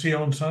 Hope to see you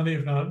on Sunday,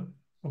 if not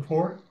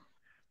before.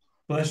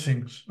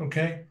 Blessings,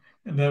 okay?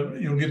 And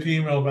you'll get the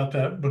email about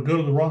that. But go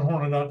to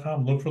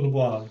theronhorner.com, look for the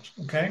blogs,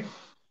 okay?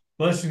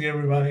 Blessing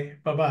everybody.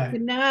 Bye-bye.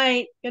 Good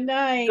night. Good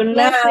night. Good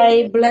Blessings.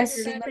 night.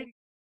 Blessings.